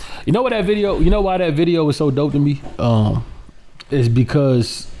 you know what that video? You know why that video was so dope to me? Is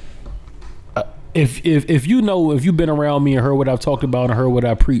because if you've been around me and heard what I've talked about and heard what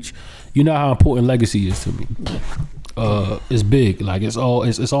I preach, you know how important legacy is to me. It's big. Like it's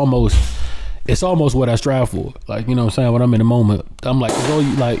almost what I strive for. Like, you know what I'm saying? When I'm in the moment, I'm like,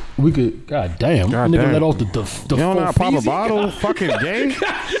 we could, god damn. Nigga let off the you don't know how to pop a bottle? Fucking gay?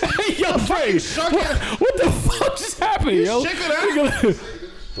 Yo, Trey, what the fuck just happened, yo? You shook it out?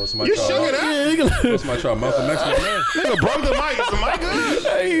 That's my try. Malcolm X, my man. Nigga broke the mic. Is the mic good?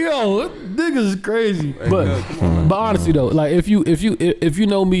 Hey, yo, niggas is crazy. But honestly though, like if you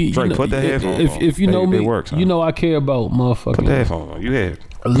know me, Drake, you know, put the headphones on. If you know me, it works, huh? you know I care about motherfucking. Put the headphones on. You hear?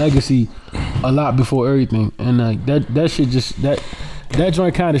 Legacy a lot before everything, and like that shit just that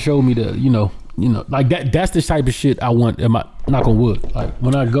joint kind of showed me the you know like that's the type of shit I want. Am I knock on wood? Like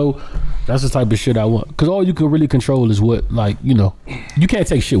when I go, that's the type of shit I want. Cause all you can really control is what, like, you know, you can't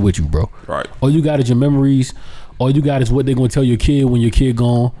take shit with you, bro. Right. All you got is your memories. All you got is what they gonna tell your kid when your kid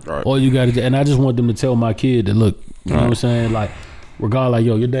gone. Right. All you got is, and I just want them to tell my kid that, look, you know what I'm saying? Like, regardless, like,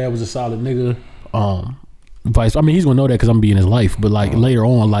 yo, your dad was a solid nigga. I mean, he's gonna know that because I'm being his life. But like later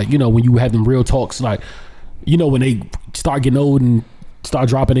on, like, you know, when you have them real talks, like, you know, when they start getting old and start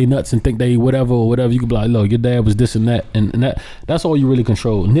dropping their nuts and think they whatever, you can be like, look, your dad was this and that, and that's all you really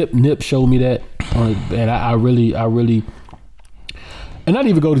control. Nip showed me that, and I really, and I didn't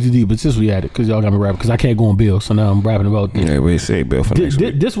even go too deep, but since we had it, because y'all got me rapping, because I can't go on Bill, so now I'm rapping about this. Yeah, we say Bill for next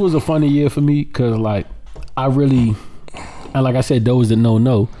week. This was a funny year for me, because like, I really, and like I said, those that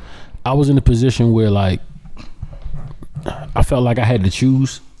know, I was in a position where like, I felt like I had to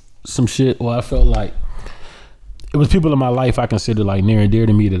choose some shit, or I felt like it was people in my life I considered like near and dear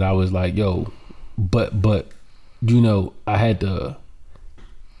to me that I was like, yo, but you know, I had to,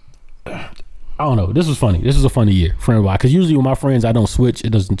 I don't know. This was funny. This was a funny year, friend-wise, because usually with my friends, I don't switch. It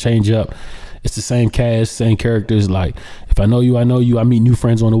doesn't change up. It's the same cast, same characters. Like, if I know you, I know you. I meet new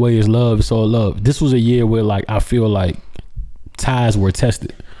friends on the way. It's love. It's all love. This was a year where like I feel like ties were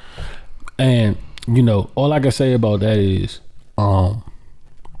tested, and you know, all I can say about that is,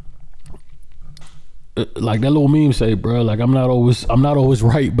 like that little meme say, bro, like I'm not always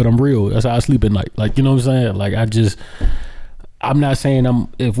right, but I'm real. That's how I sleep at night. Like, you know what I'm saying? Like I'm not saying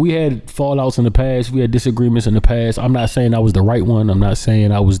if we had fallouts in the past, we had disagreements in the past, I'm not saying I was the right one. I'm not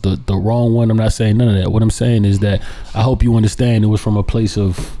saying I was the wrong one. I'm not saying none of that. What I'm saying is that I hope you understand it was from a place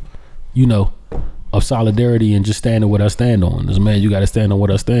of, you know, of solidarity and just standing what I stand on. As a man, you got to stand on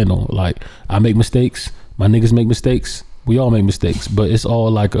what I stand on. Like, I make mistakes. My niggas make mistakes. We all make mistakes, but it's all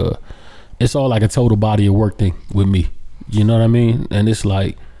like a total body of work thing with me. You know what I mean? And it's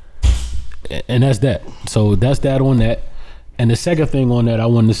like, and that's that. So that's that on that. And the second thing on that I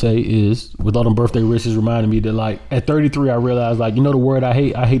wanted to say is, with all them birthday wishes, reminded me that like at 33, I realized, like, you know the word I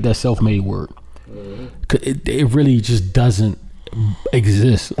hate that self-made word. It really just doesn't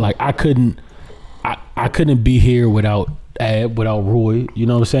exist. Like I couldn't be here without Ab, without Roy. You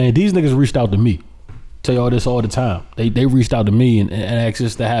know what I'm saying? These niggas reached out to me. Tell y'all this all the time. They reached out to me and asked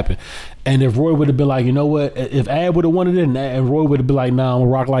this to happen. And if Roy would have been like, you know what? If Ab would have wanted it and Roy would have been like, nah, I'm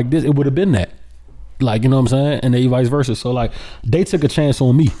gonna rock like this, it would have been that. Like, you know what I'm saying? And they vice versa. So like they took a chance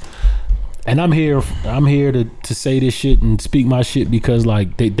on me. And I'm here to say this shit and speak my shit because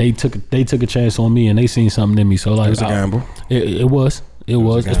like they took a chance on me and they seen something in me. So like it was a gamble. It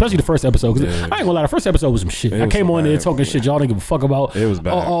was, especially the first episode. Cause I ain't gonna lie, the first episode was some shit. I came on there talking shit y'all didn't give a fuck about. It was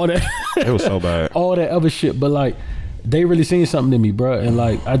bad. All that. It was so bad. All that other shit, but like they really seen something in me, bro. And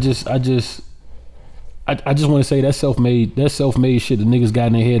like I just want to say that self-made shit the niggas got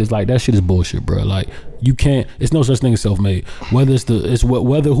in their head is like that shit is bullshit, bro. Like you can't. It's no such thing as self-made. Whether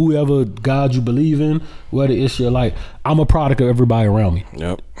whether whoever God you believe in, whether it's your like, I'm a product of everybody around me.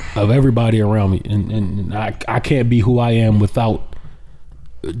 Yep. Of everybody around me, and I can't be who I am without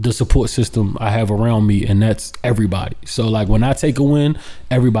the support system I have around me, and that's everybody. So like when I take a win,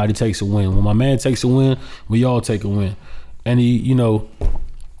 everybody takes a win. When my man takes a win, we all take a win. And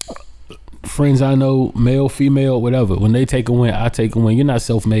friends I know, male, female, whatever, when they take a win, I take a win. You're not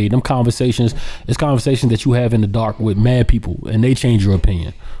self-made. Them conversations, it's conversations that you have in the dark with mad people and they change your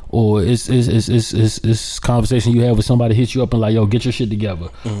opinion. Or it's conversation you have with somebody hits you up and like, yo, get your shit together.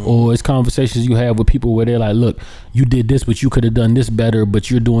 Mm-hmm. Or it's conversations you have with people where they're like, look, you did this, but you could have done this better,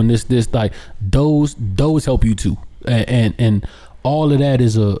 but you're doing this. Like those help you too. And all of that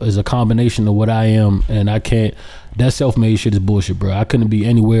is a combination of what I am, and I can't. That self-made shit is bullshit, bro. I couldn't be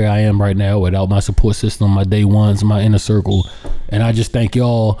anywhere I am right now without my support system, my day ones, my inner circle, and I just thank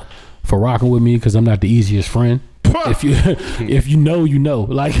y'all for rocking with me because I'm not the easiest friend. If you know, you know.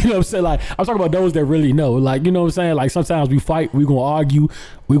 Like, you know what I'm saying? Like, I'm talking about those that really know. Like, you know what I'm saying? Like, sometimes we fight, we gonna argue,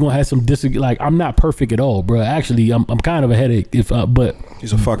 we gonna have some like, I'm not perfect at all, bro. Actually, I'm kind of a headache. But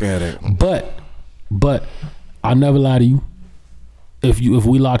he's a fucking headache. But I'll never lie to you. If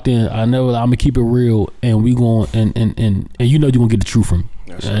we locked in, I'm gonna keep it real, and we going and you know you're gonna get the truth from me,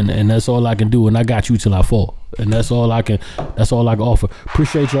 and that's all I can do, and I got you till I fall, and that's all I can offer.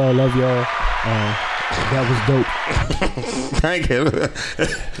 Appreciate y'all, love y'all. That was dope. Thank you.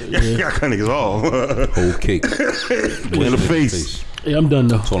 Y'all niggas all whole cake in the face. Yeah, I'm done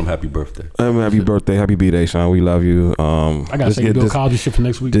though. Told him happy birthday. Happy birthday, happy B-Day, Sean. We love you. I gotta take Bill Cosby shit for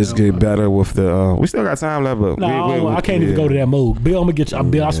next week. Just get better with the. We still got time left, but I can't even go to that mode. Bill, I'm gonna get you.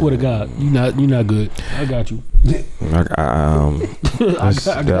 Bill, I swear to God, you not good. I got you. That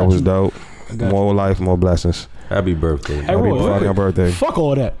was dope. More life, more blessings. Happy birthday. Hey, Roy, fucking birthday. Fuck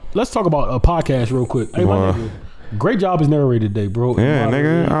all that. Let's talk about a podcast real quick. Hey, my nigga. Great job as narrator today, bro. Yeah,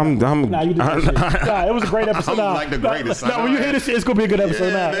 nigga. Nah, you did that shit. Nah, it was a great episode. I'm like the greatest. Nah, when you hear this shit, it's gonna be a good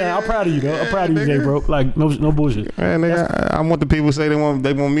episode. Yeah, I'm proud of you, though. I'm proud of you, Jay, bro. Like, no bullshit. Man, nigga, I want the people to say they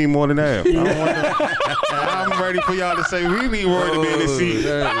want me more than that. I'm ready for y'all to say we need Roy to be in this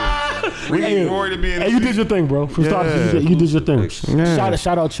seat. We need Roy to be in this seat. Hey, you did your thing, bro. From start to finish, you did your thing. Yeah.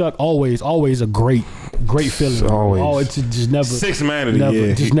 Shout out Chuck. Always a great feeling. Always. Oh, it's just never. Sixth man of the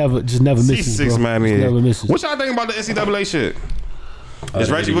year. Just never misses. Sixth man of the year. Never misses. What y'all think about the NCAA shit?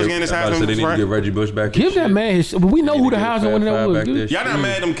 Is Reggie Bush getting his Heisman? They need to get Reggie Bush back. Give that man his. We know who the Heisman winner was. Y'all not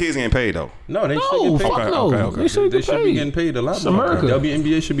mad them kids getting paid though? No, they should get paid. Okay. They should be getting paid a lot more. America.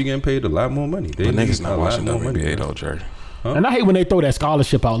 WNBA should be getting paid a lot more money. But niggas not watching WNBA though, Jerry. Huh? And I hate when they throw that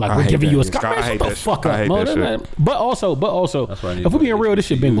scholarship out like we're giving you a scholarship. Shut the fuck up, man. But also, if we're being real, this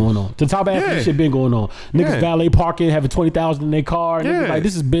shit been going on. The top half of this shit been going on. Niggas valet parking, having 20,000 in their car. And like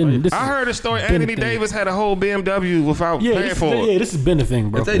this has been. I heard a story. Anthony Davis had a whole BMW without paying for it. Yeah, this has been the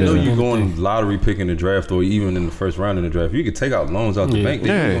thing, bro. If they know you going lottery picking the draft or even in the first round of the draft, you could take out loans out the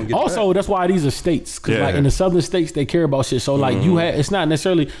bank. Also, that's why these are states, because like in the southern states they care about shit. So like it's not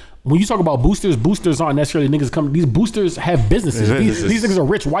necessarily. When you talk about boosters aren't necessarily niggas coming. These boosters have businesses. These niggas are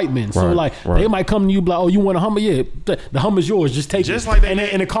rich white men. So they might come to you like, oh, you want a Hummer? Yeah, the Hummer's yours. Just take it. Like and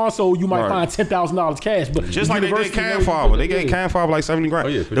in the console, you might find $10,000 cash. But just like they did Cam Farber. They gave Cam Farber like 70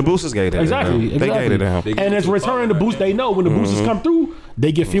 grand. The boosters gave that. Exactly. They gave it to him. And as return the boost, they know when the boosters come through,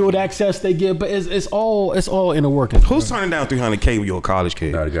 they get field access. They get, but it's all in the working. Who's turning down $300K when you're a college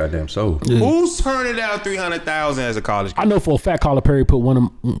kid? Not a goddamn soul. Who's turning down $300,000 as a college kid? I know for a fact, Tyler Perry put one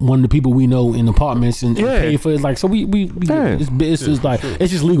of the people we know in apartments and pay for it. Like, so we it's just like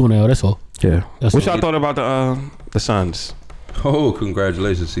it's just legal now. That's all. Yeah. What y'all thought about the Suns? Oh,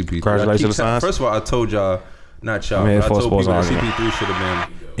 congratulations, CP3. Congratulations to the Suns. First of all, I told y'all, not y'all, but I told people that CP3 should have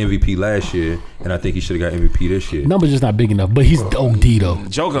been MVP last year, and I think he should have got MVP this year. Numbers just not big enough, but he's OD though.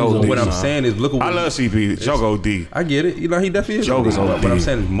 Joker OD. What I'm saying is, look at what I love CP. Joker OD. I get it. You know, he definitely is. Joker's OD. What I'm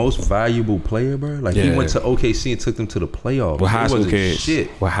saying is, most valuable player, bro. Like he went to OKC and took them to the playoffs. With high school kids.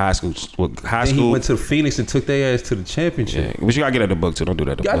 Shit. With high school. Then he went to Phoenix and took their ass to the championship. Yeah. But you gotta get at the book too. Don't do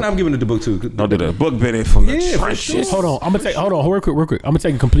that. I'm giving it the book too. Don't do that. Book Bennett from the trenches. Hold on, real quick. I'm gonna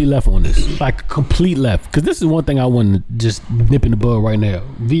take a complete left on this, like complete left, because this is one thing I want to just nip in the bud right now.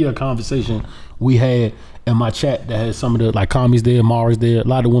 via a conversation we had in my chat that had some of the like Kami's there, Mara's there, a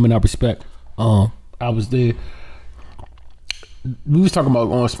lot of women I respect. I was there. We was talking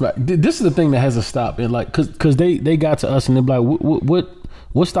about on Smack. This is the thing that hasn't stopped, and like, cause they got to us and they're like,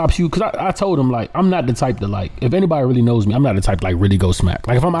 what stops you? Cause I told them like, I'm not the type to like, if anybody really knows me, I'm not the type to like really go smack.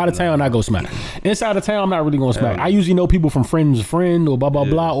 Like if I'm out of town, I go smack. Inside of town, I'm not really going smack. I usually know people from friend to friend or blah blah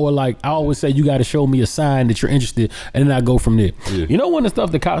blah, or like I always say you got to show me a sign that you're interested, and then I go from there. You know, one of the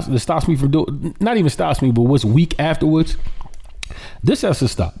stuff that stops me from doing, not even stops me, but what's weak afterwards. This has to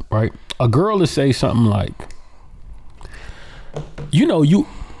stop, right? A girl to say something like, you know,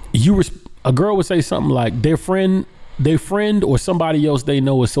 a girl would say something like their friend or somebody else they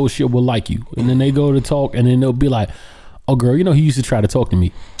know associate will like you, and then they go to talk, and then they'll be like, "Oh, girl, you know he used to try to talk to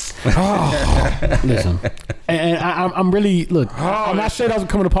me." Listen, and I'm really I'm not saying I was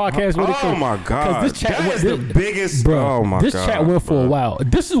coming to podcast with it. Oh my god, this chat that is the biggest, bro. Oh my this god, chat went for a while.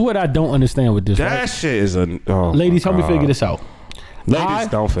 This is what I don't understand with this. That right? shit is a. Ladies, help me figure this out. Ladies,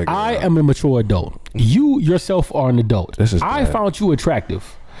 don't figure it out. I am a mature adult. You yourself are an adult. I bad. found you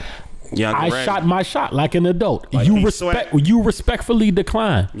attractive. Young and I ready. shot my shot like an adult. Like You respectfully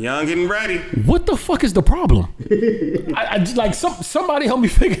decline. Young and ready. What the fuck is the problem? I just like somebody help me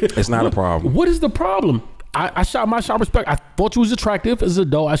figure. It's not a problem. What is the problem? I shot my shot. Respect. I thought you was attractive as an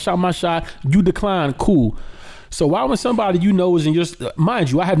adult. I shot my shot. You declined. Cool. So why when somebody you know is in your,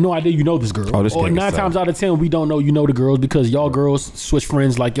 mind you, I have no idea you know this girl. Oh, this or 9 times out of 10 we don't know you know the girls because y'all girls switch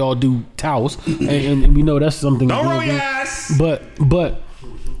friends like y'all do towels, and we know that's something. Don't roll your ass. But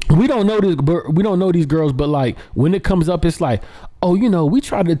we don't know this. We don't know these girls. But like when it comes up, it's like, oh, you know, we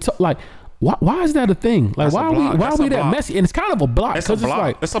try to talk, like. Why is that a thing? Like That's why are we that messy? And it's kind of a block because it's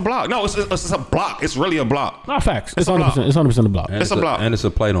like it's a block. No, it's a block. It's really a block. Not facts. It's 100%. It's 100% a block. It's a block, and it's a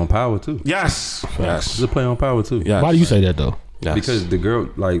play on power too. Yes. It's a play on power too. Yes. Why do you say that though? Yes. Because the girl,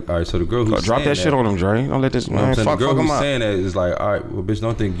 like, all right, so the girl who's drop that shit on him, Dre. Don't let this man the fuck girl him who's up. saying that is like, all right, well, bitch,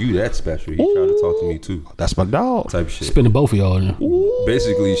 don't think you that special. He tried to talk to me too. That's my dog. Type shit. Spinning both of y'all in.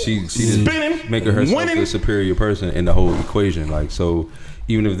 Basically, she just making herself the superior person in the whole equation. Like, so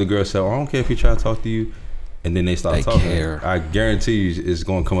even if the girl said, oh, I don't care if he try to talk to you, and then they start talking, care. I guarantee you it's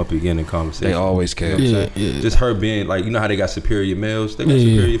going to come up again in conversation. They always care. Yeah. Just her being like, you know how they got superior males? They got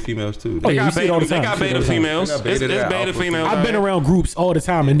superior females too. They got beta females. It's beta females. I've been around groups all the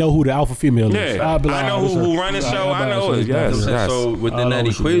time and know who the alpha female is. Yeah, I know who run the show. I know it. Yes. So within that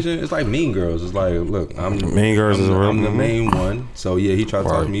equation, it's like Mean Girls. It's like, look, I'm the main one. So yeah, he tried to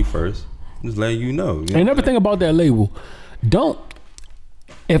talk to me first. I'm just letting you know. And another thing about that label, don't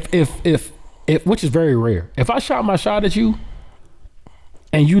if which is very rare. If I shot my shot at you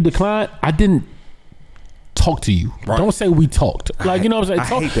and you declined, I didn't talk to you. Right. Don't say we talked. Like, you know what I'm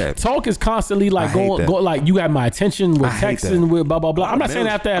saying? I hate that. Talk is constantly like going like you got my attention with texting with blah blah blah. I'm not saying I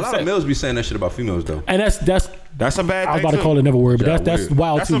have to have sex. A lot of males be saying that shit about females though. And that's a bad thing. I was about to call it never word, but that's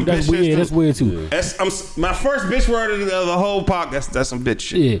wild too. That's weird. That's weird too. That's my first bitch word of the whole podcast. That's some bitch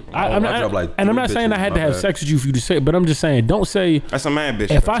shit. Yeah, I'm not saying I had to have sex with you for you to say it, but I'm just saying don't say that's a man bitch.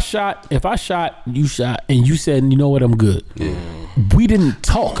 If I shot, you shot, and you said, you know what, I'm good. Yeah. We didn't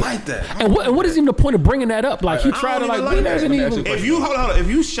talk like that. And what is even the point of bringing that up? Like he tried to like we didn't even. If you hold on, if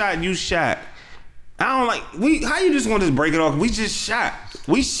you shot, you shot. I don't like how you just want to break it off. We just shot.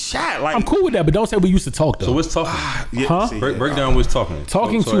 We shot. Like I'm cool with that, but don't say we used to talk though. So what's talking? Break down what's talking.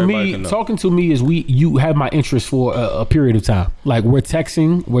 Talking to me is you have my interest for a period of time. Like we're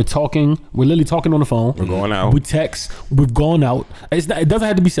texting, we're talking, we're literally talking on the phone. We're going out. We text. We've gone out. It doesn't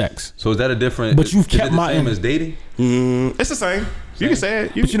have to be sex. So is that a different? But you've kept my same as dating. It's the same. You can say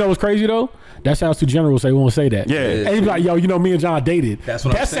it. But you know what's crazy though? That sounds too general, so they won't say that. Yeah. And you be like, yo, you know, me and John dated. That's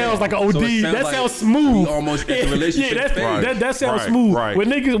what I'm saying. That sounds like an OD. So that sounds smooth. Almost get the relationship. That sounds smooth. Right. When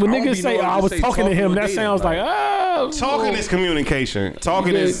niggas say, I was talking to him, that sounds like, talking is communication.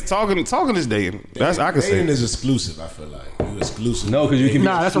 Talking is dating. That's I can say. Dating is exclusive. I feel like you exclusive. No, because you can.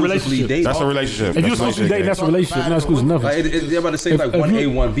 Nah, that's a relationship. That's a relationship. If you exclusively dating, that's a relationship. Not exclusive. Nothing. They're about to say like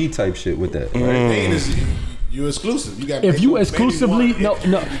 1A, 1B type shit with that. Dating is. You're exclusive. You got. If you exclusively that's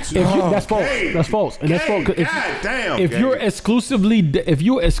false. That's false. And that's false. If you're exclusively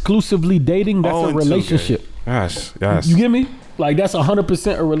dating, that's a relationship. Yes. You get me? Like that's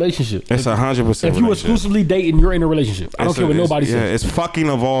 100% a relationship. It's 100%. If you exclusively dating, you're in a relationship. I don't care what nobody says. Yeah, it's fucking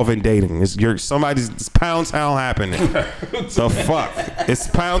evolving dating. It's somebody's Pound Town happening. The fuck? It's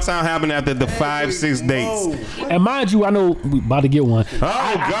Pound Town happening after the 5-6 dates. And mind you, I know we about to get one. Oh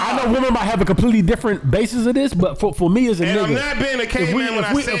God! I know women might have a completely different basis of this, but for me as a nigga, I'm not being a caveman when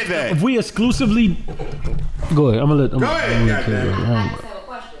I said that. If we exclusively, go ahead. Go ahead. I just have a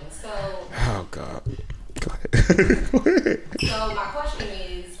question. So. Oh God. Go ahead. So my question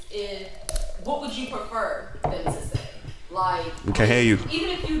is, what would you prefer them to say? Like, we can't hear you. Even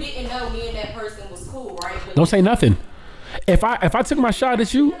if you didn't know me and that person was cool, right? But don't say nothing. If I took my shot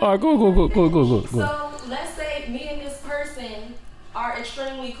at you, go. So let's say me and this person are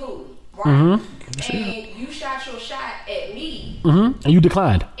extremely cool, right? Mm-hmm. And you shot your shot at me. Mm-hmm. And you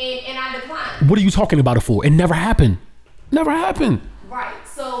declined. And I declined. What are you talking about it for? It never happened. Never happened. Right.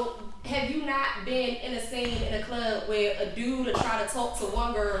 So have you not been in a scene in a club where a dude will try to talk to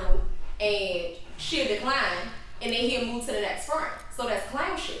one girl and she'll decline, and then he'll move to the next friend? So that's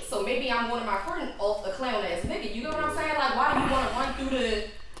clown shit. So maybe I'm one of my friends off a clown ass nigga. You know what I'm saying? Like, why do you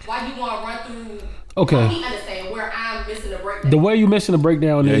want to run through? Okay. Let me understand where I'm missing the breakdown. The way you're missing the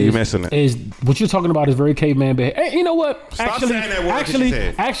breakdown you're missing it. Is what you're talking about is very caveman behavior. Hey, you know what? Stop saying that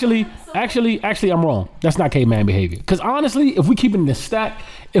word Actually, I'm wrong. That's not caveman behavior. Because honestly, if we keep it in the stack,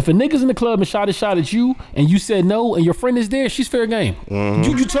 if a nigga's in the club and shot a shot at you and you said no and your friend is there, she's fair game.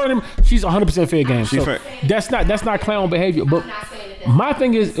 Mm-hmm. You turn him, she's 100% fair game. So that's not clown behavior. But my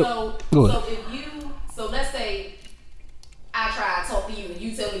thing is, so let's say I try to talk to you and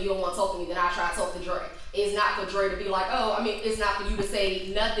you tell me you don't want to talk to me, then I try to talk to Dre. It's not for Dre to be like, it's not for you to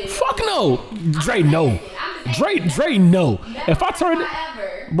say nothing. Fuck no. Dre, no. Dre, no. If I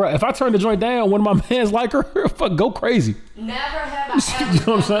turn the joint down, one of my mans like her, fuck, go crazy. Never have I ever you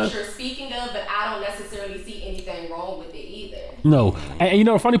know what I'm what you're speaking of, but I don't necessarily see anything wrong with it either. No. And you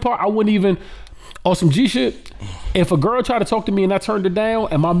know the funny part, I wouldn't even, on some G shit, if a girl tried to talk to me and I turned her down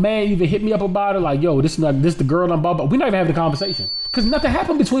and my man even hit me up about it, like, yo, this the girl I'm about, we're not even having a conversation. Cause nothing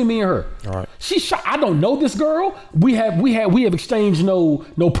happened between me and her. All right. She shot. I don't know this girl. We have exchanged no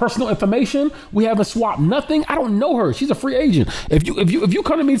personal information. We haven't swapped nothing. I don't know her. She's a free agent. If you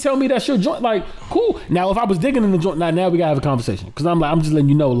come to me and tell me that's your joint, like, cool. Now if I was digging in the joint, now we gotta have a conversation. Cause I'm just letting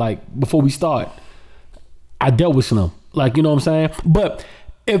you know, like, before we start, I dealt with some. Like, you know what I'm saying? But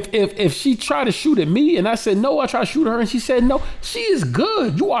if she tried to shoot at me and I said no, I tried to shoot at her and she said no, she is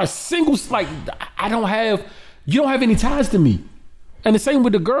good. You are single. Like, you don't have any ties to me. And the same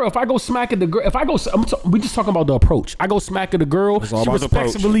with the girl. If I go smack at the girl, we just talking about the approach. I go smack at the girl, she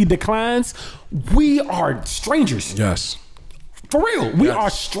respectfully declines. We are strangers. Yes. For real, we are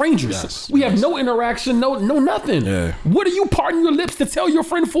strangers. Yes. We have no interaction, no nothing. Yeah. What are you parting your lips to tell your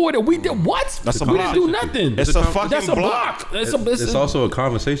friend for that we did? What? That's we didn't do nothing. It's a fucking That's a block. It's also a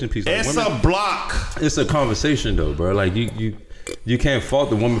conversation piece. Like, it's a block. It's a conversation though, bro. Like you can't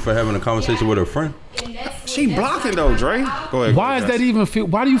fault the woman for having a conversation with her friend. She blocking though, Dre. Go ahead. Why is that even feel?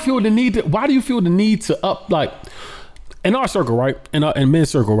 Why do you feel the need to up, like, in our circle, right? In men's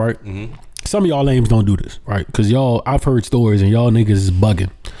circle, right? Mm-hmm. Some of y'all lames don't do this, right? Because I've heard stories and y'all niggas is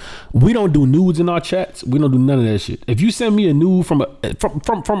bugging. We don't do nudes in our chats. We don't do none of that shit. If you send me a nude from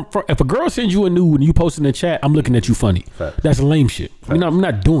if a girl sends you a nude and you post in the chat, I'm looking at you funny. Fact. That's lame shit. I'm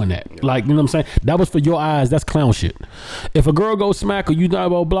not doing that. Yeah. Like, you know what I'm saying? That was for your eyes. That's clown shit. If a girl goes smack or you blah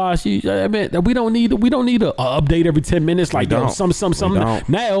blah blah, we don't need a update every 10 minutes. Like, something.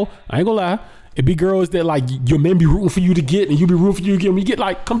 Now, I ain't gonna lie. It be girls that, like, your men be rooting for you to get and you be rooting for you to get. When you get,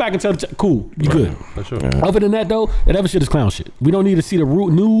 like, come back and tell the chat, cool, you good. For sure. Yeah. Other than that though, that other shit is clown shit. We don't need to see the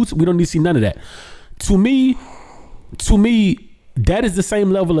nudes. We don't need to see none of that. To me, that is the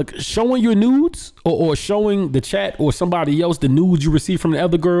same level of showing your nudes or showing the chat or somebody else the nudes you receive from the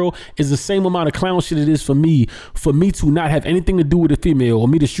other girl is the same amount of clown shit it is for me to not have anything to do with a female, or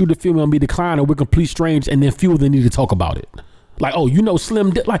me to shoot a female and be declined, or we're complete strangers and then feel the need to talk about it. Like, oh, you know Slim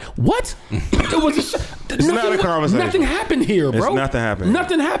Dick. Like, what? It was it's not a conversation. Nothing happened here, bro. Nothing happened.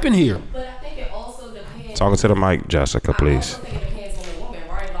 Nothing happened here. But I think it also depends. Talking to the mic, Jessica, please. I also think it depends on the woman,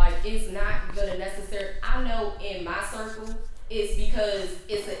 right? Like, it's not gonna necessarily. I know in my circle, it's because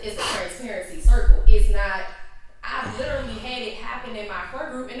it's a transparency circle. It's not. I've literally had it happen in my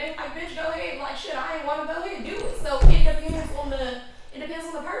friend group, and they like, bitch, go ahead. Like, shit, I ain't want to go ahead and do it. So it depends on the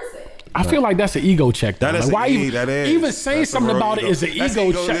person. I feel like that's an ego check. That is, like, why even saying something about it is an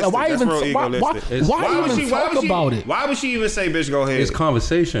ego check. Like, why even talk about it? Why would she even say, "Bitch, go ahead"? It's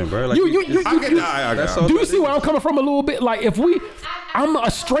conversation, bro. Like, do you see where I'm coming from a little bit? Like, I'm a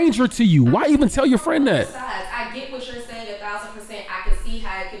stranger to you. Why even tell your friend that? I get what you're saying 1,000%. I can see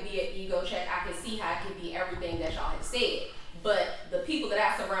how it could be an ego check. I can see how it could be everything that y'all have said. But the people that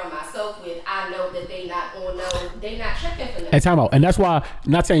I surround myself with, I know that they not checking for nothing. And time out. And that's why,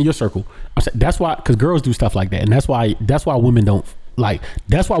 not saying your circle, I'm saying that's why, because girls do stuff like that, and that's why women don't like.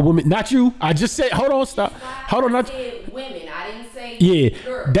 That's why women, not you. I just said, hold on, stop, hold on. I said women. I didn't say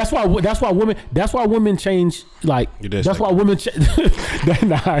girls. That's why women change. Like, that's why women.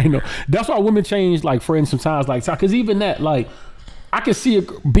 Nah, I know. That's why women change, like, friends sometimes. Like, because even that, like, I can see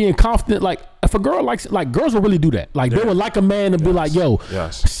it being confident. Like if a girl likes, like girls will really do that. Like they would like a man to be like, yo,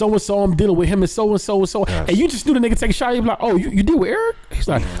 so and so, I'm dealing with him, and so and so and so. And you just knew the nigga take a shot. You be like, oh, you deal with Eric? He's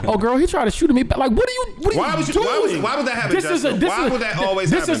like, oh, girl, he tried to shoot at me. But like, what are you doing? Why would that happen? Why would that always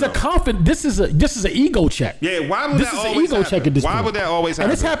happen? This is a confident. This is an ego check. Yeah. Why would that always happen? This is an ego check at this point. Why would that always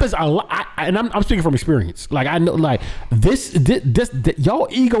happen? And this happens a lot. And I'm speaking from experience. Like I know, like this y'all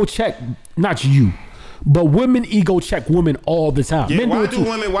ego check, not you. But women ego check women all the time. Yeah, Men why do it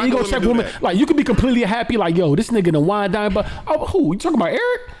too. Why ego do check women? Women. Like you can be completely happy, like yo, this nigga done wine dine, but who? You talking about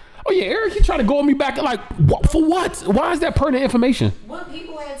Eric? Oh yeah, Eric. He trying to go on me back. Like for what? Why is that pertinent information? What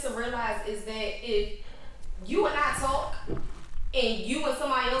people have to realize is that if you and I talk, and you and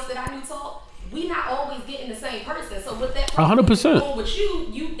somebody else that I knew talk, we not always getting the same person. So with that, 100%. With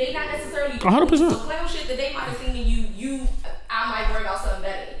you, they not necessarily 100%. So clown shit that they might have seen in you, I might bring out something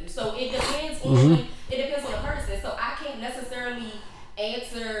better than you. So it depends on. It depends on the person. So I can't necessarily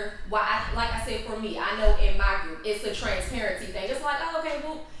answer why. Like I said, for me, I know in my group, it's a transparency thing. It's like, oh, okay,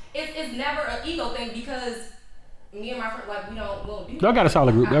 well, it's never an ego thing because me and my friend, like, we don't do that. Y'all got a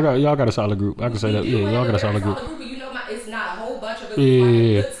solid group. Y'all got a solid group. I can say that. Yeah, y'all got a solid group. You know, it's not a whole bunch of us. Like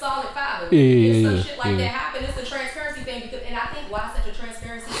a good solid five of us. If some shit like that happen, it's a transparency thing. Because, and I think why it's such a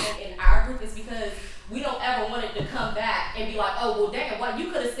transparency thing in our group is because we don't ever want it to come back and be like, oh, well, damn, well,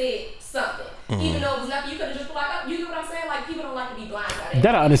 you could have said something. Even though it was nothing, you could have just been like, oh, you know what I'm saying? Like, people don't like to be blindsided.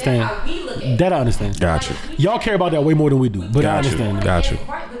 That I understand. That's how we look at it. That I understand. Gotcha. Y'all care about that way more than we do. But I understand. Gotcha.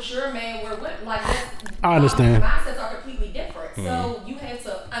 Right, but you're a man, we're with, like, I understand. Mindsets are completely different. So you have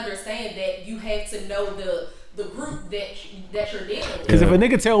to understand that you have to know the group that you're dealing with. Because if a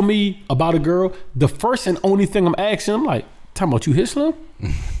nigga tell me about a girl, the first and only thing I'm asking, I'm like, talking about you hit Slim?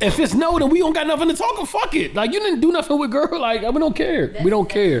 If it's no, then we don't got nothing to talk about. Fuck it. Like, you didn't do nothing with girl. Like, we don't care. We don't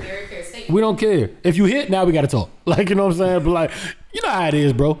care. We don't care. If you hit, now we got to talk. Like, you know what I'm saying? But like, you know how it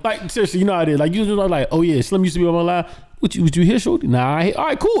is, bro. Like, seriously, you know how it is. Like, you just like, oh yeah, Slim used to be on my line. Would you hit shorty? Nah, I hit. All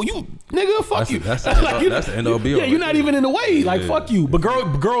right, cool. You nigga, fuck you. That's the end of Yeah, you're not even in the way. Like, fuck you. But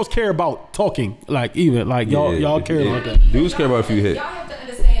girls care about talking. Like, even like y'all care about that. Dudes care about if you hit. Y'all have to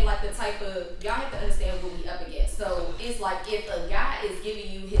understand like the type of y'all have to understand what we up against. So it's like if a guy is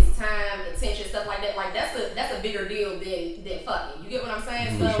giving you his time, attention, stuff like that, like that's a bigger deal than fucking. You get what I'm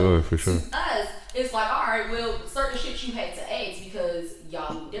saying? For sure. To us, it's like, all right, well, certain shit you had to ask because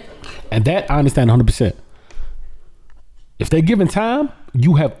y'all move differently. And that I understand 100%. If they given time,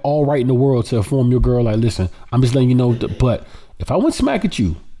 you have all right in the world to inform your girl, like, listen, I'm just letting you know, but if I went smack at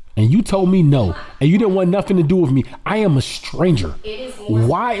you and you told me no, and you didn't want nothing to do with me, I am a stranger.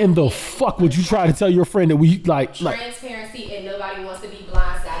 Why in the fuck would you try to tell your friend that we like transparency and nobody wants to be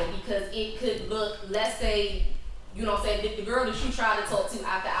blindsided because it could look, let's say, you know what I'm saying, the girl that you tried to talk to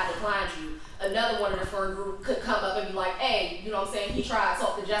after I declined you, another one of the friend group could come up and be like, hey, you know what I'm saying, he tried to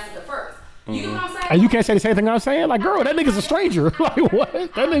talk to Jessica first. You know what I'm saying? And you can't say the same thing I'm saying? Like, girl, that nigga's a stranger. Like, what?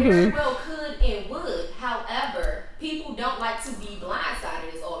 That nigga very well could and would. However, people don't like to be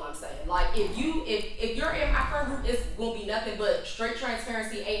blindsided is all I'm saying. Like, if you're in my friend group, it's gonna be nothing but straight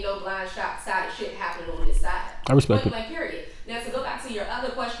transparency, ain't no blindsided shit happening on this side. I respect it. Like, period. Now, to go back to your other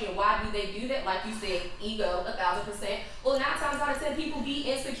question, why do they do that? Like you said, ego, 1,000%. Well, 9 times out of 10, people be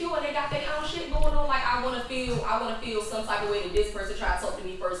insecure and they got their own shit going on. Like, I wanna feel some type of way that this person tried to talk to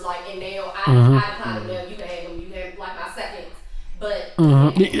me first. Like, and now I declined them. You can have them. You can have like my second. But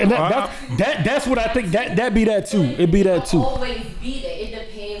and that's what I think. That be that too. It be that too. Always be that. It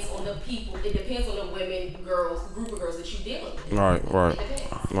depends on the people. It depends on the women, girls, group of girls that you dealing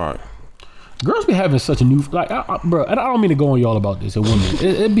with. Right. Girls be having such a new bro. And I don't mean to go on y'all about this. And women,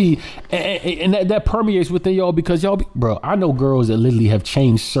 it be and that permeates within y'all because y'all be, bro. I know girls that literally have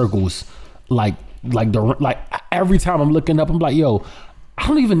changed circles, like every time I'm looking up, I'm like, yo. I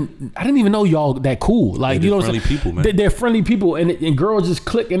didn't even know y'all that cool. Like, you know what I'm saying? People, man. They're friendly people and girls just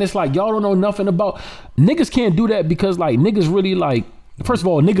click and it's like, y'all don't know nothing about, niggas can't do that because like niggas really like, first of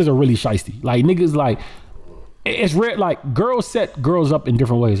all, niggas are really shiesty. Like niggas like, it's rare, like girls set girls up in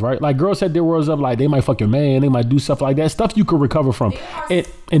different ways, right? Like girls set their girls up like they might fuck your man, they might do stuff like that, stuff you could recover from. And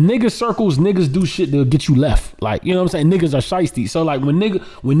niggas circles, niggas do shit to get you left. Like, you know what I'm saying? Niggas are shiesty. So like when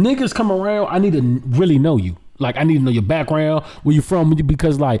niggas come around, I need to really know you. Like I need to know your background, where you from,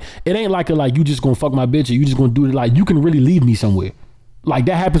 because like it ain't like you just gonna fuck my bitch or you just gonna do it. Like you can really leave me somewhere. Like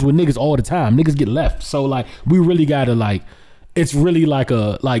that happens with niggas all the time. Niggas get left. So like we really gotta like, it's really like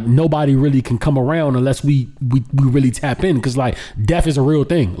nobody really can come around unless we really tap in, because like death is a real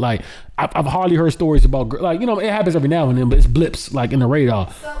thing. Like I've hardly heard stories about like, you know, it happens every now and then, but it's blips like in the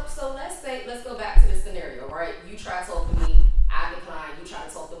radar. So let's go back to the scenario, right? You try to talk to me, I decline. You try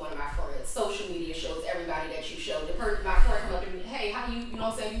to talk to one of my friends. Social media shows everybody that you show. My friend come up to me, hey,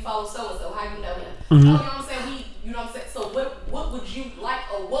 You know what I'm saying? You know what I'm saying? So what would you like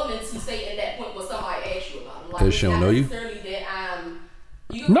a woman to say in that point when somebody asks you about it? Like, Does she don't know you?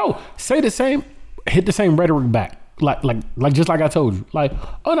 No, say the same, hit the same rhetoric back. Like just like I told you. Like,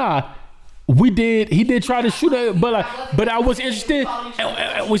 oh nah, he did try to shoot her, but I was interested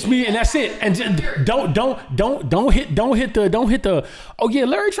with me, and that's it. And just, don't hit the. Oh yeah,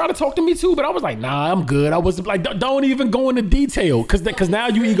 Larry tried to talk to me too, but I was like, nah, I'm good. I was like, don't even go into detail, cause now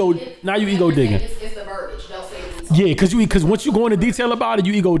you ego digging. It's the verbiage. Don't say it. Yeah, cause once you go into detail about it,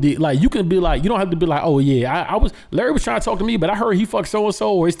 you ego dig. Like you can be like, you don't have to be like, oh yeah, Larry was trying to talk to me, but I heard he fucked so and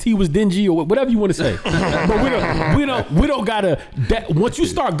so, or his tea was dingy, or whatever you want to say. But we don't gotta. Once you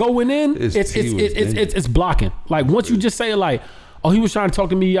start going in, it's blocking. Like once you just say like, oh, he was trying to talk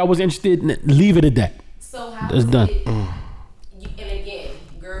to me, I was interested, leave it at that. So how it's done. And again,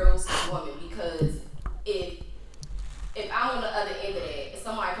 girls, women, because if I'm on the other end of that, if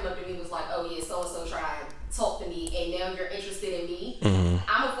somebody come up to me and was like, oh yeah, so and so tried to talk to me, and now you're interested in me, I'm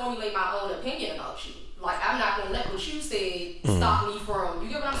gonna formulate my own opinion about you. Like I'm not gonna let what you said stop me from. You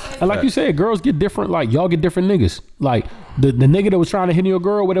get what I'm saying? And like you said, girls get different. Like y'all get different niggas. Like the nigga that was trying to hit your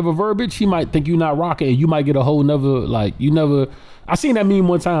girl, whatever verbiage, he might think you not rocking, and you might get a whole nother like you never. I seen that meme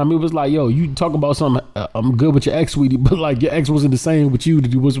one time. It was like, yo, you talk about something. I'm good with your ex, sweetie, but like your ex wasn't the same with you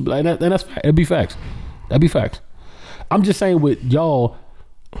that you was like that. And that'd be facts. That'd be facts. I'm just saying with y'all,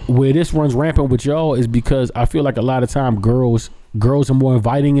 where this runs rampant with y'all is because I feel like a lot of time girls are more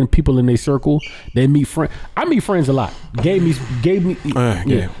inviting in people in their circle. They meet friends. I meet friends a lot. Gave me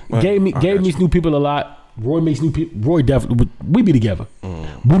new people a lot. Roy meets new people. Roy definitely. We be together.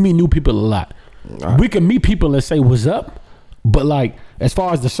 We meet new people a lot. We can meet people and say what's up, but like as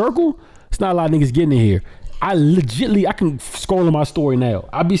far as the circle, it's not a lot of niggas getting in here. I can scroll in my story now.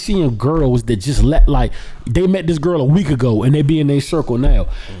 I be seeing girls that just they met this girl a week ago and they be in their circle now.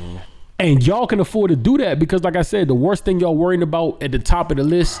 And y'all can afford to do that because like I said, the worst thing y'all worrying about at the top of the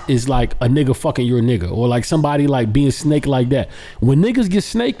list is like a nigga fucking your nigga or like somebody like being snake like that. When niggas get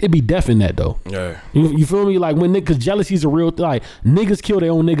snaked, it be deaf in that though. Yeah. You feel me? Like when niggas, jealousy's a real like niggas kill their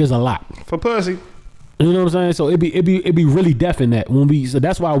own niggas a lot. For pussy. You know what I'm saying? So it be really deaf in that so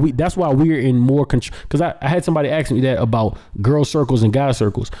that's why we're in more control. Because I had somebody ask me that about girl circles and guy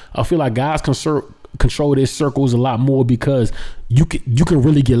circles. I feel like guys control their circles a lot more because you can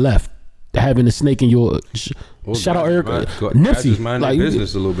really get left having a snake in your. Shout out Erica, Nipsey. Just mind their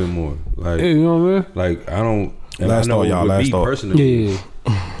business a little bit more. Like you know what I mean? Like I don't. Last thought, y'all. Last thought. Personally,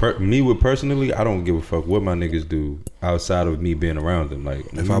 personally, I don't give a fuck what my niggas do outside of me being around them. Like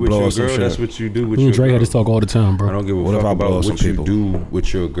if I blow up some shit, that's what you do with me your and Dre girl. had this talk all the time, bro. I don't give a fuck about what you do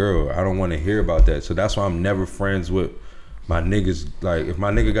with your girl. I don't want to hear about that. So that's why I'm never friends with my niggas. Like if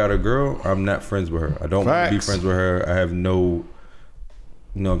my nigga got a girl, I'm not friends with her. I don't want to be friends with her. I have no.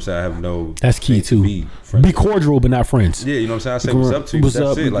 You know what I'm saying? I have no. That's key too. Be cordial, but not friends. Yeah, you know what I'm saying? I say what's up to you.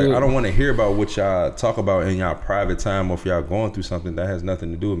 That's it. Like I don't want to hear about what y'all talk about in y'all private time, or if y'all going through something that has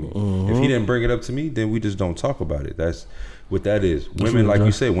nothing to do with me. If he didn't bring it up to me, then we just don't talk about it. That's what that is. Women, like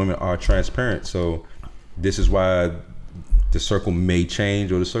you said, women are transparent. So this is why the circle may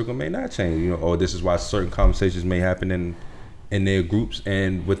change, or the circle may not change. You know, or this is why certain conversations may happen in their groups,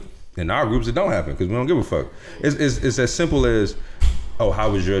 and in our groups it don't happen because we don't give a fuck. It's as simple as. Oh,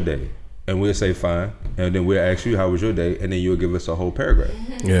 how was your day? And we'll say fine, and then we'll ask you how was your day, and then you'll give us a whole paragraph.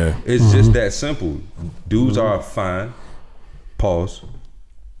 Yeah, it's just that simple. Dudes are fine. Pause.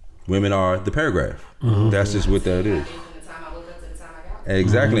 Women are the paragraph. That's just what that is.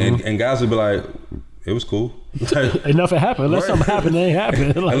 Exactly, and guys will be like, "It was cool." Enough it happened. Unless something happened, it ain't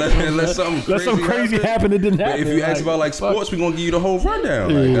happened. Like, unless something crazy happened, it didn't happen. But if you ask about like sports, we're gonna give you the whole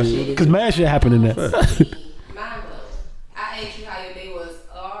rundown. Like, because mad shit happened in that. I asked you how your day was.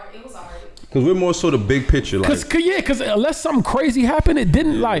 It was alright. Because we're more sort of big picture. Because unless something crazy happened, it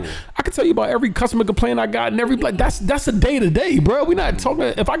didn't. Like I can tell you about every customer complaint I got and every like that's a day to day, bro. We not talking.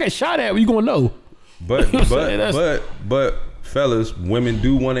 If I get shot at, you gonna know. But fellas, women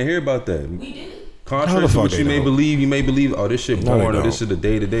do want to hear about that. We do. Contrary to what you may believe, oh, this shit boring, or this is the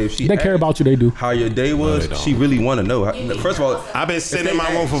day to day. If she they care about you, they do. How your day was, she really want to know. First of all, I've been sitting in my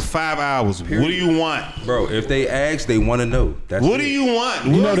room for 5 hours. What do you want, bro? If they ask, they want to know. That's what do you want?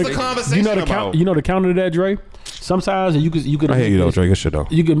 What's the conversation about? You know the counter to that, Dre. Sometimes you could. I hear you though, Dre. Good shit though.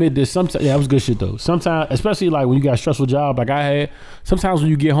 You can admit this. Sometimes, yeah, it was good shit though. Sometimes, especially like when you got a stressful job like I had. Sometimes when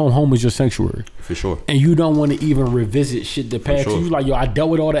you get home is your sanctuary. For sure. And you don't want to even revisit shit that passed. You like, yo, I dealt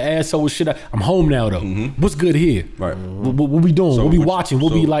with all the asshole shit. I'm home now though. What's good here? Right. What we doing? What we watching?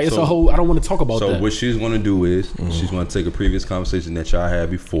 What we like? It's a whole. I don't want to talk about that. So what she's going to do is she's going to take a previous conversation that y'all had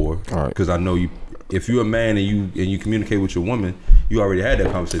before. Because I know you. if you're a man and you communicate with your woman, you already had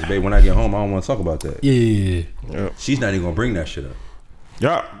that conversation. Babe, when I get home, I don't want to talk about that. Yeah. She's not even gonna bring that shit up. Yeah.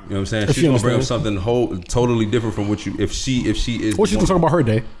 You know what I'm saying? She's gonna bring up something totally different from what you. If she is. What she's gonna talk about her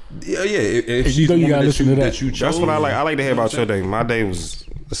day? Yeah. If she's you gotta listen to that you chose. That's what I like. I like to hear about your day. My day was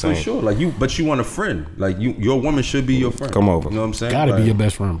the same. For sure. Like but you want a friend. Like your woman should be your friend. Come over. You know what I'm saying? Gotta be your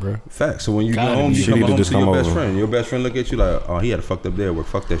best friend, bro. Facts. So when you go home, you come home to your best friend. Your best friend look at you like, oh, he had a fucked up day at work.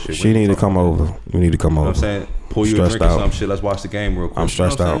 Fuck that shit. She need to come over. We need to come over. You know what I'm saying? Pour you a drink or some shit. Let's watch the game real quick. I'm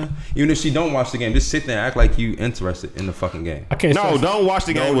stressed out. Even if she don't watch the game, just sit there and act like you interested in the fucking game. I can't. No, don't watch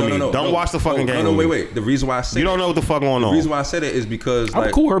the game with me. Don't watch the fucking game. No, wait. The reason why I say you don't know what the fuck going on. The reason why I said it is because I'm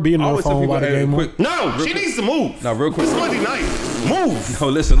cool with her being on the phone while the game on. No, she needs to move. No, real quick. It's Monday night. Move. No,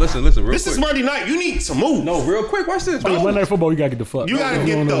 listen. Real this quick. is Monday night. You need to move. No, real quick. Watch this. Monday Night Football, you gotta get the fuck. You gotta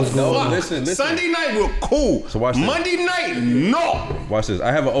get the fuck. Listen. Sunday night, we're cool. So watch this. Monday night, no. Watch this.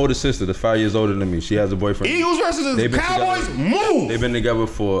 I have an older sister that's 5 years older than me. She has a boyfriend. Eagles versus the Cowboys, move. They've been together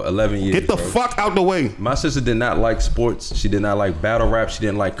for 11 years. Get the fuck out the way. My sister did not like sports. She did not like battle rap. She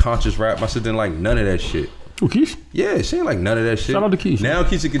didn't like conscious rap. My sister didn't like none of that shit. Who, Keisha? Yeah, she ain't like none of that shit. Shout out to Keisha. Now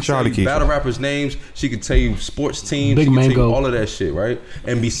Keisha can tell you battle rappers' names. She can tell you sports teams. Big she can Mango. tell you all of that shit, right?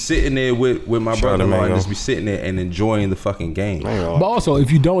 And be sitting there with my brother-in-law and just be sitting there and enjoying the fucking game. But also,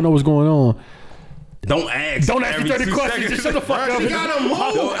 if you don't know what's going on, don't ask. Don't ask me 30 questions. Just shut the fuck up. You gotta move.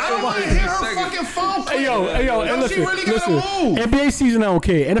 I don't want to hear her fucking phone. Hey yo, and listen, really gotta move. NBA season, I don't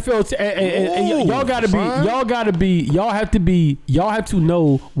care. NFL, and y'all gotta be, y'all have to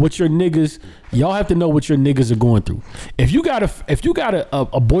know what your niggas. Y'all have to know what your niggas are going through. If you got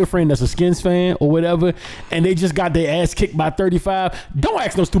a boyfriend that's a Skins fan or whatever, and they just got their ass kicked by 35, don't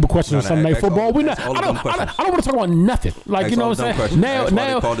ask no stupid questions on Sunday Night Football. We not. I don't want to talk about nothing. Like you know what I'm saying.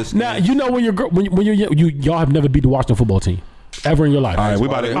 Now you know when y'all have never beat the Washington football team. Ever in your life. All right, we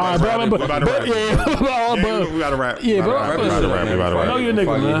about to wrap. Yeah, bro. Know your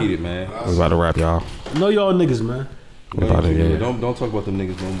niggas, man. We about to wrap, y'all. Know y'all niggas, man. Don't talk about them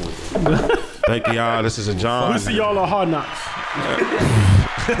niggas no more. Thank you, y'all. This is a John. We see y'all on Hard Knocks.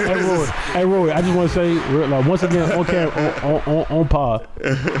 Hey, Roy, I just want to say, like, once again, on pod,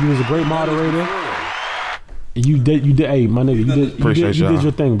 you was a great moderator. You did. Hey, my nigga, you did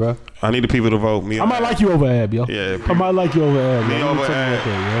your thing, bro. I need the people to vote. Me. I might like you over Ab, yo. Yeah. I might like you over Ab. Me over Ab.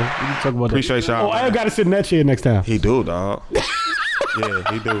 We can talk about that. Appreciate y'all. Oh, Ab got to sit in that chair next time. He do, dog.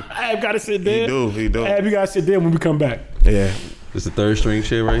 Yeah, he do. Ab got to sit there. He do. Ab, you got to sit there when we come back. Yeah. It's the third string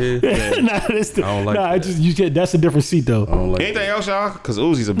shit right here. Yeah. I don't like that. That's a different seat though. I don't like anything else, y'all? Because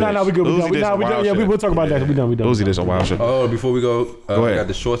Uzi's a bitch. No, we good. We'll talk about that. We done. Uzi did some wild shit. Oh, before we go ahead. I got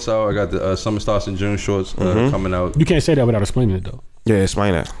the shorts out. I got the Summer Starts in June shorts coming out. You can't say that without explaining it though. Yeah,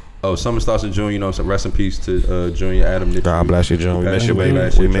 explain that. Oh, Summer Starts in June. You know, so rest in peace to Junior Adam. God bless you, June. We miss you, baby.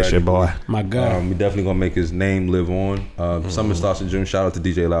 We miss your boy. My God. We definitely gonna make his name live on. Summer Starts in June. Shout out to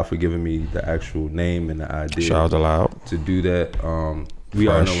DJ Loud for giving me the actual name and the idea. Shout out to Loud to do that. We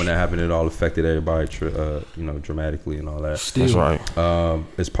all know when that happened, it all affected everybody, dramatically and all that. That's right.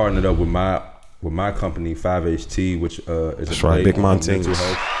 It's partnered up with my company, 5HT, which is Big Montings. Mental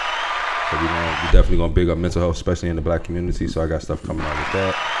health. So we definitely gonna big up mental health, especially in the black community. So I got stuff coming out with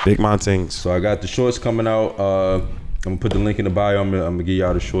that. Big Montings. So I got the shorts coming out. I'm gonna put the link in the bio. I'm gonna give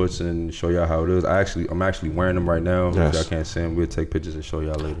y'all the shorts and show y'all how it is. I'm actually wearing them right now. Yes. Y'all can't see them. We'll take pictures and show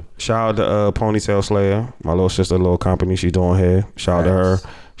y'all later. Shout out to Ponytail Slayer, my little sister, little company she's doing here. Shout out to her.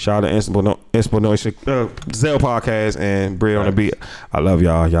 Shout out to Inspiration Zell Podcast and Bread on the Beat. I love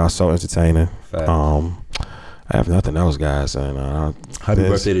y'all. Y'all so entertaining. I have nothing else, guys. And happy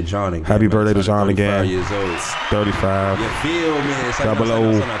birthday to John again. Happy birthday to John again. 35 years old. 35. You feel me? It's like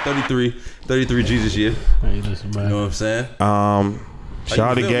 33 Jesus year. Hey, listen, man. You know what I'm saying? Shout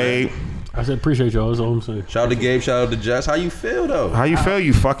out to Gabe. Man? I said appreciate y'all. That's all I'm saying. Shout out to Gabe. Shout out to Jess. How you feel though? How you feel,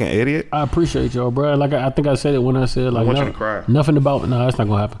 you fucking idiot? I appreciate y'all, bro. Like I think I said it when I said like I want you to cry. Nothing about that's not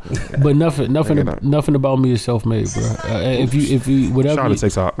gonna happen. But nothing about me is self-made, bro. If you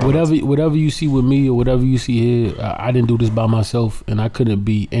whatever you see with me or whatever you see here, I didn't do this by myself, and I couldn't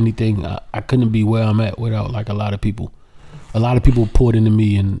be anything. I couldn't be where I'm at without like a lot of people. A lot of people poured into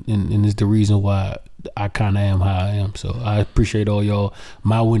me, and it's the reason why I kind of am how I am. So I appreciate all y'all.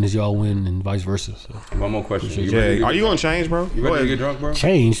 My win is y'all win, and vice versa. So. One more question. Are you gonna change, bro? You ready to get drunk, bro?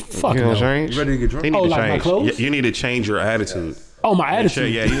 Change? Fuck no. Change? You ready to get drunk? You need to like change. my clothes? You need to change your attitude. Oh, my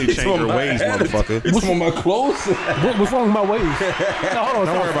attitude. Yeah, you need to change your ways, motherfucker. What's wrong with my clothes? What's wrong with my ways? No, hold on.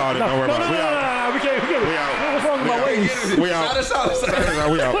 Don't worry about it. Don't worry about it. No, we can't. We out. What's wrong with my ways? We out. Shout us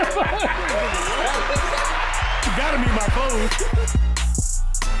out. We out. You gotta meet my clothes.